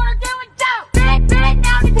goddamn corner doing dope. Bend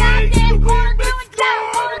down the goddamn corner doing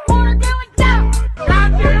dope. Corner doing dope.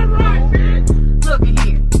 Goddamn right, bitch. Look at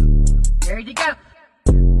here. There you go.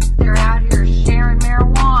 They're out here sharing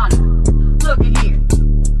marijuana. Look at here.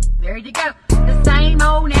 There you go. The same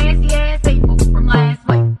old nasty ass people from last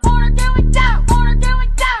week. Corner doing dope. Corner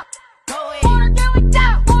doing dope. Corner doing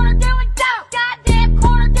dope. Corner doing dope. Goddamn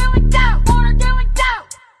corner doing dope. Corner doing dope.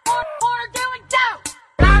 Corner doing dope.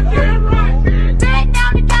 Goddamn right, bitch. Bend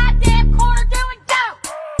down the goddamn corner doing dope.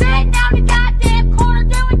 Bend down the goddamn corner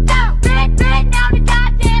doing dope. Bend down the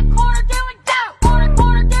goddamn corner doing dope.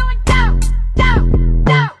 Corner doing dope. Dope.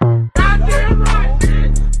 Goddamn right,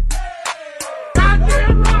 bitch. Goddamn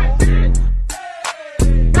right, bitch.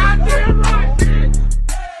 Goddamn right, bitch.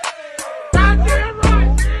 Goddamn right,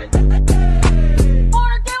 bitch.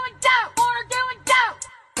 Corner doing dope. Corner doing dope.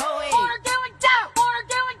 Corner doing dope. Corner doing dope. Corner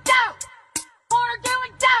doing dope. Corner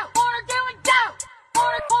doing dope.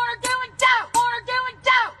 Corner doing dope. Corner doing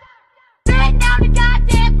dope. Bend down the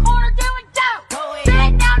goddamn corner doing dope.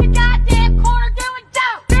 Bend down the goddamn corner doing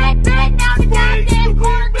dope. Bend down the goddamn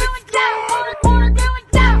corner doing dope. Corner doing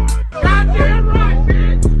dope. Goddamn right,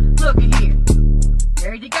 bitch. Look at here.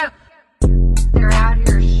 There you go. They're out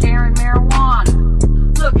here sharing marijuana.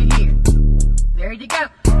 Look at here. There you go.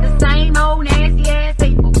 The same old nasty ass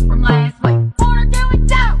people from last week. Corner doing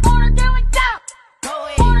dope. Corner doing dope.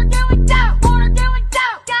 Corner doing dope. Corner doing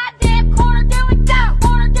dope. Goddamn corner doing dope.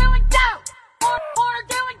 Corner doing dope. Corner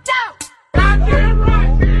doing dope. Goddamn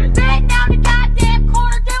right, bitch. Bend down the goddamn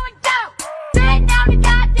corner doing dope. Bend down the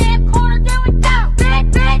goddamn corner doing dope.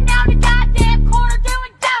 Bend down the goddamn corner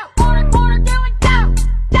doing dope. Corner doing dope.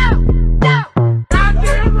 Dope.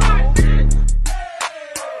 Goddamn right, bitch.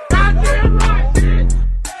 Goddamn right, bitch.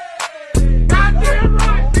 Goddamn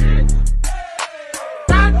right, bitch.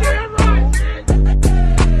 Goddamn right, bitch.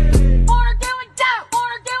 Corner doing dope.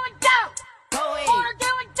 Corner doing dope. Corner doing dope. Corner doing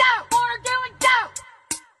dope. Corner doing dope.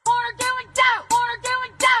 Corner doing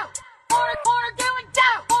dope. Corner doing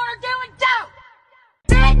dope. Corner doing dope.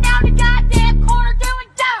 Bend down the goddamn corner doing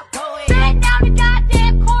dope. Bend down the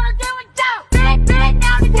goddamn corner doing dope. Bend down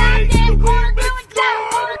the goddamn corner doing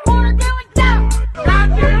dope. Corner doing dope.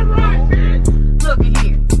 Goddamn right, bitch. Look at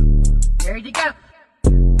here. There you go.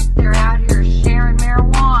 They're out here sharing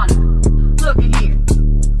marijuana. Look at here.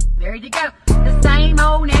 There you go. The same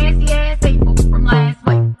old nasty ass people from last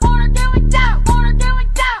week. Corner doing dope. Corner doing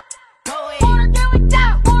dope. Corner doing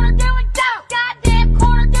dope. Corner doing dope. Goddamn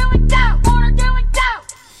corner doing dope. Corner doing dope.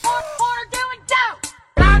 Corner doing dope.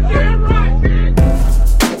 Goddamn right, bitch.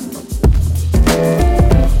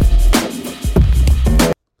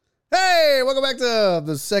 Hey, welcome back to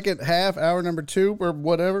the second half, hour number 2, or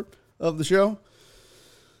whatever, of the show.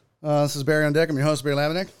 This is Barry on Deck. I'm your host, Barry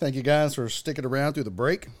Laminack. Thank you guys for sticking around through the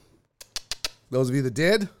break. Those of you that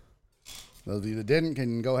did, those of you that didn't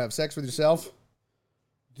can go have sex with yourself.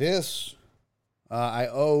 This I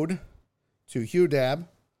owed to Hugh Dab,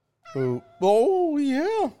 who,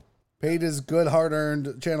 paid his good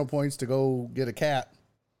hard-earned channel points to go get a cat.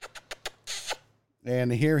 And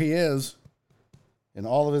here he is in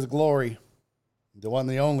all of his glory. The one,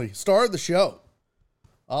 the only star of the show,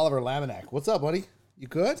 Oliver Laminack. What's up, buddy? You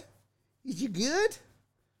good? Is you good?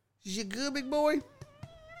 Is you good, big boy?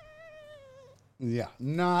 Yeah,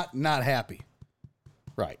 not happy.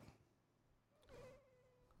 Right.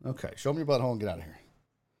 Okay, show me your butthole and get out of here.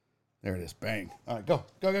 There it is. Bang. All right, go.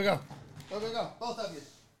 Go. Go. Both of you.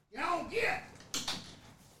 Get on, get.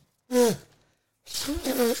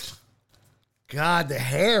 God, the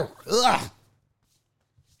hair. Ugh.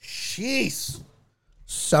 Jeez.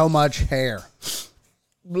 So much hair.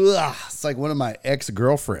 Ugh. It's like one of my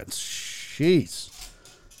ex-girlfriends. Jeez.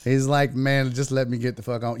 He's like, man, just let me get the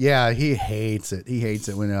fuck on. Yeah, he hates it. He hates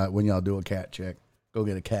it when y'all do a cat check. Go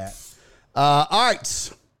get a cat. All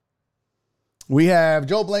right. We have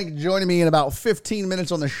Joel Blank joining me in about 15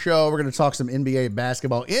 minutes on the show. We're going to talk some NBA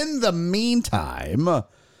basketball. In the meantime,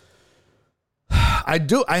 I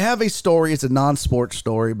have a story. It's a non-sports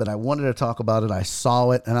story, but I wanted to talk about it. I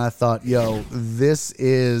saw it, and I thought, yo, this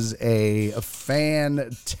is a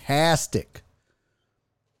fantastic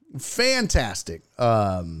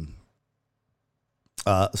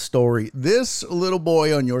story. This little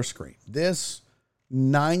boy on your screen, this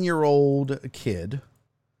 9-year-old kid,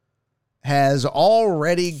 has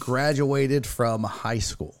already graduated from high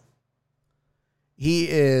school. He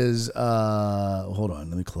is, hold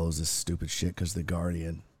on, let me close this stupid shit because The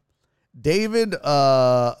Guardian. David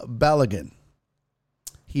Balogun.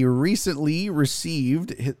 He recently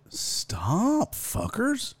received stop,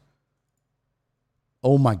 fuckers.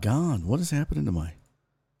 Oh my God, what is happening to my...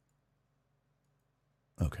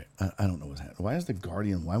 Okay, I don't know what's happening. Why is The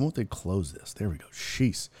Guardian, why won't they close this? There we go.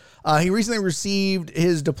 Jeez. He recently received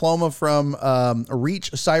his diploma from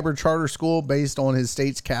Reach Cyber Charter School based on his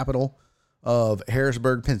state's capital of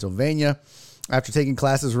Harrisburg, Pennsylvania, after taking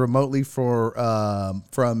classes remotely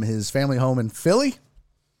from his family home in Philly.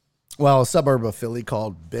 Well, a suburb of Philly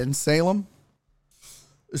called Bensalem.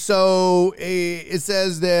 So it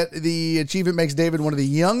says that the achievement makes David one of the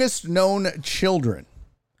youngest known children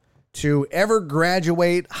to ever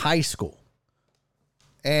graduate high school.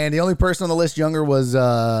 And the only person on the list younger was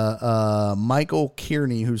Michael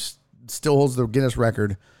Kearney, who still holds the Guinness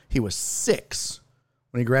record. He was 6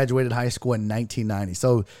 when he graduated high school in 1990.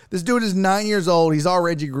 So this dude is 9 years old. He's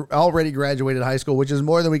already graduated high school, which is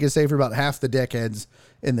more than we can say for about half the deckheads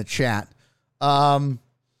in the chat.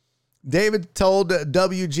 David told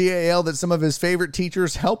WGAL that some of his favorite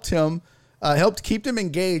teachers helped keep him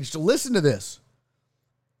engaged. Listen to this.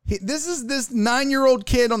 This is this 9-year-old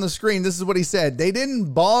kid on the screen. This is what he said. They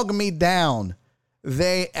didn't bog me down.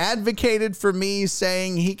 They advocated for me,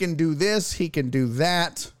 saying he can do this, he can do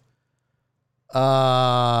that.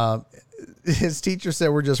 His teacher said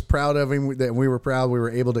we're just proud of him, that we were proud we were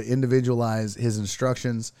able to individualize his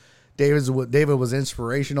instructions. David was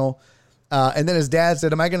inspirational. And then his dad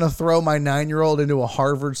said, am I going to throw my 9-year-old into a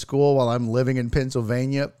Harvard school while I'm living in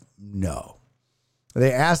Pennsylvania? No.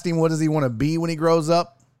 They asked him, what does he want to be when he grows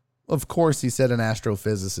up? Of course, he said an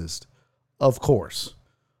astrophysicist. Of course.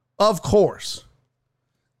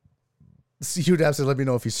 Hugh Dab said, let me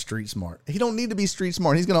know if he's street smart. He don't need to be street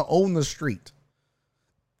smart. He's going to own the street.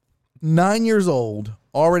 9 years old,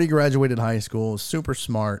 already graduated high school, super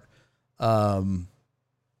smart.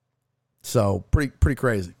 So pretty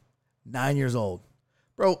crazy. 9 years old.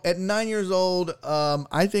 Bro, at 9 years old,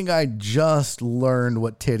 I think I just learned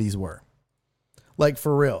what titties were. Like,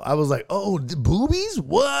 for real. I was like, oh, boobies?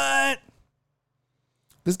 What?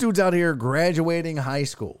 This dude's out here graduating high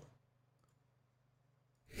school.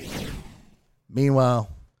 Meanwhile,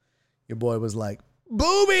 your boy was like,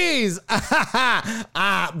 boobies!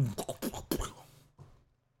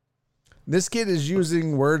 This kid is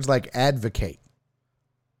using words like advocate.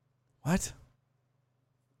 What?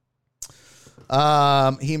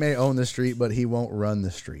 He may own the street, but he won't run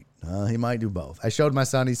the street. He might do both. I showed my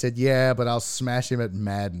son. He said, yeah, but I'll smash him at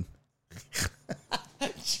Madden.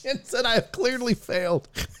 Jen said, I have clearly failed.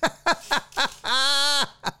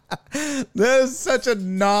 That is such a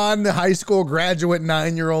non-high school graduate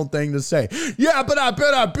 9-year-old thing to say. Yeah, but I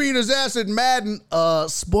bet I beat his ass at Madden.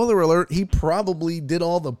 Spoiler alert, he probably did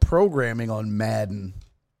all the programming on Madden.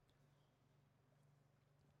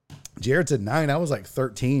 Jared said 9. I was like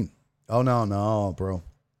 13. Oh, no, bro.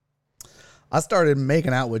 I started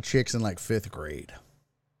making out with chicks in like 5th grade.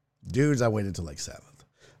 Dudes, I waited till like 7th.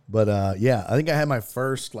 But yeah, I think I had my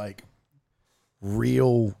first like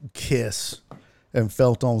real kiss and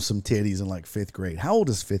felt on some titties in like 5th grade. How old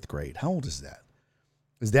is 5th grade? How old is that?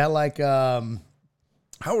 Is that like, how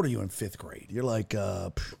old are you in 5th grade? You're like,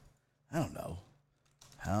 I don't know.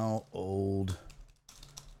 How old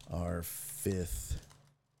are 5th?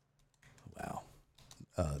 Wow.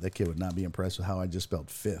 That kid would not be impressed with how I just spelled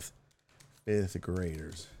 5th. 5th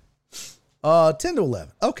graders. 10 to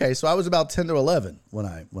 11. Okay, so I was about 10 to 11 when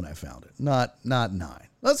I found it. Not 9.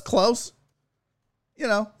 That's close. You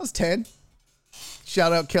know, I was 10.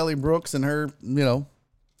 Shout out Kelly Brooks and her,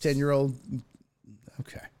 10-year-old.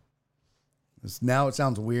 Okay. Now it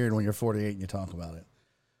sounds weird when you're 48 and you talk about it.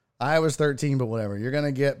 I was 13, but whatever. You're going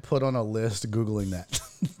to get put on a list Googling that.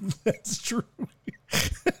 That's true.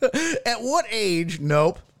 At what age?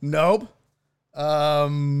 Nope.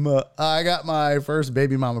 I got my first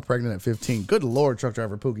baby mama pregnant at 15. Good Lord, truck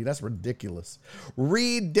driver Pookie. That's ridiculous.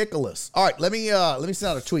 Ridiculous. All right, let me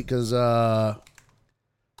send out a tweet because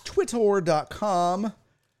Twitter.com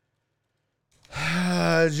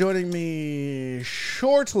joining me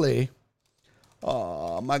shortly.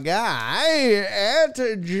 My guy at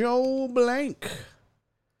Joe Blank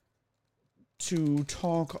to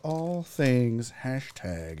talk all things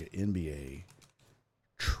 #NBA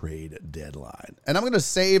trade deadline. And I'm going to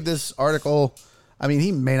save this article. I mean,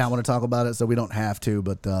 he may not want to talk about it, so we don't have to,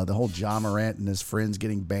 but the whole Ja Morant and his friends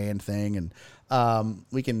getting banned thing. And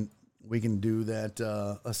we can do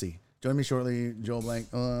that. Let's see. Join me shortly, Joe Blank.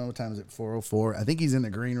 What time is it? 4:04. I think he's in the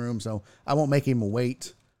green room, so I won't make him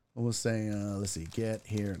wait. We'll say, let's see, get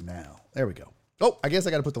here now. There we go. Oh, I guess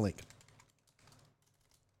I got to put the link.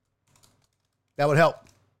 That would help.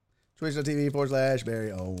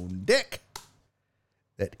 Twitch.tv/Barry on Dick.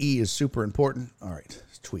 That E is super important. All right,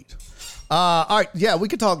 tweet. All right, yeah, we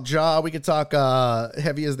could talk Ja. We could talk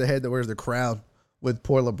heavy as the head that wears the crown with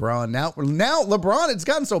poor LeBron. Now LeBron, it's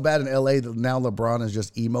gotten so bad in LA that now LeBron is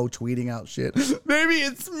just emo tweeting out shit. Maybe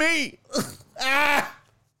it's me.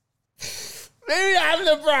 Maybe I'm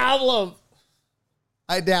the problem.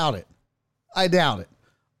 I doubt it.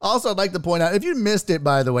 Also, I'd like to point out, if you missed it,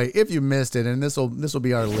 by the way, and this will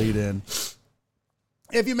be our lead in.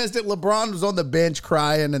 If you missed it, LeBron was on the bench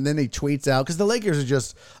crying, and then he tweets out, because the Lakers are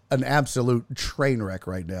just an absolute train wreck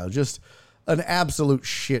right now. Just an absolute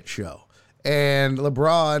shit show. And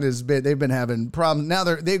LeBron they've been having problems. Now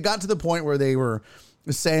they've got to the point where they were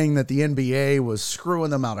saying that the NBA was screwing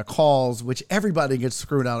them out of calls, which everybody gets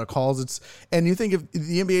screwed out of calls. And you think if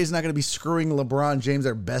the NBA is not going to be screwing LeBron James,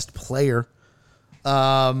 their best player,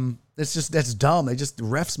 that's dumb. They just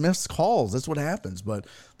refs miss calls. That's what happens. But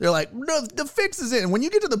they're like, no, the fix is in. When you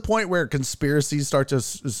get to the point where conspiracies start to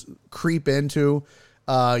creep into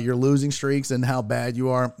your losing streaks and how bad you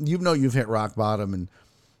are, you've hit rock bottom. And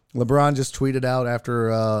LeBron just tweeted out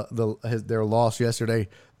after their loss yesterday,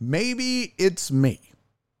 maybe it's me.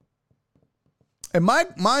 And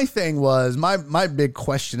my thing was, my big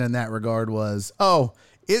question in that regard was,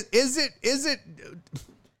 is it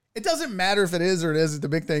it doesn't matter if it is or it isn't. The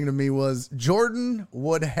big thing to me was Jordan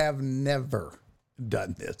would have never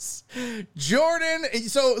done this. Jordan,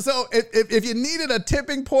 so if you needed a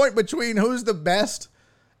tipping point between who's the best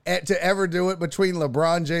to ever do it between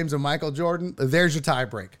LeBron James and Michael Jordan, there's your tie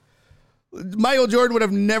break. Michael Jordan would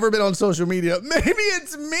have never been on social media. Maybe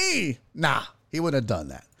it's me. Nah, he wouldn't have done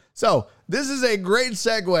that. So this is a great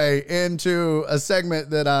segue into a segment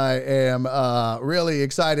that I am really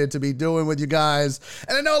excited to be doing with you guys.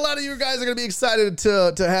 And I know a lot of you guys are going to be excited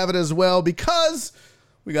to have it as well, because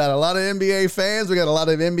we got a lot of NBA fans. We got a lot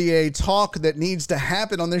of NBA talk that needs to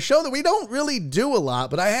happen on this show that we don't really do a lot.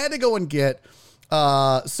 But I had to go and get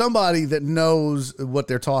somebody that knows what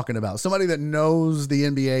they're talking about, somebody that knows the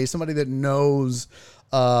NBA, somebody that knows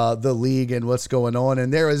the league and what's going on.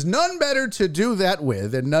 And there is none better to do that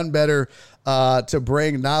with, and none better to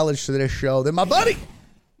bring knowledge to this show than my buddy,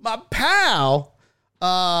 my pal,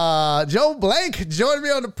 Joe Blank, joining me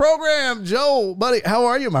on the program. Joe, buddy, how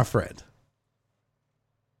are you, my friend?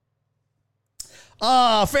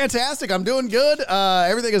 Fantastic. I'm doing good.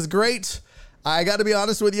 Everything is great. I got to be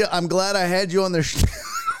honest with you. I'm glad I had you on the show.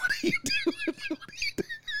 What are you doing?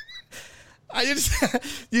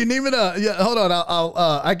 You need me to, yeah, hold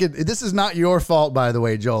on. This is not your fault, by the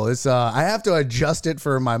way, Joel. It's, I have to adjust it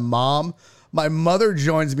for my mom. My mother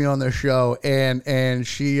joins me on the show, and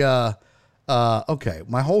she, okay,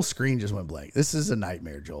 my whole screen just went blank. This is a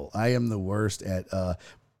nightmare, Joel. I am the worst at,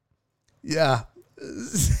 yeah.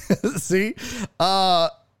 See,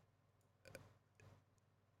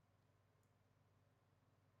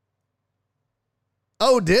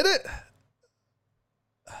 oh, did it?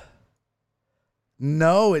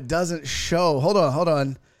 No, it doesn't show. Hold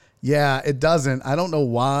on. Yeah, it doesn't. I don't know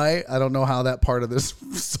why. I don't know how that part of this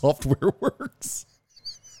software works.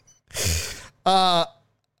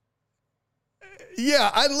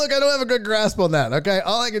 Yeah, I don't have a good grasp on that. Okay,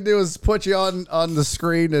 all I can do is put you on the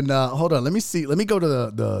screen and hold on. Let me see. Let me go to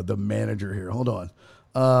the manager here. Hold on.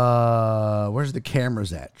 Where's the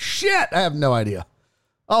cameras at? Shit, I have no idea.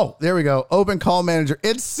 Oh, there we go. Open call manager.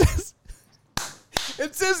 It says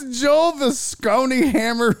Joel the Scony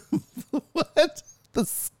Hammer. What? The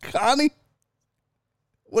Scony?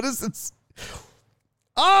 What is this?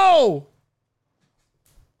 Oh!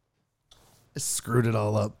 I screwed it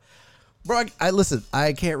all up. Bro, listen,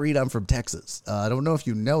 I can't read. I'm from Texas. I don't know if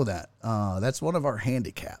you know that. That's one of our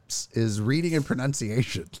handicaps is reading and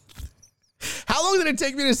pronunciation. How long did it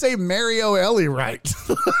take me to say Mario Ellie right?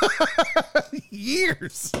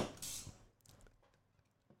 Years.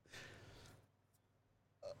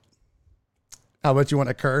 How about you want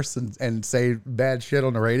to curse and say bad shit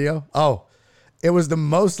on the radio? Oh, it was the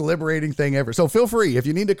most liberating thing ever. So feel free. If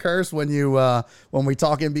you need to curse when we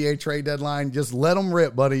talk NBA trade deadline, just let them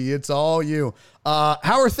rip, buddy. It's all you. How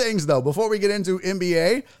are things, though? Before we get into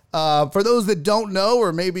NBA, for those that don't know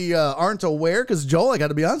or maybe aren't aware, because, Joel, I got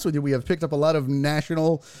to be honest with you, we have picked up a lot of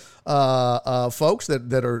national folks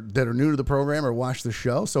that are new to the program or watch the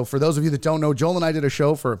show. So for those of you that don't know, Joel and I did a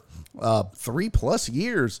show for 3+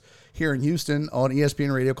 years here in Houston on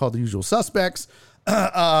ESPN Radio called The Usual Suspects.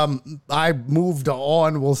 I moved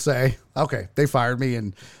on, we'll say. Okay, they fired me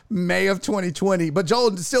in May of 2020. But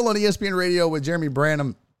Joel is still on ESPN Radio with Jeremy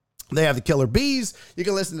Branham. They have the Killer Bees. You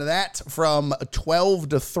can listen to that from 12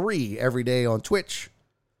 to 3 every day on Twitch.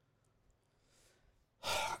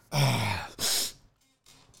 I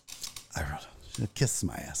should kiss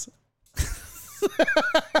my ass.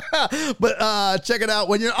 But check it out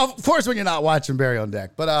when you're not watching Barry on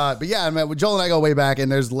Deck. But yeah, man, Joel and I go way back,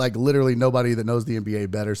 and there's like literally nobody that knows the NBA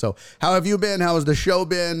better. So how have you been? How has the show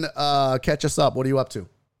been? Catch us up. What are you up to?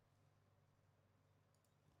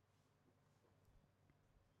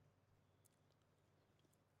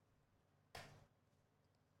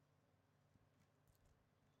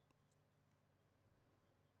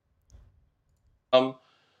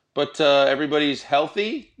 But everybody's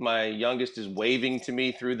healthy. My youngest is waving to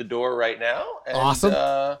me through the door right now. And,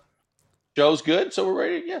 awesome. Joe's good, so we're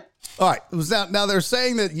ready. Yeah. All right. Now they're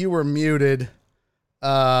saying that you were muted.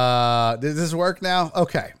 Did this work now?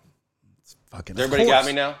 Okay. It's fucking. Everybody got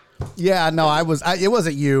me now? Yeah. No, it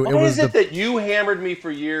wasn't you. Why is it that you hammered me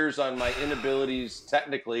for years on my inabilities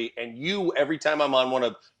technically, and you every time I'm on one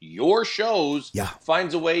of your shows,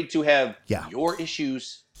 finds a way to have your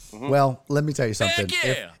issues. Mm-hmm. Well, let me tell you something. Heck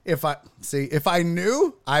yeah. If I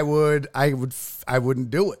knew, I wouldn't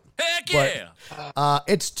do it. Heck but, yeah.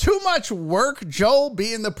 It's too much work, Joel,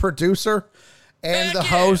 being the producer and the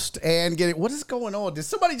host and getting. What is going on? Did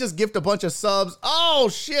somebody just gift a bunch of subs? Oh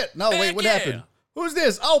shit! No, wait, what happened? Who's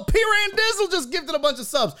this? Oh, P. Randizzle just gifted a bunch of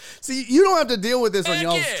subs. See, you don't have to deal with this on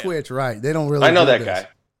y'all's Twitch, right? They don't really. I know that guy.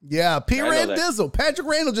 Yeah, P. Randizzle. Patrick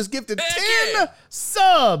Randall just gifted 10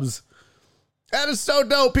 subs. That is so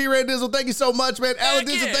dope. P. Randizzle, thank you so much, man. Alan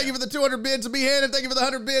Dizzle, thank you for the 200 bits. B. Hannon, thank you for the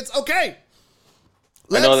 100 bits. Okay.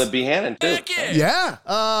 I know that B. Hannon, too. Yeah.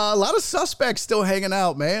 A lot of suspects still hanging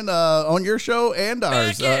out, man, on your show and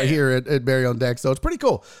ours here at Barry on Deck. So it's pretty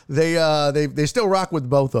cool. They still rock with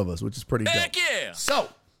both of us, which is pretty dope. So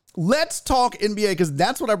let's talk NBA because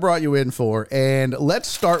that's what I brought you in for. And let's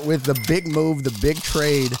start with the big move, the big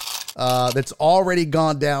trade that's already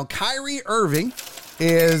gone down. Kyrie Irving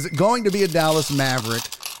is going to be a Dallas Maverick.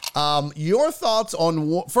 Your thoughts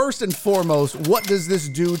on, first and foremost, what does this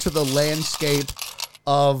do to the landscape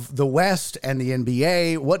of the West and the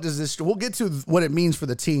NBA? We'll get to what it means for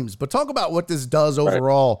the teams, but talk about what this does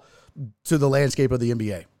overall to the landscape of the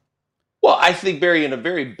NBA. Well, I think, Barry, in a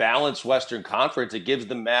very balanced Western Conference, it gives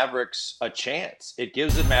the Mavericks a chance. It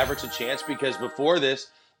gives the Mavericks a chance because before this,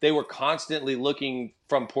 they were constantly looking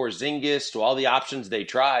from Porzingis to all the options they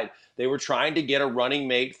tried. They were trying to get a running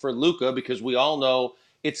mate for Luka because we all know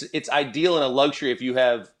it's ideal and a luxury if you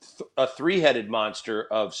have a three-headed monster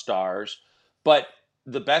of stars. But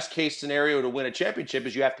the best case scenario to win a championship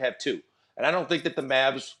is you have to have two. And I don't think that the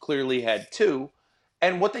Mavs clearly had two.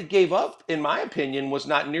 And what they gave up, in my opinion, was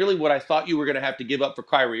not nearly what I thought you were going to have to give up for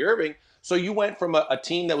Kyrie Irving. So you went from a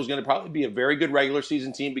team that was going to probably be a very good regular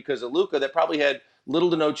season team because of Luka that probably had little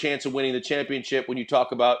to no chance of winning the championship. When you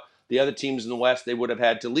talk about the other teams in the West, they would have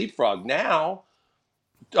had to leapfrog. Now,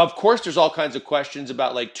 of course, there's all kinds of questions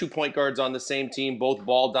about like 2 point guards on the same team, both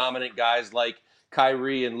ball dominant guys like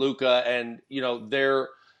Kyrie and Luka, and their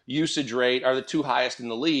usage rate are the two highest in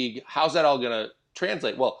the league. How's that all going to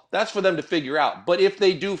translate? Well, that's for them to figure out. But if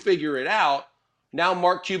they do figure it out, Now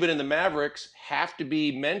Mark Cuban and the Mavericks have to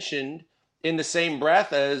be mentioned in the same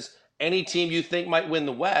breath as any team you think might win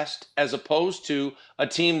the West, as opposed to a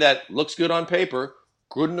team that looks good on paper,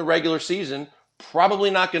 good in the regular season, probably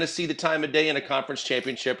not going to see the time of day in a conference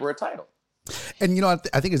championship or a title. And, you know,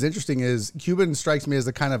 I think is interesting is Cuban strikes me as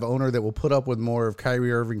the kind of owner that will put up with more of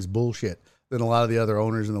Kyrie Irving's bullshit than a lot of the other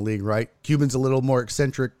owners in the league, right? Cuban's a little more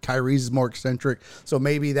eccentric. Kyrie's more eccentric. So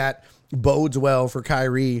maybe that bodes well for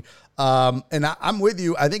Kyrie. And I'm with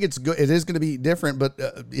you. I think it's good. It is going to be different, but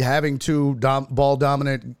having two ball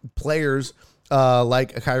dominant players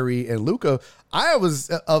like Kyrie and Luka, I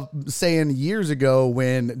was saying years ago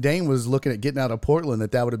when Dame was looking at getting out of Portland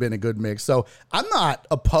that would have been a good mix. So I'm not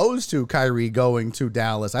opposed to Kyrie going to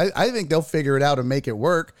Dallas. I think they'll figure it out and make it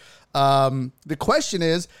work. The question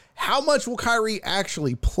is, how much will Kyrie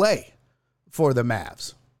actually play for the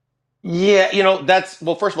Mavs? Yeah, you know,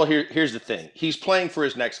 first of all, here's the thing. He's playing for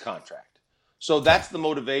his next contract. So that's the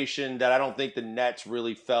motivation that I don't think the Nets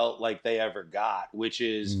really felt like they ever got, which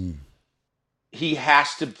is he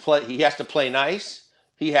has to play nice,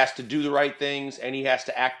 he has to do the right things, and he has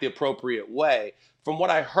to act the appropriate way. From what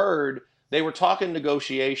I heard, they were talking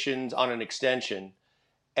negotiations on an extension.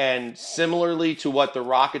 And similarly to what the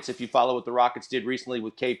Rockets, if you follow what the Rockets did recently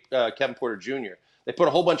with Kevin Porter Jr., they put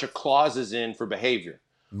a whole bunch of clauses in for behavior.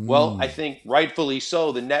 Well, I think rightfully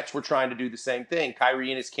so, the Nets were trying to do the same thing.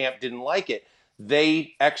 Kyrie and his camp didn't like it.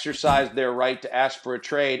 They exercised their right to ask for a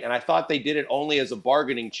trade, and I thought they did it only as a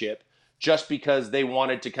bargaining chip, just because they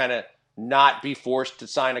wanted to kind of not be forced to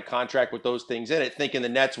sign a contract with those things in it, thinking the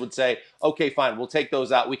Nets would say, okay, fine, we'll take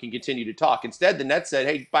those out, we can continue to talk. Instead, the Nets said,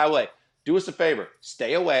 hey, by the way, do us a favor,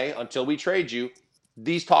 stay away until we trade you.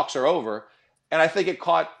 These talks are over. And I think it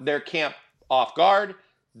caught their camp off guard.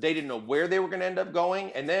 They didn't know where they were going to end up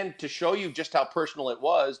going. And then to show you just how personal it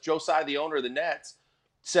was, Joe Tsai, the owner of the Nets,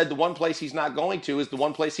 said the one place he's not going to is the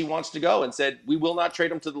one place he wants to go, and said, we will not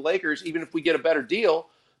trade him to the Lakers, even if we get a better deal,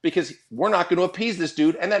 because we're not going to appease this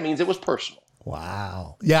dude. And that means it was personal.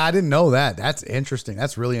 Wow. Yeah, I didn't know that. That's interesting.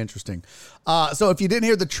 That's really interesting. So if you didn't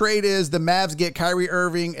hear, the trade is the Mavs get Kyrie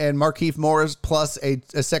Irving and Markieff Morris plus a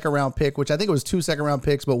second-round pick, which I think it was 2 second-round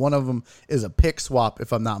picks, but one of them is a pick swap,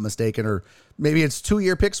 if I'm not mistaken, or maybe it's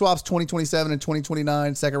 2-year pick swaps, 2027 and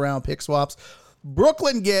 2029 second-round pick swaps.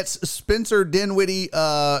 Brooklyn gets Spencer Dinwiddie,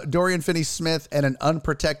 Dorian Finney-Smith, and an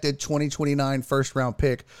unprotected 2029 first-round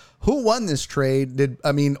pick. Who won this trade?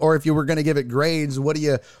 Or if you were going to give it grades, what do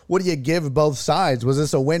you give both sides? Was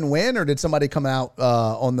this a win-win, or did somebody come out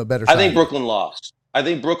on the better side? I think Brooklyn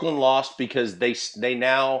lost. Because they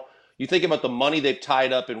now, you think about the money they've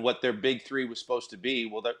tied up and what their big three was supposed to be.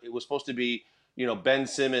 Well, it was supposed to be, Ben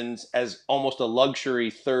Simmons as almost a luxury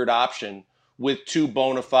third option with 2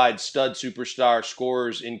 bona fide stud superstar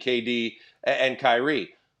scorers in KD and Kyrie.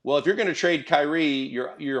 Well, if you're going to trade Kyrie,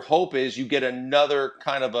 your hope is you get another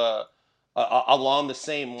kind of a along the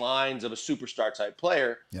same lines of a superstar type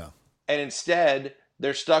player. Yeah. And instead,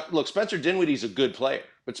 they're stuck. Look, Spencer Dinwiddie's a good player,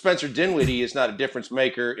 but Spencer Dinwiddie is not a difference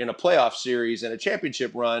maker in a playoff series and a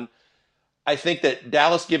championship run. I think that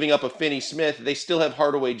Dallas giving up a Finney-Smith, they still have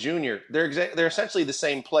Hardaway Jr. They're essentially the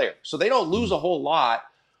same player. So they don't lose a whole lot.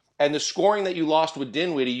 And the scoring that you lost with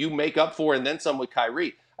Dinwiddie, you make up for and then some with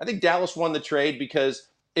Kyrie. I think Dallas won the trade because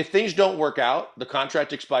if things don't work out, the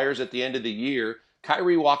contract expires at the end of the year,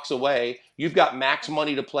 Kyrie walks away, you've got max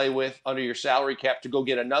money to play with under your salary cap to go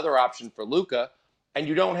get another option for Luka, and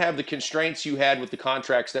you don't have the constraints you had with the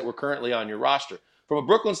contracts that were currently on your roster. From a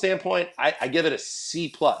Brooklyn standpoint, I give it a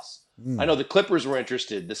C+. I know the Clippers were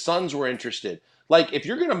interested. The Suns were interested. Like, if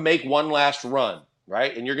you're going to make one last run,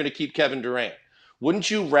 right, and you're going to keep Kevin Durant,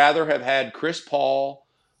 wouldn't you rather have had Chris Paul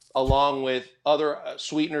along with other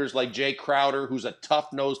sweeteners like Jay Crowder, who's a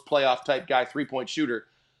tough-nosed playoff-type guy, three-point shooter,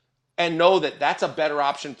 and know that that's a better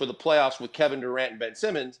option for the playoffs with Kevin Durant and Ben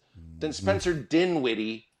Simmons than Spencer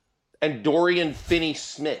Dinwiddie and Dorian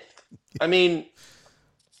Finney-Smith? I mean,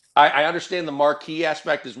 I understand the marquee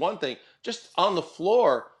aspect is one thing. Just on the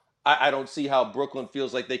floor, I don't see how Brooklyn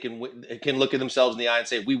feels like they can look at themselves in the eye and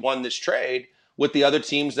say, we won this trade, with the other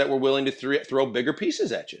teams that were willing to throw bigger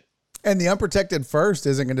pieces at you. And the unprotected first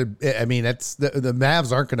isn't going to, it's the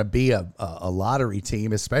Mavs aren't going to be a lottery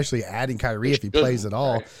team, especially adding Kyrie if he plays at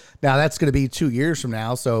all. Right. Now that's going to be 2 years from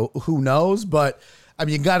now. So who knows? But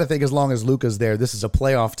you got to think as long as Luka's there, this is a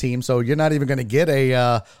playoff team. So you're not even going to get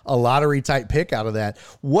a lottery type pick out of that.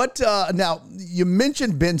 Now you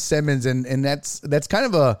mentioned Ben Simmons and that's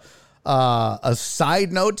kind of a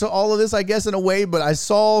side note to all of this, I guess, in a way, but I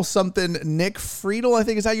saw something. Nick Friedel, I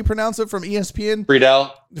think is how you pronounce it, from ESPN.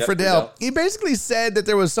 Friedel. Yep, Friedel. He basically said that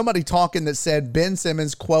there was somebody talking that said Ben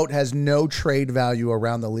Simmons, quote, has no trade value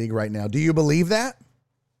around the league right now. Do you believe that?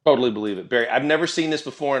 Totally believe it, Barry. I've never seen this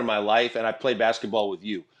before in my life, and I played basketball with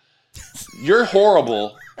you. You're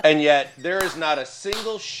horrible, and yet there is not a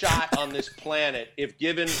single shot on this planet, if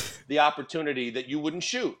given the opportunity, that you wouldn't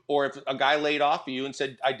shoot. Or if a guy laid off of you and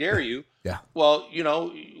said, I dare you. Yeah. Well,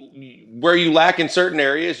 where you lack in certain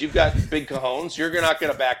areas, you've got big cojones. You're not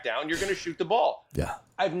going to back down. You're going to shoot the ball. Yeah.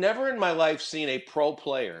 I've never in my life seen a pro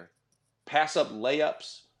player pass up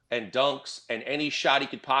layups and dunks and any shot he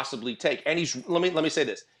could possibly take. And let me say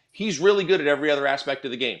this. He's really good at every other aspect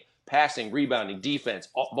of the game. Passing, rebounding, defense,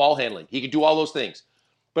 ball handling. He could do all those things.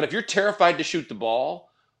 But if you're terrified to shoot the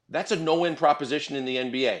ball, that's a no-win proposition in the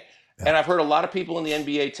NBA. Yeah. And I've heard a lot of people in the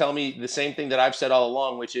NBA tell me the same thing that I've said all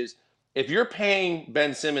along, which is if you're paying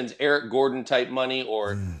Ben Simmons Eric Gordon type money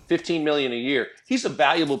or $15 million a year, he's a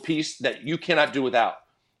valuable piece that you cannot do without.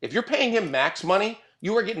 If you're paying him max money,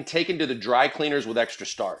 you are getting taken to the dry cleaners with extra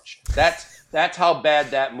starch. That's how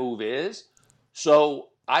bad that move is. So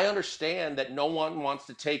I understand that no one wants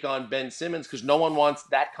to take on Ben Simmons because no one wants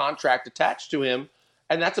that contract attached to him.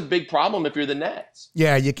 And that's a big problem if you're the Nets.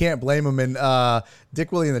 Yeah, you can't blame him. And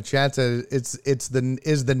Dick Willie in the chat says is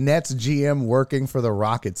the Nets GM working for the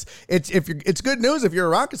Rockets? It's good news if you're a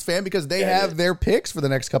Rockets fan because they have their picks for the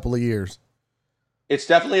next couple of years. It's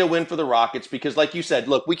definitely a win for the Rockets because, like you said,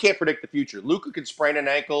 look, we can't predict the future. Luka could sprain an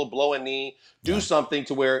ankle, blow a knee, do something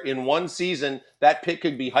to where in one season that pick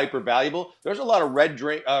could be hyper valuable. There's a lot of red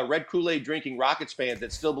Kool-Aid drinking Rockets fans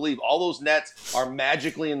that still believe all those Nets are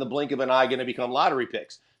magically in the blink of an eye going to become lottery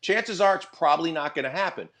picks. Chances are it's probably not going to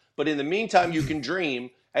happen. But in the meantime, you can dream,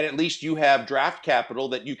 and at least you have draft capital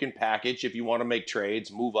that you can package if you want to make trades,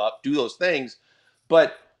 move up, do those things.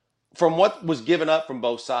 But from what was given up from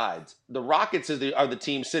both sides, the Rockets are the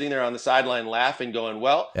team sitting there on the sideline laughing, going,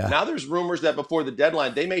 well, now there's rumors that before the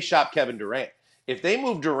deadline, they may shop Kevin Durant. If they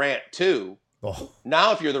move Durant too,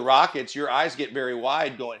 now if you're the Rockets, your eyes get very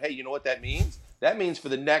wide going, hey, you know what that means? That means for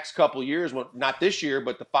the next couple years, not this year,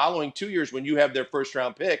 but the following 2 years when you have their first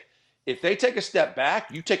round pick, if they take a step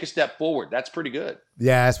back, you take a step forward. That's pretty good.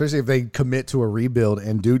 Yeah, especially if they commit to a rebuild.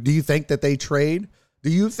 And do you think that they trade? Do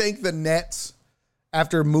you think the Nets,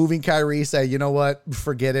 after moving Kyrie, say, you know what,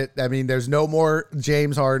 forget it? I mean, there's no more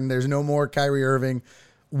James Harden. There's no more Kyrie Irving.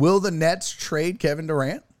 Will the Nets trade Kevin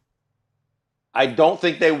Durant? I don't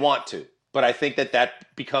think they want to, but I think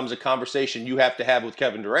that becomes a conversation you have to have with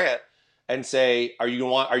Kevin Durant and say, are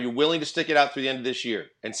you willing to stick it out through the end of this year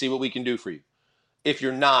and see what we can do for you? If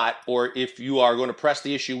you're not, or if you are going to press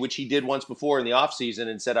the issue, which he did once before in the offseason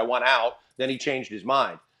and said, I want out, then he changed his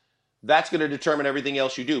mind. That's going to determine everything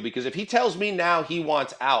else you do. Because if he tells me now he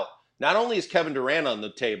wants out, not only is Kevin Durant on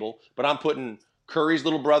the table, but I'm putting Curry's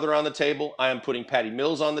little brother on the table. I am putting Patty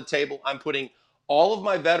Mills on the table. I'm putting all of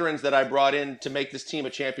my veterans that I brought in to make this team a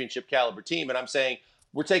championship caliber team. And I'm saying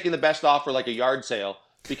we're taking the best offer like a yard sale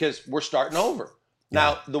because we're starting over. Yeah.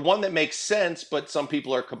 Now, the one that makes sense, but some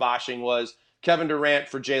people are kiboshing, was Kevin Durant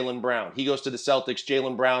for Jaylen Brown. He goes to the Celtics.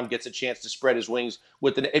 Jaylen Brown gets a chance to spread his wings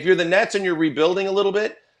with if you're the Nets and you're rebuilding a little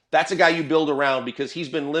bit, that's a guy you build around because he's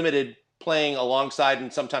been limited playing alongside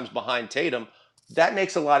and sometimes behind Tatum. That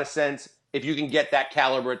makes a lot of sense if you can get that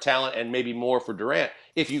caliber of talent and maybe more for Durant.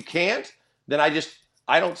 If you can't, then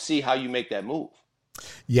I don't see how you make that move.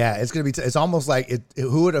 Yeah, it's going to be, it's almost like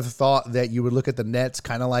who would have thought that you would look at the Nets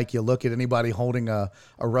kind of like you look at anybody holding a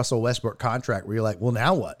Russell Westbrook contract where you're like, well,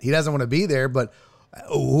 now what? He doesn't want to be there, but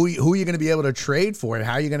who are you going to be able to trade for and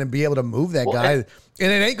how are you going to be able to move that guy?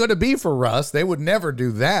 And it ain't going to be for Russ. They would never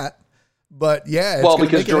do that. But yeah, it's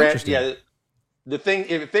because Durant, the thing,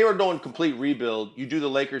 if they were doing complete rebuild, you do the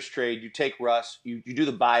Lakers trade, you take Russ, you do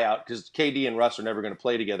the buyout because KD and Russ are never going to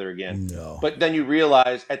play together again. No. But then you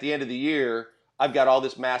realize at the end of the year, I've got all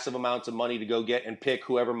this massive amounts of money to go get and pick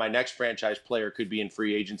whoever my next franchise player could be in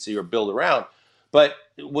free agency or build around. But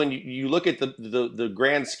when you look at the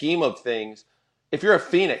grand scheme of things, if you're a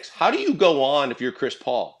Phoenix, how do you go on if you're Chris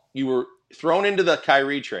Paul? You were thrown into the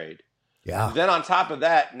Kyrie trade. Yeah. Then on top of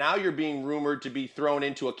that, now you're being rumored to be thrown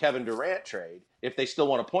into a Kevin Durant trade if they still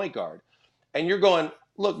want a point guard. And you're going,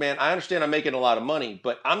 look, man, I understand I'm making a lot of money,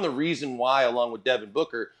 but I'm the reason why, along with Devin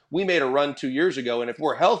Booker, we made a run 2 years ago. And if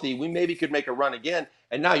we're healthy, we maybe could make a run again.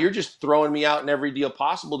 And now you're just throwing me out in every deal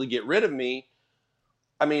possible to get rid of me.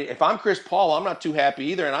 I mean, if I'm Chris Paul, I'm not too happy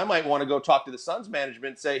either. And I might want to go talk to the Suns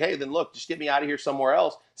management and say, hey, then look, just get me out of here somewhere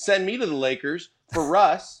else. Send me to the Lakers for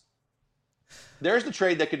Russ. There's the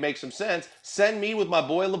trade that could make some sense. Send me with my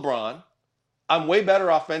boy LeBron. I'm way better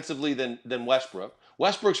offensively than Westbrook.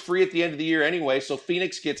 Westbrook's free at the end of the year anyway, so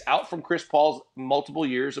Phoenix gets out from Chris Paul's multiple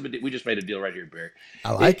years. We just made a deal right here, Barry.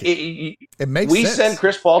 I like it. It makes sense. We send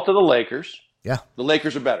Chris Paul to the Lakers. Yeah. The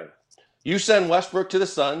Lakers are better. You send Westbrook to the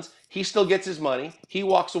Suns. He still gets his money. He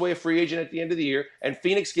walks away a free agent at the end of the year, and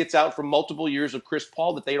Phoenix gets out from multiple years of Chris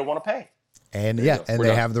Paul that they don't want to pay. And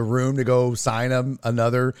they have the room to go sign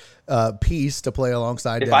another piece to play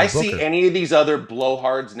alongside. If I see any of these other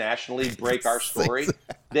blowhards nationally break our story,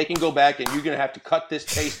 they can go back and you're going to have to cut this,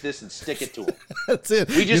 paste this, and stick it to them. That's it.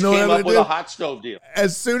 We just came up with a hot stove deal.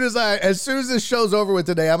 As soon as this show's over with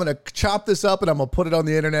today, I'm going to chop this up and I'm going to put it on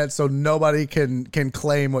the internet so nobody can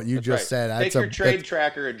claim what you just said. Take your trade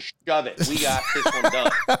tracker and shove it. We got this one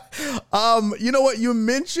done. You know what you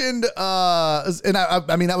mentioned, and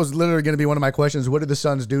I mean that was literally going to be one of my questions. What do the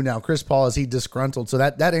Suns do now? Chris Paul, is he disgruntled? So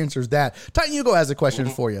that answers that. Titan Hugo has a question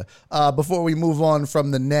for you before we move on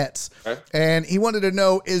from the Nets, and he wanted to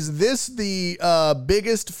know: is this the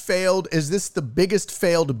biggest failed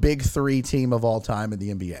Big Three team of all time in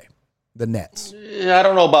the NBA? The Nets. I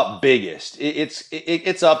don't know about biggest.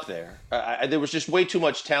 It's up there. There was just way too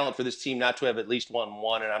much talent for this team not to have at least won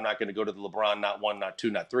one, and I'm not going to go to the LeBron, not one, not two,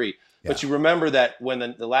 not three. Yeah. But you remember that when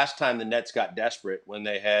the last time the Nets got desperate, when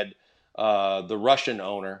they had the Russian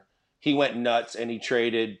owner, he went nuts and he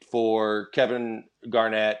traded for Kevin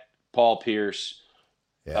Garnett, Paul Pierce,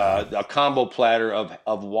 a combo platter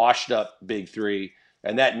of washed up Big Three,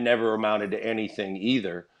 and that never amounted to anything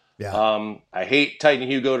either. Yeah. I hate Titan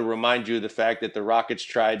Hugo to remind you of the fact that the Rockets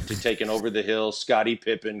tried to take an over the hill Scottie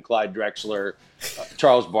Pippen, Clyde Drexler,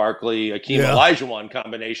 Charles Barkley, Akeem Olajuwon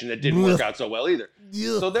combination that didn't work out so well either.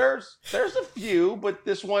 Yeah. So there's a few, but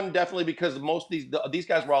this one definitely, because most of these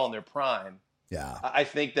guys were all in their prime. Yeah. I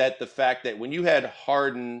think that the fact that when you had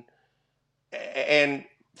Harden, and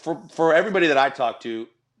for everybody that I talked to,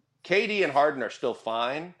 KD and Harden are still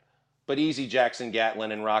fine. But easy, Jackson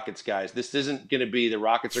Gatlin and Rockets guys. This isn't going to be the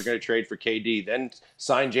Rockets are going to trade for KD, then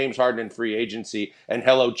sign James Harden in free agency, and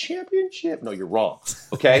hello, championship. No, you're wrong.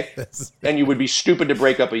 Okay? And you would be stupid to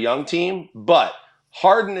break up a young team. But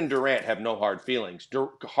Harden and Durant have no hard feelings.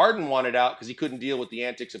 Harden wanted out because he couldn't deal with the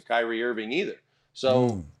antics of Kyrie Irving either.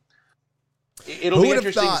 So it'll be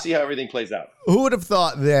interesting to see how everything plays out. Who would have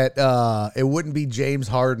thought that it wouldn't be James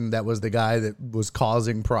Harden that was the guy that was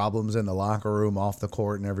causing problems in the locker room, off the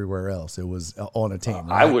court, and everywhere else? It was on a team.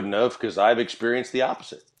 Right? I wouldn't have, because I've experienced the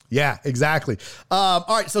opposite. Yeah, exactly. All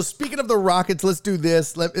right, so speaking of the Rockets, let's do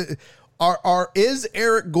this. Is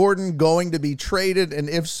Eric Gordon going to be traded? And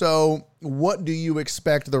if so, what do you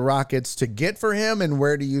expect the Rockets to get for him, and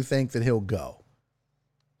where do you think that he'll go?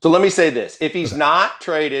 So let me say this. If he's not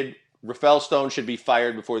traded, Rafael Stone should be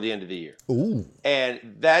fired before the end of the year. Ooh.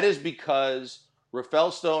 And that is because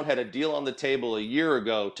Rafael Stone had a deal on the table a year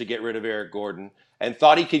ago to get rid of Eric Gordon and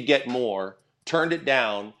thought he could get more, turned it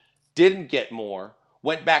down, didn't get more,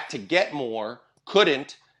 went back to get more,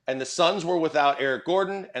 couldn't, and the Suns were without Eric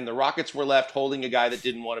Gordon and the Rockets were left holding a guy that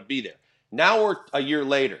didn't want to be there. Now we're a year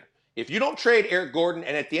later. If you don't trade Eric Gordon,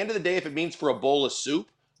 and at the end of the day, if it means for a bowl of soup,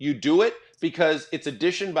 you do it because it's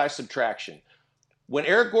addition by subtraction. When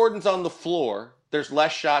Eric Gordon's on the floor, there's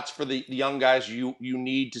less shots for the young guys you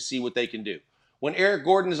need to see what they can do. When Eric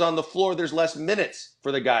Gordon is on the floor, there's less minutes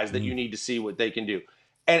for the guys that you need to see what they can do.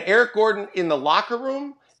 And Eric Gordon in the locker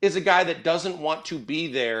room is a guy that doesn't want to be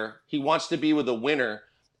there. He wants to be with a winner.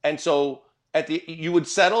 And so you would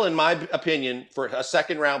settle, in my opinion, for a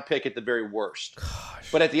second-round pick at the very worst.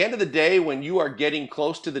 Gosh. But at the end of the day, when you are getting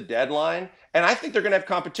close to the deadline, and I think they're going to have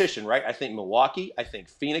competition, right? I think Milwaukee, I think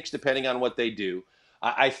Phoenix, depending on what they do.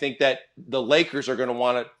 I think that the Lakers are going to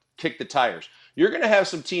want to kick the tires. You're going to have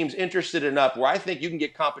some teams interested enough where I think you can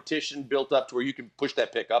get competition built up to where you can push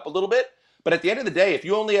that pick up a little bit. But at the end of the day, if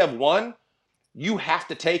you only have one, you have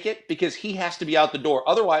to take it because he has to be out the door.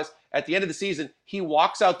 Otherwise, at the end of the season, he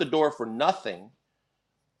walks out the door for nothing.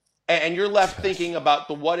 And you're left thinking about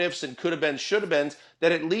the what ifs and could have been, should have been,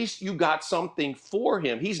 that at least you got something for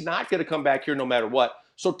him. He's not going to come back here no matter what.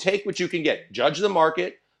 So take what you can get. Judge the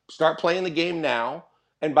market. Start playing the game now.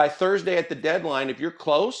 And by Thursday at the deadline, if you're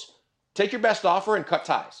close, take your best offer and cut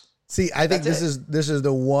ties. See, I think this is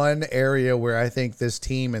the one area where I think this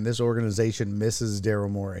team and this organization misses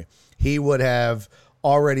Daryl Morey. He would have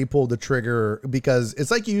already pulled the trigger, because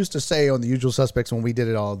it's like you used to say on The Usual Suspects when we did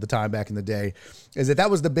it all the time back in the day, is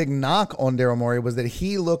that was the big knock on Daryl Morey, was that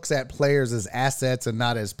he looks at players as assets and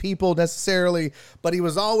not as people necessarily, but he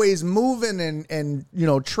was always moving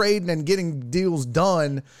and trading and getting deals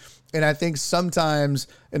done. And I think sometimes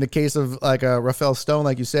in the case of like a Rafael Stone,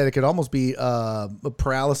 like you said, it could almost be a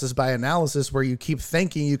paralysis by analysis where you keep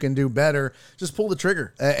thinking you can do better. Just pull the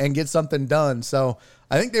trigger and get something done. So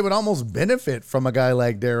I think they would almost benefit from a guy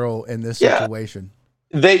like Daryl in this situation.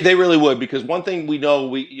 They really would, because one thing we know,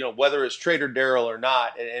 whether it's Trader Daryl or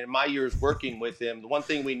not, and in my years working with him, the one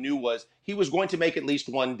thing we knew was he was going to make at least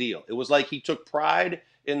one deal. It was like he took pride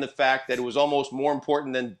in the fact that it was almost more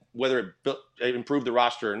important than whether it improved the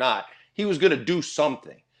roster or not. He was going to do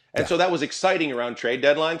something. And so that was exciting around trade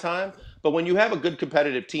deadline time. But when you have a good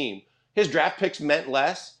competitive team, his draft picks meant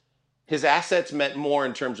less. His assets meant more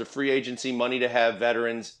in terms of free agency, money to have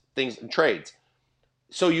veterans, things, and trades.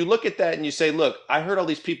 So you look at that and you say, look, I heard all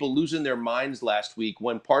these people losing their minds last week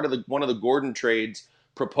when one of the Gordon trades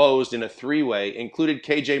proposed in a three-way included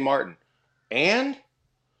KJ Martin. And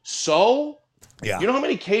so, you know how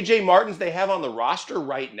many KJ Martins they have on the roster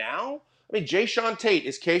right now? I mean, Jayshawn Tate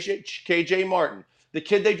is KJ Martin. The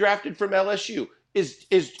kid they drafted from LSU is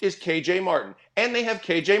KJ Martin. And they have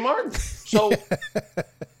KJ Martin. So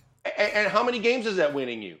and how many games is that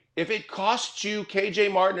winning you? If it costs you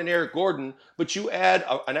KJ Martin and Eric Gordon, but you add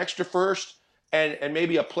an extra first and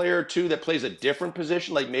maybe a player or two that plays a different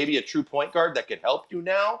position, like maybe a true point guard that could help you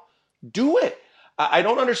now, do it. I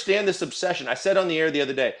don't understand this obsession. I said on the air the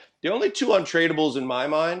other day, the only two untradables in my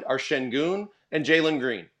mind are Şengün and Jalen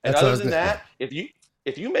Green. And other than that, if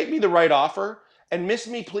you make me the right offer, and miss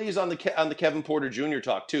me please on the Kevin Porter Jr.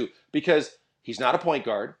 talk too, because he's not a point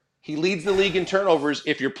guard. He leads the league in turnovers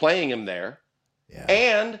if you're playing him there. Yeah.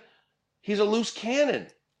 And he's a loose cannon.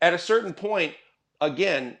 At a certain point,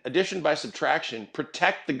 again, addition by subtraction,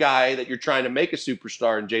 protect the guy that you're trying to make a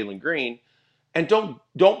superstar in Jalen Green, and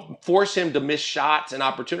don't force him to miss shots and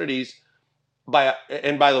opportunities.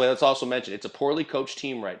 And by the way, let's also mention, it's a poorly coached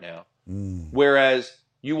team right now. Whereas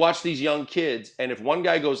you watch these young kids, and if one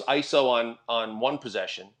guy goes ISO on one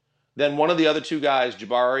possession, then one of the other two guys,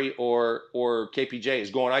 Jabari or KPJ, is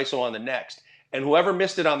going ISO on the next. And whoever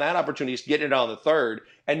missed it on that opportunity is getting it on the third,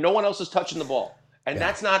 and no one else is touching the ball. And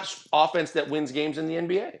that's not offense that wins games in the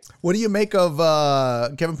NBA. What do you make of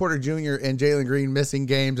Kevin Porter Jr. and Jalen Green missing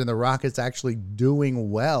games and the Rockets actually doing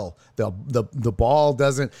well? The ball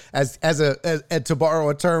doesn't, to borrow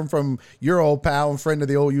a term from your old pal and friend of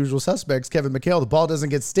the old usual suspects, Kevin McHale, the ball doesn't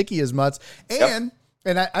get sticky as much.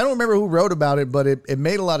 And I don't remember who wrote about it, but it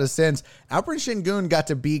made a lot of sense. Alperen Şengün got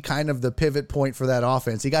to be kind of the pivot point for that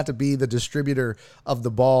offense. He got to be the distributor of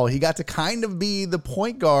the ball. He got to kind of be the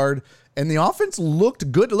point guard, and the offense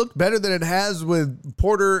looked good. It looked better than it has with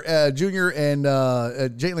Porter Jr. and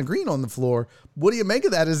Jalen Green on the floor. What do you make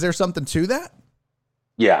of that? Is there something to that?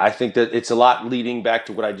 Yeah, I think that it's a lot leading back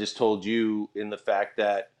to what I just told you in the fact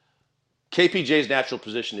that KPJ's natural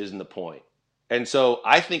position isn't the point. And so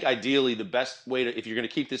I think ideally the best way to, if you're going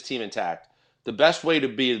to keep this team intact, the best way to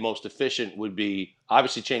be the most efficient would be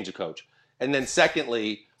obviously change the coach. And then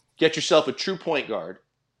secondly, get yourself a true point guard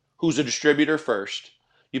who's a distributor first.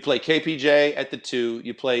 You play KPJ at the 2,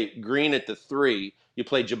 you play Green at the 3, you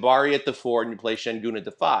play Jabari at the 4, and you play Şengün at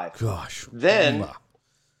the 5. Gosh. Then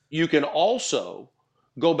you can also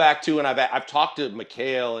go back to, and I've talked to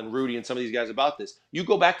McHale and Rudy and some of these guys about this. You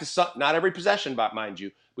go back to not every possession, mind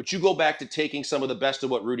you, but you go back to taking some of the best of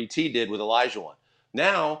what Rudy T did with Olajuwon.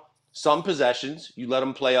 Now, some possessions, you let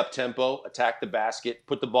them play up tempo, attack the basket,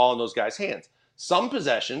 put the ball in those guys' hands. Some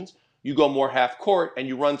possessions, you go more half court and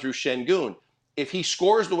you run through Şengün. If he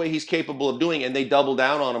scores the way he's capable of doing and they double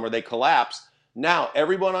down on him or they collapse, now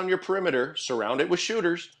everyone on your perimeter, surrounded with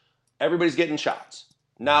shooters, everybody's getting shots.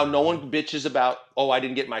 Now no one bitches about, I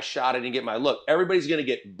didn't get my shot, I didn't get my look. Everybody's going to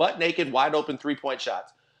get butt naked, wide open 3-point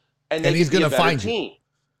shots. And he's going to find team.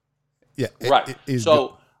 You. Yeah, right.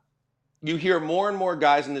 So you hear more and more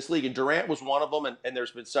guys in this league, and Durant was one of them, and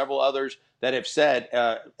there's been several others that have said,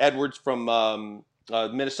 Edwards from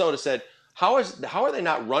Minnesota said, how are they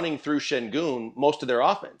not running through Şengün most of their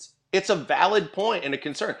offense? It's a valid point and a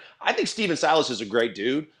concern. I think Steven Silas is a great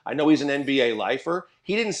dude. I know he's an NBA lifer.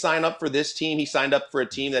 He didn't sign up for this team. He signed up for a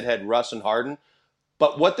team that had Russ and Harden.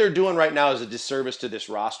 But what they're doing right now is a disservice to this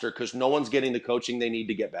roster because no one's getting the coaching they need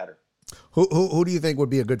to get better. Who do you think would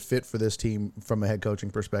be a good fit for this team from a head coaching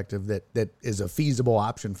perspective that is a feasible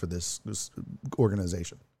option for this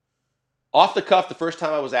organization? Off the cuff, the first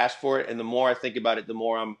time I was asked for it, and the more I think about it, the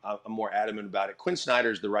more I'm more adamant about it. Quinn Snyder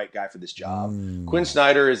is the right guy for this job. Quinn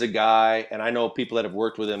Snyder is a guy, and I know people that have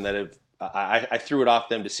worked with him that have. I threw it off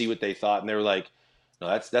them to see what they thought, and they were like, "No,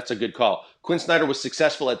 that's a good call." Quinn Snyder was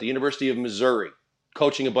successful at the University of Missouri,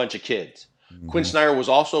 coaching a bunch of kids. Quinn Snyder was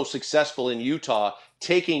also successful in Utah,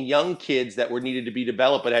 taking young kids that were needed to be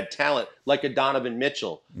developed but had talent, like a Donovan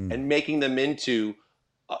Mitchell, and making them into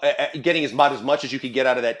getting as much as you could get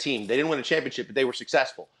out of that team. They didn't win a championship, but they were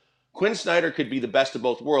successful. Quinn Snyder could be the best of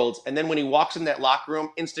both worlds. And then when he walks in that locker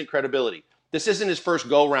room, instant credibility. This isn't his first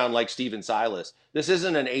go-round like Steven Silas. This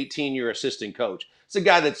isn't an 18-year assistant coach. It's a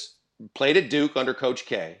guy that's played at Duke under Coach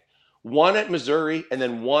K, won at Missouri, and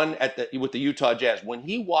then won with the Utah Jazz. When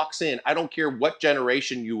he walks in, I don't care what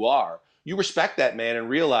generation you are, you respect that man and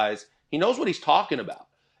realize he knows what he's talking about.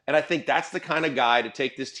 And I think that's the kind of guy to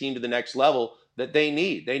take this team to the next level that they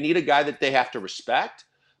need. They need a guy that they have to respect,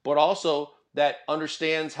 but also that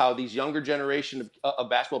understands how these younger generation of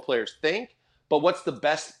basketball players think, but what's the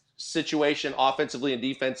best situation offensively and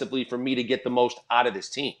defensively for me to get the most out of this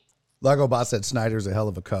team. Lago Bot said Snyder's a hell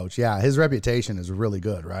of a coach. Yeah, his reputation is really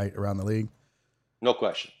good, right, around the league? No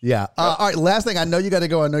question. Yeah. All right, last thing. I know you got to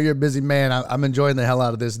go. I know you're a busy man. I'm enjoying the hell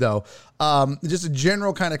out of this, though. Just a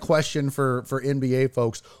general kind of question for NBA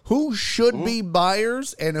folks. Who should be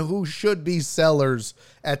buyers and who should be sellers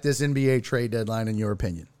at this NBA trade deadline, in your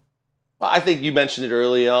opinion? Well, I think you mentioned it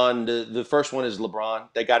early on. The first one is LeBron.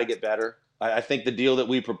 They got to get better. I think the deal that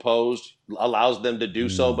we proposed allows them to do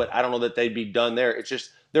so, but I don't know that they'd be done there. It's just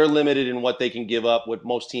they're limited in what they can give up, what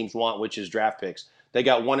most teams want, which is draft picks. They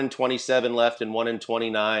got 1 in 27 left and 1 in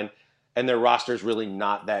 29, and their roster is really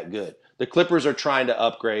not that good. The Clippers are trying to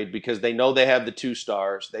upgrade because they know they have the 2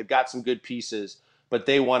 stars. They've got some good pieces, but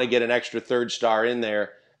they want to get an extra 3rd star in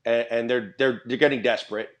there, and they're getting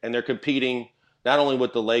desperate, and they're competing not only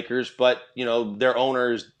with the Lakers, but their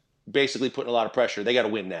owner is basically putting a lot of pressure. They got to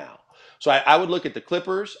win now. So I would look at the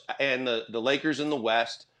Clippers and the Lakers in the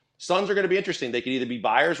West. Suns are going to be interesting. They could either be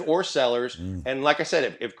buyers or sellers. And like I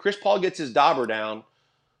said, if Chris Paul gets his dauber down,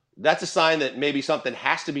 that's a sign that maybe something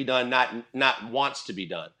has to be done, not wants to be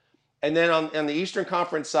done. And then on the Eastern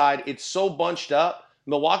Conference side, it's so bunched up.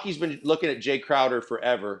 Milwaukee's been looking at Jay Crowder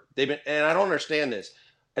forever. And I don't understand this.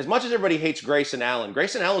 As much as everybody hates Grayson Allen,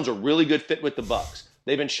 Grayson Allen's a really good fit with the Bucks.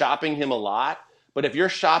 They've been shopping him a lot. But if you're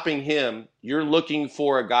shopping him, you're looking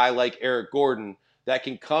for a guy like Eric Gordon that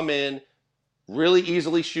can come in, really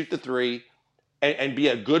easily shoot the 3, and be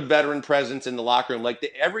a good veteran presence in the locker room. Like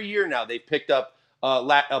every year now, they've picked up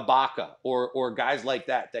Ibaka or guys like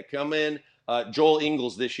that come in. Joel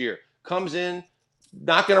Ingles this year comes in,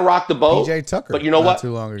 not going to rock the boat. PJ Tucker, but you know what?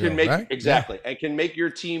 Too long ago, can make right? Exactly, and can make your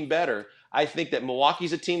team better. I think that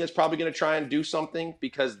Milwaukee's a team that's probably going to try and do something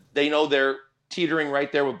because they know they're teetering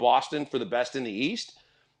right there with Boston for the best in the East.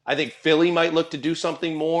 I think Philly might look to do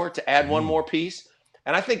something more to add one more piece.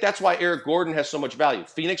 And I think that's why Eric Gordon has so much value.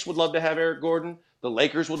 Phoenix would love to have Eric Gordon. The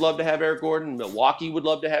Lakers would love to have Eric Gordon. Milwaukee would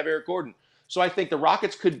love to have Eric Gordon. So I think the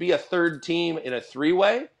Rockets could be a 3rd team in a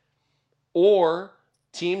 3-way, or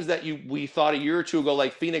teams that we thought a year or 2 ago,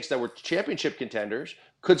 like Phoenix, that were championship contenders,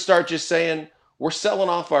 could start just saying, we're selling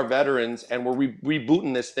off our veterans and we're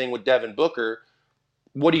rebooting this thing with Devin Booker.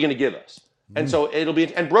 What are you going to give us? And so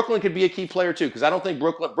and Brooklyn could be a key player too, because I don't think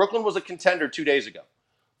Brooklyn was a contender 2 days ago.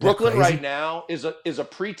 Brooklyn right now is a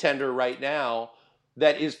pretender right now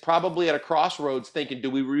that is probably at a crossroads thinking, do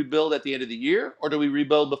we rebuild at the end of the year or do we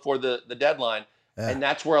rebuild before the deadline? Yeah. And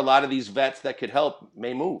that's where a lot of these vets that could help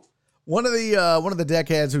may move. One of the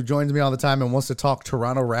deckheads who joins me all the time and wants to talk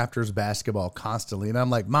Toronto Raptors basketball constantly, and I'm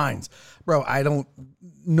like, Mines, bro,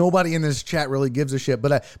 nobody in this chat really gives a shit,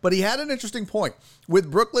 but he had an interesting point. With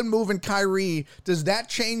Brooklyn moving Kyrie, does that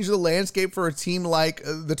change the landscape for a team like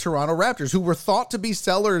the Toronto Raptors, who were thought to be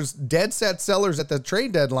sellers, dead set sellers at the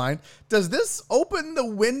trade deadline? Does this open the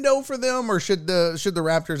window for them, or should the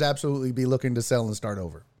Raptors absolutely be looking to sell and start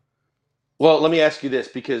over? Well, let me ask you this,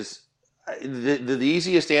 because the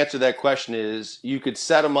easiest answer to that question is you could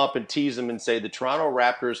set them up and tease them and say the Toronto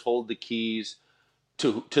Raptors hold the keys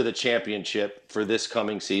to the championship for this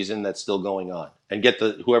coming season that's still going on, and get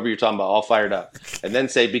whoever you're talking about all fired up, and then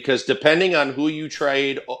say, because depending on who you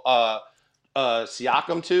trade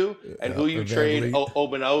Siakam to and who you trade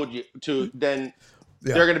Obano to, then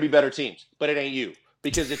they're going to be better teams, but it ain't you.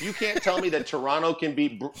 Because if you can't tell me that Toronto can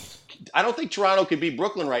beat – I don't think Toronto can beat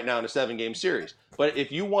Brooklyn right now in a 7-game series. But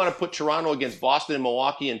if you want to put Toronto against Boston and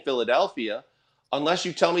Milwaukee and Philadelphia, unless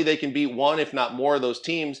you tell me they can beat one, if not more, of those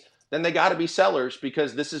teams, then they got to be sellers,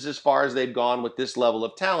 because this is as far as they've gone with this level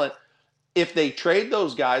of talent. If they trade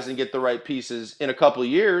those guys and get the right pieces in a couple of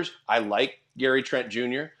years, I like Gary Trent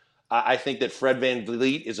Jr. I think that Fred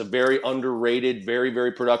VanVleet is a very underrated, very,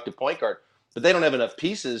 very productive point guard. But they don't have enough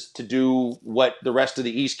pieces to do what the rest of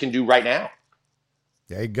the East can do right now.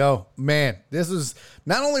 There you go. Man,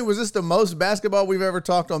 not only was this the most basketball we've ever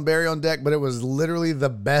talked on Barry on Deck, but it was literally the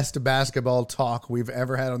best basketball talk we've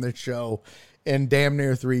ever had on this show in damn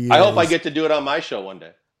near 3 years. I hope I get to do it on my show one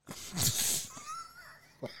day.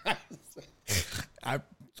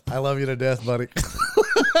 I love you to death, buddy.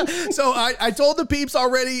 So I told the peeps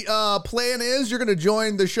already, plan is you're going to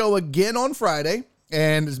join the show again on Friday.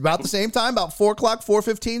 And it's about the same time, about 4 o'clock,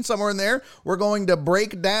 4:15, somewhere in there. We're going to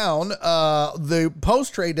break down the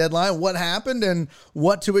post-trade deadline, what happened, and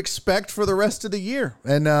what to expect for the rest of the year.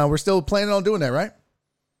 And we're still planning on doing that, right?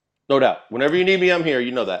 No doubt. Whenever you need me, I'm here.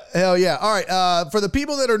 You know that. Hell yeah. All right. For the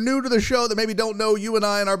people that are new to the show that maybe don't know you and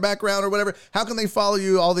I and our background or whatever, how can they follow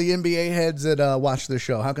you, all the NBA heads that watch the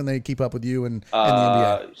show? How can they keep up with you and the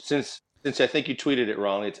NBA? Since I think you tweeted it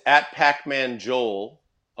wrong, it's at Pac-Man Joel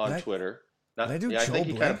on Twitter. I think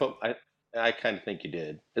you kind of put. I kind of think you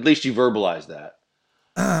did. At least you verbalized that.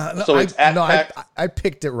 I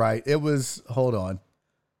picked it right. It was. Hold on.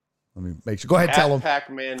 Let me make sure. Go ahead. Tell them.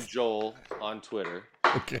 Pac-Man Joel on Twitter.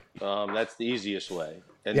 Okay. That's the easiest way,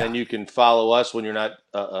 and then you can follow us when you're not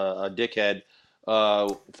a dickhead.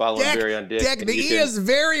 Following Barry on Dick. The E is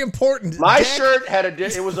very important. My shirt had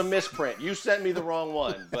it was a misprint. You sent me the wrong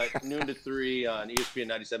one, but noon to 3 on ESPN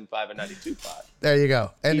 97.5 and 92.5. There you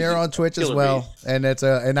go. And they're on Twitch as well. Beast. And it's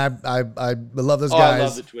and I love those guys. I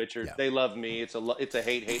love the Twitchers. Yeah. They love me. It's a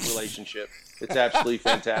hate relationship. It's absolutely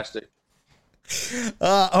fantastic.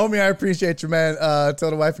 Homie, I appreciate you, man. Tell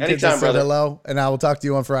the wife and kids I said hello, and I will talk to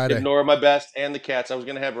you on Friday. Ignore my best and the cats. I was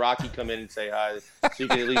going to have Rocky come in and say hi, so you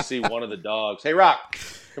can at least see one of the dogs. Hey, Rock,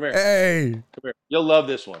 come here. Hey, come here. You'll love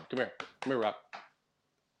this one. Come here, Rock.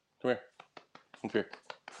 Come here.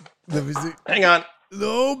 Let me see. Hang on.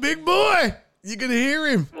 Oh, big boy, you can hear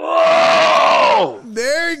him. Whoa!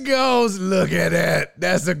 There he goes. Look at that.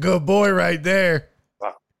 That's a good boy right there.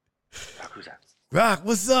 Rock,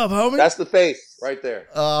 what's up, homie? That's the face right there.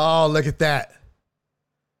 Oh, look at that.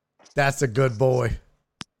 That's a good boy.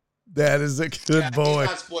 That is a good boy. He's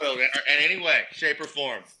not spoiled in any way, shape, or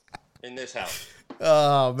form in this house.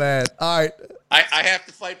 Oh, man. All right. I have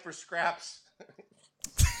to fight for scraps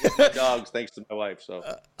with my dogs, thanks to my wife. So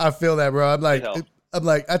I feel that, bro.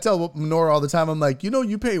 I tell Nora all the time, I'm like,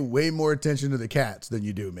 you pay way more attention to the cats than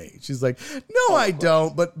you do me. She's like, no, I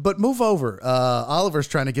don't, but move over. Oliver's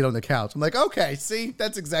trying to get on the couch. I'm like, okay, see,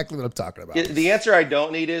 that's exactly what I'm talking about. The answer I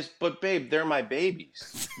don't need is, but babe, they're my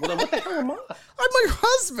babies. Well, what the hell am I? I'm your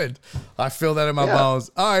husband. I feel that in my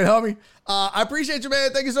bones. All right, homie. I appreciate you,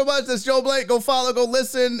 man. Thank you so much. That's Joel Blank. Go follow, go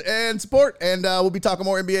listen, and support. And we'll be talking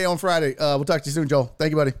more NBA on Friday. We'll talk to you soon, Joel.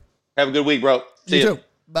 Thank you, buddy. Have a good week, bro. See you. Too.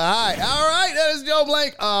 Bye. All right, that is Joe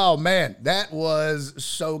Blank. Oh, man, that was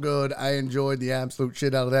so good. I enjoyed the absolute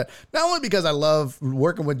shit out of that. Not only because I love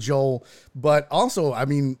working with Joel, but also, I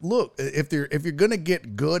mean, look, if you're going to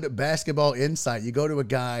get good basketball insight, you go to a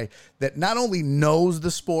guy that not only knows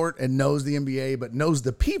the sport and knows the NBA, but knows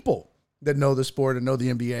the people that know the sport and know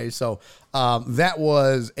the NBA. So that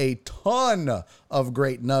was a ton of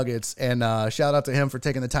great nuggets. And shout out to him for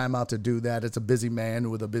taking the time out to do that. It's a busy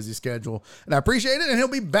man with a busy schedule. And I appreciate it. And he'll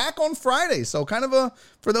be back on Friday. So kind of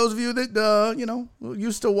for those of you that,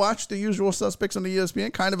 used to watch the usual suspects on the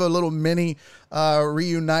ESPN, kind of a little mini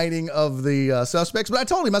reuniting of the suspects. But I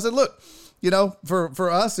told him, I said, look,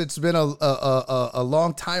 for us, it's been a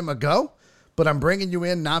long time ago. But I'm bringing you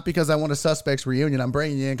in not because I want a suspects reunion. I'm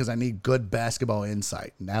bringing you in because I need good basketball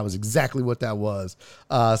insight. And that was exactly what that was.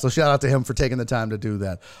 So shout out to him for taking the time to do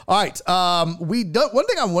that. All right. One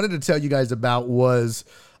thing I wanted to tell you guys about was,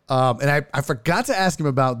 and I forgot to ask him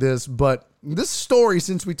about this, but this story,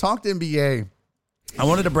 since we talked NBA, I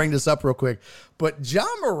wanted to bring this up real quick. But Ja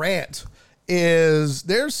Morant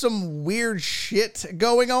there's some weird shit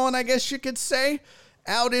going on, I guess you could say,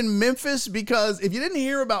 out in Memphis, because if you didn't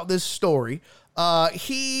hear about this story,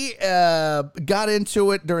 he got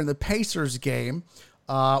into it during the Pacers game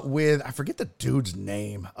with, I forget the dude's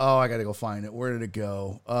name. Oh, I got to go find it. Where did it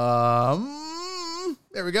go?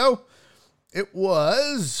 There we go. It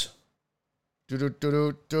was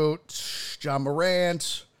Ja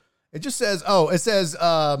Morant. It just says,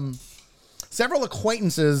 several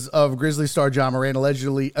acquaintances of Grizzly star Ja Morant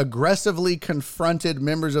allegedly aggressively confronted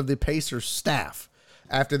members of the Pacers staff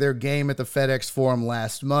after their game at the FedEx Forum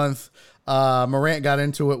last month. Morant got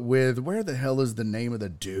into it with, where the hell is the name of the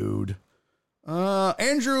dude?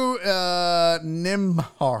 Andrew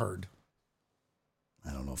Nembhard.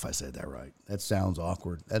 I don't know if I said that right. That sounds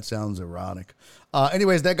awkward. That sounds erotic.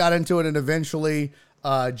 Anyways, that got into it, and eventually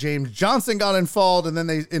James Johnson got involved, and then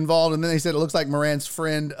they said it looks like Morant's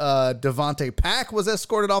friend Devontae Pack was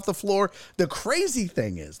escorted off the floor. The crazy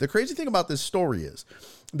thing about this story is,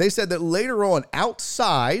 they said that later on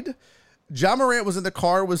outside, Ja Morant was in the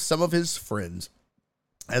car with some of his friends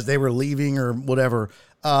as they were leaving or whatever.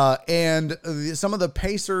 And some of the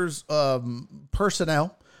Pacers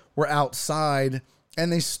personnel were outside, and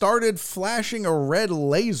they started flashing a red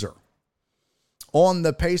laser on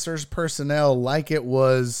the Pacers personnel like it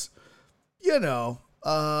was,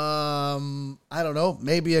 I don't know,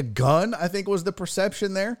 maybe a gun, I think was the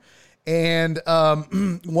perception there. And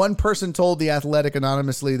one person told The Athletic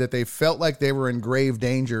anonymously that they felt like they were in grave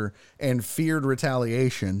danger and feared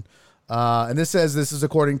retaliation. And this is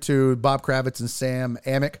according to Bob Kravitz and Sam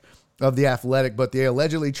Amick of The Athletic, but they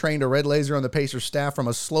allegedly trained a red laser on the Pacers staff from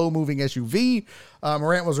a slow-moving SUV.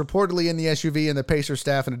 Morant was reportedly in the SUV, and the Pacers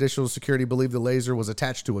staff and additional security believe the laser was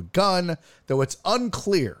attached to a gun, though it's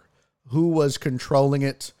unclear who was controlling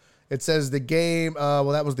it. It says the game,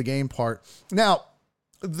 that was the game part. Now,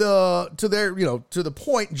 to the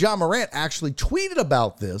point, Ja Morant actually tweeted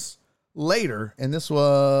about this later, and this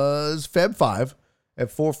was Feb 5 at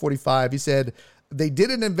 4:45. He said, they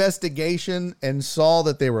did an investigation and saw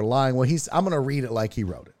that they were lying. Well, I'm going to read it like he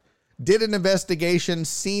wrote it. Did an investigation,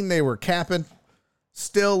 seen they were capping,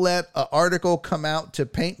 still let an article come out to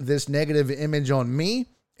paint this negative image on me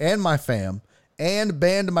and my fam, and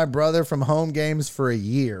banned my brother from home games for a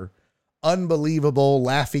year. Unbelievable,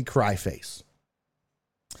 laughy cry face.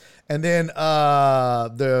 And then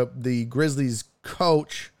the Grizzlies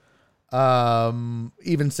coach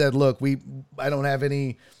even said, look, I don't have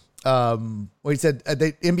any... he said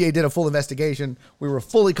the NBA did a full investigation. We were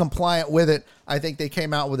fully compliant with it. I think they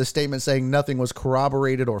came out with a statement saying nothing was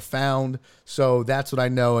corroborated or found. So that's what I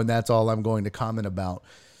know, and that's all I'm going to comment about.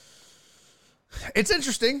 It's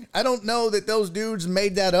interesting. I don't know that those dudes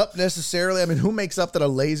made that up necessarily. I mean, who makes up that a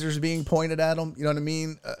laser's being pointed at them? You know what I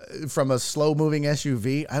mean? From a slow-moving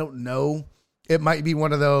SUV? I don't know. It might be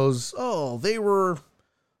one of those, they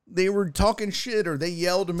were talking shit, or they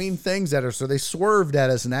yelled mean things at us, or they swerved at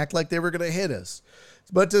us and act like they were going to hit us.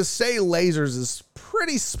 But to say lasers is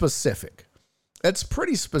pretty specific. That's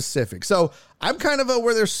pretty specific. So I'm kind of a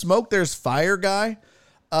where there's smoke, there's fire guy.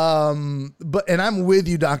 And I'm with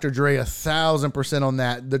you, Dr. Dre, 1,000% on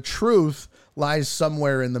that. The truth lies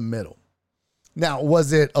somewhere in the middle. Now,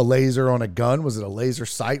 was it a laser on a gun? Was it a laser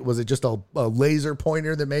sight? Was it just a laser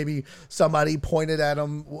pointer that maybe somebody pointed at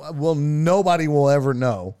them? Well, nobody will ever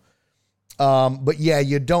know. But yeah,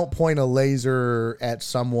 you don't point a laser at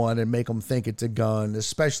someone and make them think it's a gun,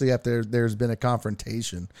 especially after there's been a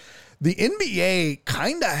confrontation. The NBA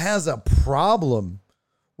kind of has a problem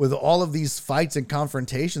with all of these fights and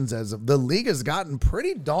confrontations, as the league has gotten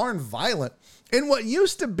pretty darn violent in what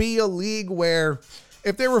used to be a league where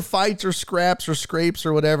if there were fights or scraps or scrapes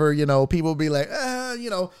or whatever, people would be like,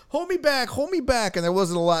 hold me back. And there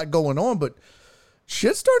wasn't a lot going on, but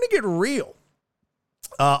shit's starting to get real.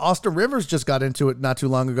 Austin Rivers just got into it not too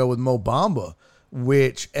long ago with Mo Bamba,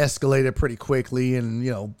 which escalated pretty quickly,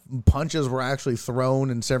 and punches were actually thrown,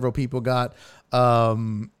 and several people got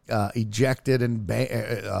ejected and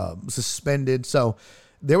suspended. So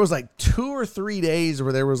there was like 2 or 3 days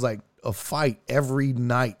where there was like a fight every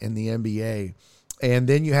night in the NBA, and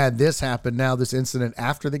then you had this happen. Now this incident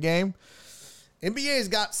after the game. NBA's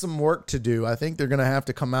got some work to do. I think they're going to have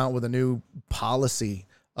to come out with a new policy.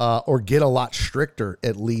 Or get a lot stricter,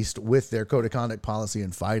 at least, with their code of conduct policy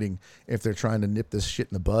in fighting if they're trying to nip this shit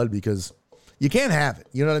in the bud, because you can't have it.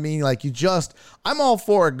 You know what I mean? Like, I'm all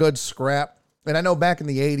for a good scrap. And I know back in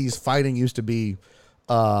the 80s, fighting used to be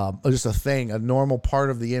just a thing, a normal part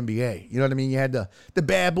of the NBA. You know what I mean? You had the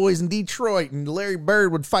bad boys in Detroit, and Larry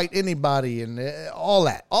Bird would fight anybody, and all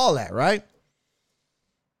that, right?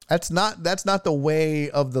 That's not the way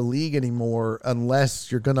of the league anymore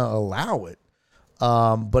unless you're going to allow it.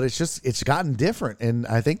 But it's gotten different, and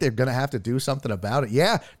I think they're going to have to do something about it.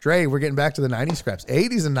 Yeah, Dre, we're getting back to the 90s scraps,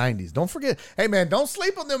 80s and 90s. Don't forget, hey man, don't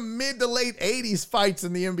sleep on the mid to late 80s fights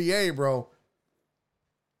in the NBA, bro.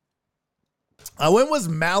 When was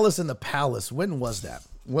Malice in the Palace? When was that?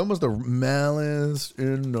 When was the Malice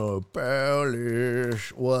in the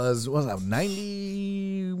Palace? Was that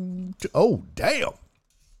 90? Oh, damn.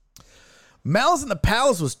 Malice in the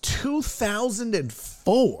Palace was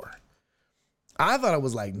 2004. I thought it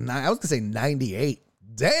was I was going to say 98.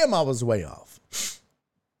 Damn, I was way off.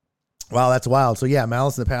 Wow, that's wild. So yeah,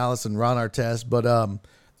 Malice in the Palace and Ron Artest. But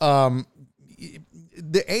the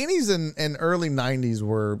 80s and early 90s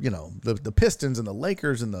were, the Pistons and the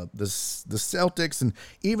Lakers and the Celtics and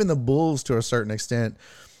even the Bulls to a certain extent.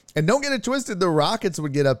 And don't get it twisted, the Rockets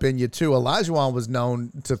would get up in you too. Olajuwon was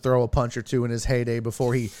known to throw a punch or two in his heyday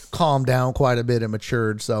before he calmed down quite a bit and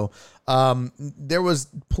matured. So there was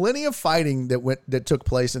plenty of fighting that took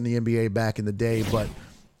place in the NBA back in the day, but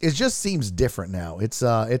it just seems different now. It's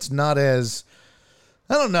not as,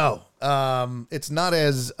 I don't know. It's not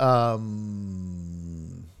as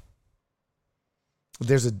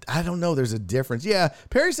I don't know, there's a difference. Yeah,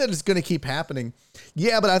 Perry said it's going to keep happening.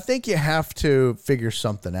 Yeah, but I think you have to figure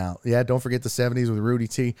something out. Yeah, don't forget the 70s with Rudy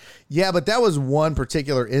T. Yeah, but that was one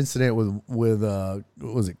particular incident with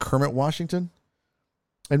was it Kermit Washington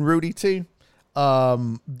and Rudy T?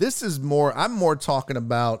 This is more, I'm more talking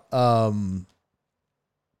about, I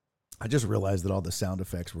just realized that all the sound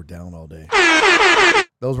effects were down all day.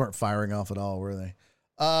 Those weren't firing off at all, were they?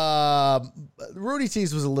 Rudy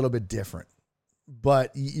T's was a little bit different,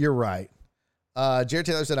 but you're right. Jared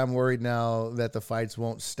Taylor said, I'm worried now that the fights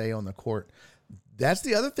won't stay on the court. That's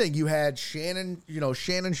the other thing. You had Shannon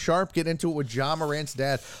Sharp get into it with Ja Morant's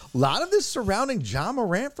dad. A lot of this surrounding Ja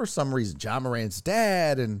Morant for some reason. Ja Morant's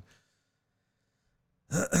dad, and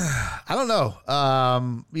I don't know.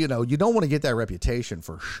 You don't want to get that reputation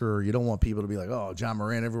for sure. You don't want people to be like, oh, Ja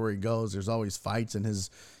Morant, everywhere he goes, there's always fights, and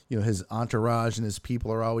his entourage and his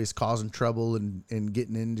people are always causing trouble and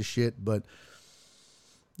getting into shit. But,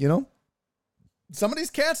 some of these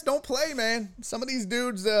cats don't play, man. Some of these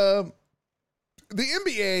dudes, the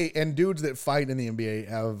NBA and dudes that fight in the NBA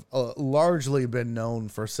have largely been known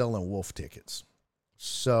for selling wolf tickets.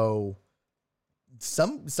 So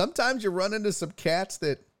sometimes you run into some cats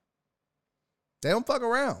that they don't fuck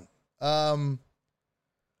around. I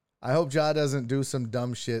hope Ja doesn't do some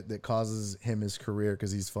dumb shit that causes him his career,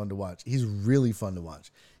 because he's fun to watch. He's really fun to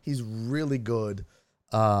watch. He's really good.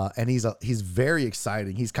 And he's very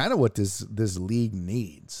exciting. He's kind of what this league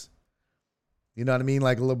needs. You know what I mean?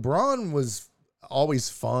 Like, LeBron was always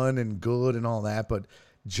fun and good and all that, but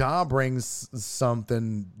Ja brings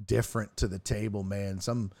something different to the table, man.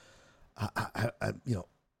 Some,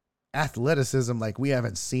 athleticism like we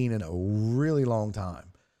haven't seen in a really long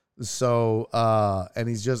time. So, and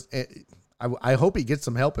he's just, I hope he gets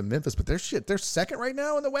some help in Memphis, but they're second right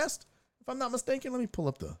now in the West, if I'm not mistaken. Let me pull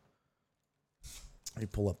up the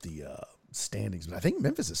standings, but I think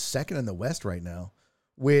Memphis is second in the West right now,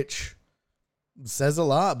 which says a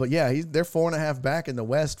lot. But yeah, they're 4.5 back in the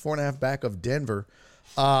West, 4.5 back of Denver.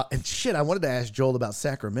 And shit, I wanted to ask Joel about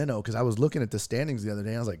Sacramento, because I was looking at the standings the other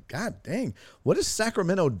day. I was like, God dang, what is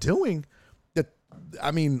Sacramento doing?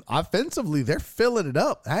 Offensively, they're filling it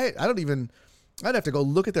up. I'd have to go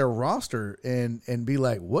look at their roster and be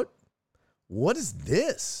like, what is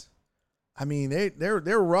this? I mean,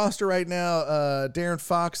 their roster right now, Darren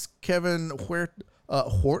Fox, Kevin Horter,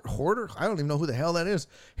 I don't even know who the hell that is.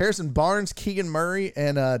 Harrison Barnes, Keegan Murray,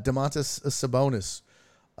 and Domantas Sabonis,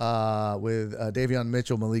 with Davion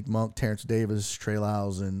Mitchell, Malik Monk, Terrence Davis, Trey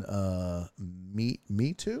Lyles, and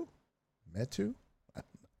Metu.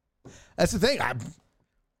 That's the thing.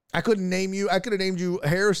 I couldn't name you. I could have named you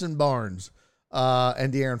Harrison Barnes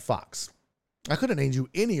and De'Aaron Fox. I could have named you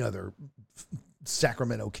any other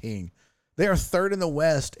Sacramento King. They are third in the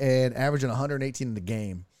West and averaging 118 in the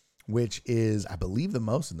game, which is, I believe, the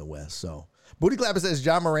most in the West. So, Booty Clapper says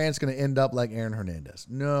Ja Morant's going to end up like Aaron Hernandez.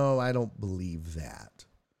 No, I don't believe that.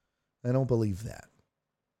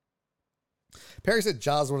 Perry said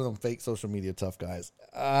Ja's one of them fake social media tough guys.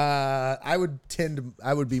 I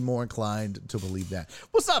would be more inclined to believe that.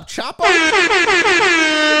 What's up, Chapo?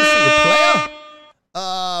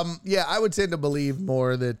 Yeah, I would tend to believe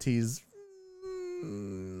more that he's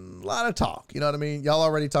a lot of talk. You know what I mean? Y'all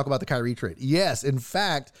already talk about the Kyrie trade. Yes, in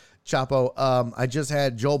fact, Chapo, I just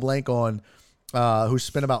had Joel Blank on, we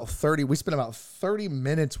spent about 30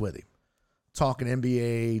 minutes with him talking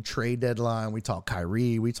NBA trade deadline. We talked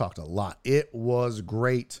Kyrie. We talked a lot. It was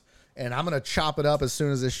great. And I'm going to chop it up as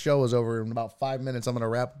soon as this show is over. In about 5 minutes, I'm going to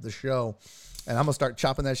wrap up the show. And I'm going to start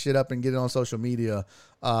chopping that shit up and get it on social media,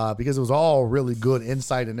 because it was all really good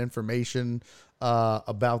insight and information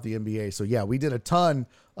about the NBA. So, yeah, we did a ton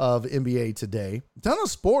of NBA today. A ton of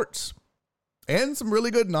sports. And some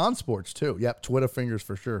really good non-sports, too. Yep, Twitter fingers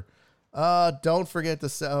for sure. Don't forget to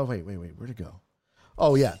say... Oh, wait. Where'd it go?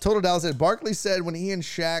 Oh, yeah. Total Dallas said, Barkley said when he and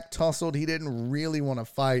Shaq tussled, he didn't really want to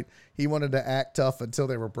fight. He wanted to act tough until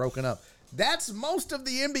they were broken up. That's most of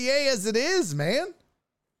the NBA as it is, man.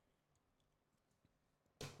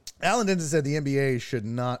 Alan Denton said the NBA should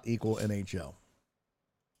not equal NHL.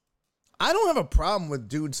 I don't have a problem with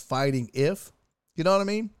dudes fighting if, you know what I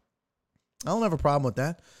mean? I don't have a problem with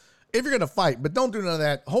that. If you're going to fight, but don't do none of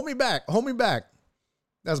that. Hold me back.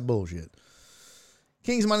 That's bullshit.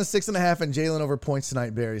 Kings minus 6.5 and Jalen over points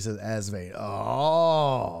tonight, Barry says Asve.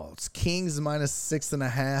 Oh, it's Kings minus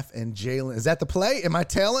 6.5 and Jalen. Is that the play? Am I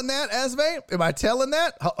telling that, Asve? Am I telling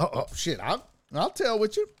that? Oh, shit, I'll tell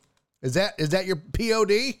with you. Is that your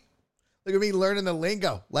POD? Look at me learning the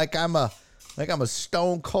lingo like I'm a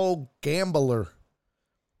stone cold gambler.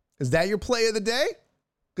 Is that your play of the day?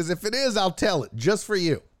 Because if it is, I'll tell it just for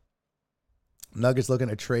you. Nuggets looking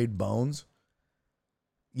to trade Bones.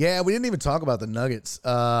 Yeah, we didn't even talk about the Nuggets.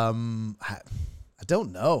 I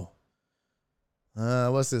don't know.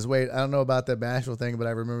 What's this? Wait, I don't know about that bashful thing, but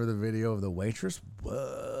I remember the video of the waitress.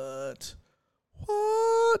 What?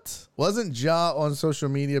 Wasn't Ja on social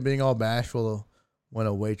media being all bashful when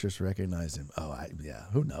a waitress recognized him? Oh, yeah,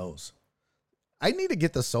 who knows? I need to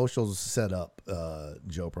get the socials set up,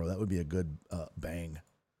 Joe Pro. That would be a good bang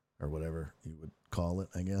or whatever you would call it,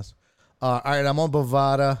 I guess. All right, I'm on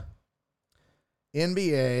Bovada.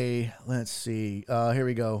 NBA, let's see. Here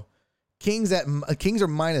we go. Kings are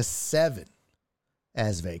 -7.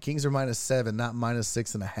 Asve. Kings are -7, not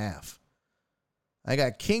 -6.5. I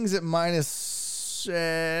got Kings at -7.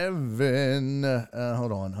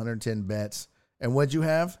 Hold on, 110 bets. And what'd you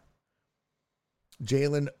have?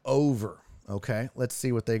 Jalen over. Okay, let's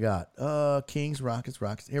see what they got. Kings, Rockets.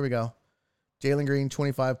 Here we go. Jalen Green,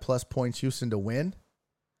 25+ points, Houston to win.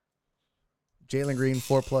 Jalen Green,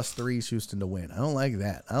 4+ threes, Houston to win. I don't like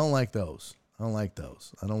that. I don't like those. I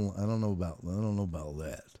don't know about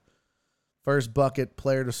that. First bucket,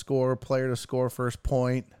 player to score, first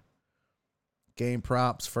point. Game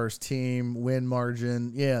props, first team, win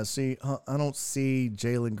margin. Yeah, see, I don't see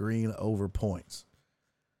Jalen Green over points.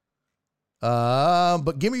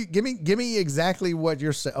 But give me exactly what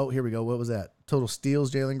you're saying. Oh, here we go. What was that? Total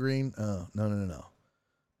steals, Jalen Green? No.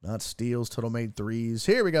 Not steals, total made threes.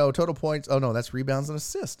 Here we go. Total points. Oh, no, that's rebounds and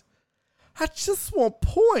assists. I just want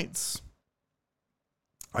points.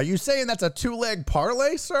 Are you saying that's a 2-leg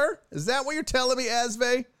parlay, sir? Is that what you're telling me,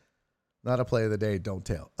 Asve? Not a play of the day, don't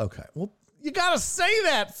tell. Okay. Well, you got to say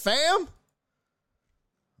that, fam.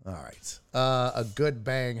 All right. A good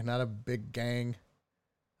bang, not a big gang.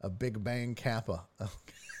 A big bang Kappa.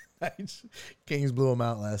 Okay. Kings blew them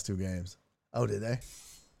out last 2 games. Oh, did they?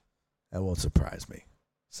 That won't surprise me.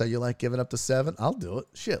 So you like giving up the 7? I'll do it.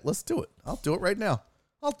 Shit, let's do it. I'll do it right now.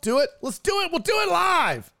 I'll do it. Let's do it. We'll do it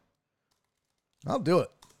live. I'll do it.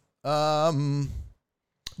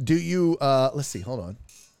 Do you let's see, hold on.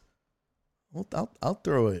 I'll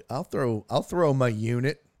throw it. I'll throw my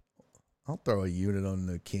unit. I'll throw a unit on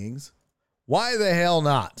the Kings. Why the hell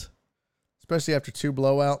not? Especially after 2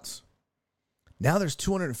 blowouts. Now there's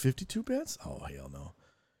 252 bets? Oh, hell no.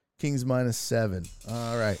 Kings -7.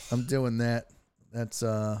 All right, I'm doing that. That's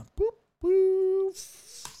 5.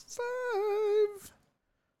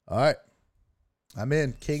 All right. I'm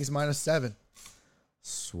in. Kings -7.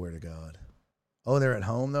 Swear to God. Oh, they're at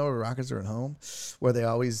home, though? Rockets are at home? Where they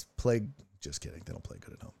always play. Just kidding. They don't play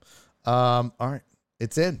good at home. All right.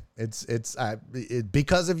 It's in. It's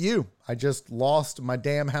because of you. I just lost my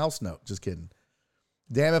damn house note. Just kidding.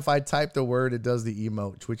 Damn, if I type the word, it does the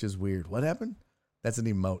emote, which is weird. What happened? That's an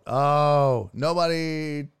emote. Oh,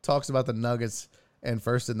 nobody talks about the Nuggets and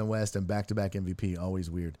first in the West and back-to-back MVP. Always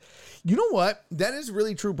weird. You know what? That is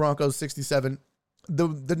really true, Broncos 67.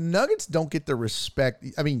 The Nuggets don't get the respect.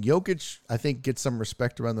 I mean, Jokic, I think, gets some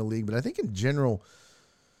respect around the league, but I think in general,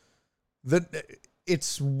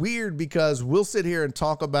 it's weird because we'll sit here and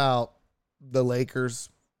talk about the Lakers.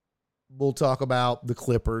 We'll talk about the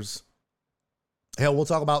Clippers. Hell, we'll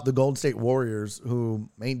talk about the Golden State Warriors who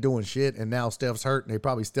ain't doing shit, and now Steph's hurt, and they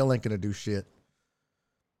probably still ain't going to do shit.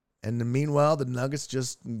 And meanwhile, the Nuggets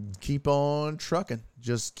just keep on trucking,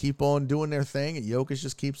 just keep on doing their thing, and Jokic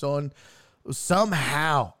just keeps on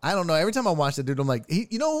somehow. I don't know. Every time I watch the dude, I'm like,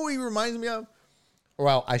 you know who he reminds me of?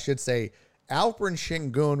 Well, I should say Alperen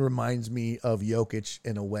Şengün reminds me of Jokic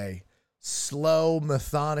in a way. Slow,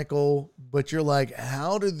 methodical, but you're like,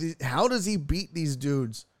 how does he beat these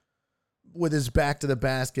dudes with his back to the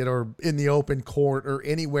basket or in the open court or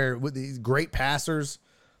anywhere with these great passers?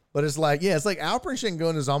 But it's like, yeah, it's like Alperen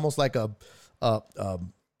Şengün is almost like a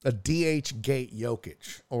DH gate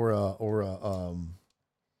Jokic or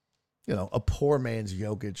a poor man's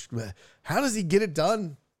Jokic. How does he get it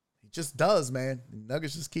done? He just does, man.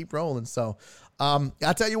 Nuggets just keep rolling. So I'll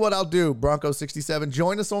tell you what I'll do, Bronco 67.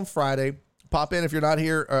 Join us on Friday. Pop in if you're not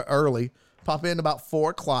here early. Pop in about 4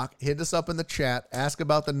 o'clock. Hit us up in the chat. Ask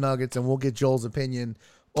about the Nuggets, and we'll get Joel's opinion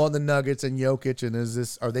on the Nuggets and Jokic. And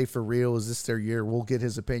are they for real? Is this their year? We'll get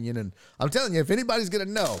his opinion. And I'm telling you, if anybody's going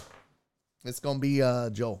to know, it's going to be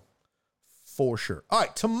Joel. For sure. All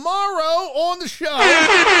right, tomorrow on the show,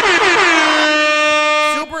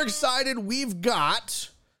 super excited. We've got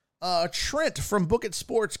Trent from Book It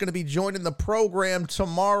Sports going to be joining the program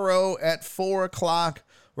tomorrow at 4 o'clock.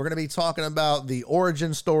 We're going to be talking about the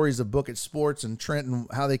origin stories of Book It Sports and Trent and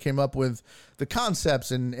how they came up with the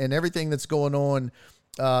concepts and everything that's going on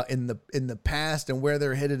in the past and where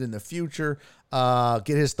they're headed in the future.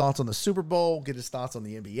 Get his thoughts on the Super Bowl. Get his thoughts on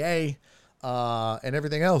the NBA. And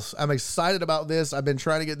everything else. I'm excited about this. I've been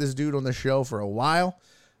trying to get this dude on the show for a while.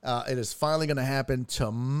 It is finally going to happen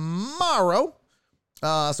tomorrow.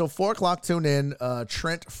 So 4 o'clock, tune in.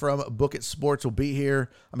 Trent from Book It Sports will be here.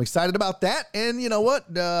 I'm excited about that. And you know what?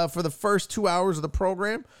 For the first 2 hours of the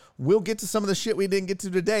program, we'll get to some of the shit we didn't get to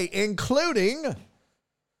today, including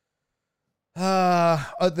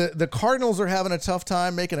the Cardinals are having a tough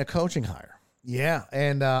time making a coaching hire. Yeah,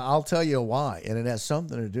 and I'll tell you why. And it has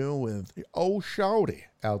something to do with the old shorty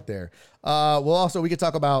out there. We could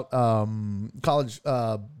talk about college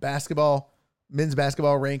basketball. Men's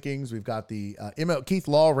basketball rankings. We've got the Keith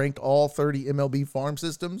Law ranked all 30 MLB farm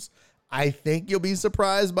systems. I think you'll be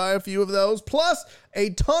surprised by a few of those. Plus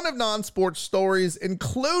a ton of non-sports stories,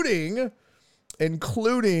 including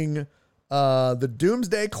the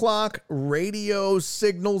Doomsday Clock radio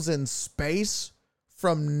signals in space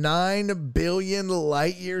from 9 billion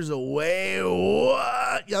light years away.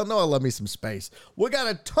 What? Y'all know I love me some space. We got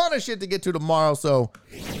a ton of shit to get to tomorrow, so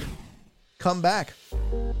come back.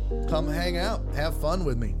 Come hang out. Have fun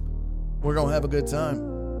with me. We're going to have a good time.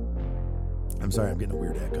 I'm sorry, I'm getting a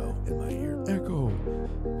weird echo in my ear. Echo.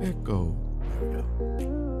 There we go.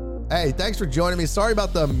 Hey, thanks for joining me. Sorry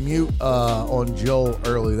about the mute on Joel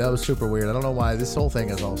early. That was super weird. I don't know why. This whole thing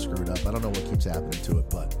is all screwed up. I don't know what keeps happening to it,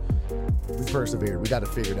 but we persevered. We got it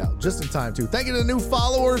figured out just in time, too. Thank you to the new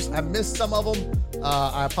followers. I missed some of them.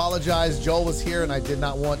 I apologize. Joel was here, and I did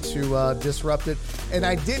not want to disrupt it. And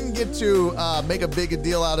I didn't get to make a big a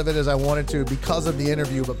deal out of it as I wanted to because of the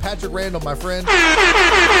interview. But Patrick Randall, my friend, thank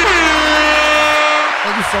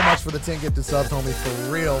you so much for the 10 gifted subs, homie,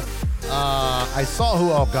 for real. I saw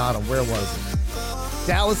who all got them. Where was it?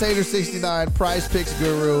 Dallas Hater 69, Prize Picks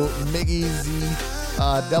Guru, Miggy Z,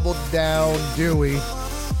 Double Down Dewey,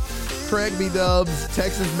 Craig B. Dubs,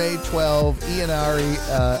 Texas Made 12, Ian Ari,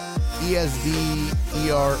 ESD,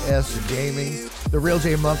 ERS Gaming, The Real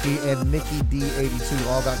J Monkey, and Nikki D82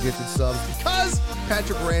 all got gifted subs because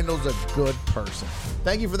Patrick Randall's a good person.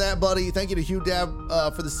 Thank you for that, buddy. Thank you to Hugh Dab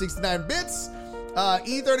for the 69 bits.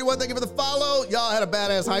 E31, thank you for the follow. Y'all had a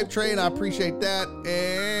badass hype train. I appreciate that.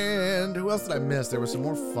 And who else did I miss? There were some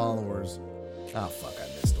more followers. Oh, fuck, I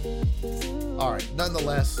missed them. All right,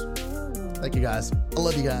 nonetheless, thank you guys. I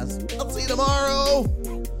love you guys. I'll see you tomorrow.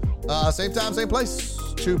 Same time, same place.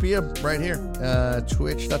 2 p.m. right here.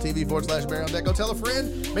 Twitch.tv/Barry on Deck. Go tell a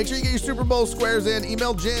friend. Make sure you get your Super Bowl squares in.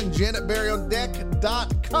 Email Jen at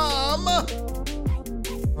BarryOnDeck.com.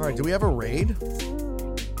 All right, do we have a raid?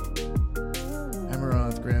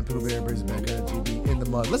 Amaranth, Grand Pooh Bear, brings it back out of GB in the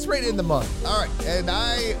mud. Let's raid in the mud. All right, and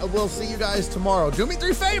I will see you guys tomorrow. Do me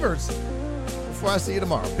 3 favors before I see you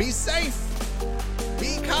tomorrow. Be safe,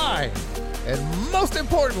 be kind, and most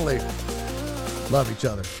importantly, love each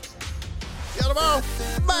other. See you tomorrow.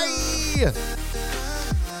 Bye.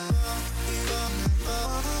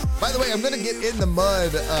 By the way, I'm going to get in the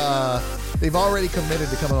mud. They've already committed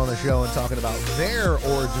to coming on the show and talking about their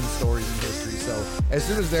origin stories and history. So as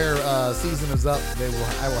soon as their season is up,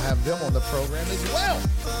 I will have them on the program as well.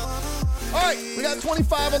 All right, we got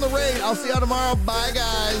 25 on the raid. I'll see y'all tomorrow. Bye,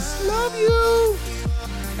 guys. Love you.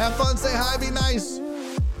 Have fun. Say hi. Be nice.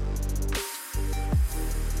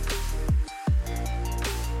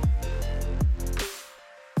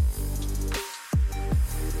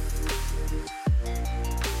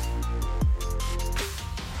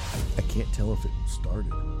 I can't tell if it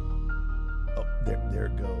started. Oh, there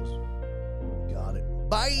it goes. Got it.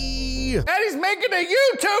 Bye. And he's making a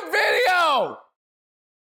YouTube video.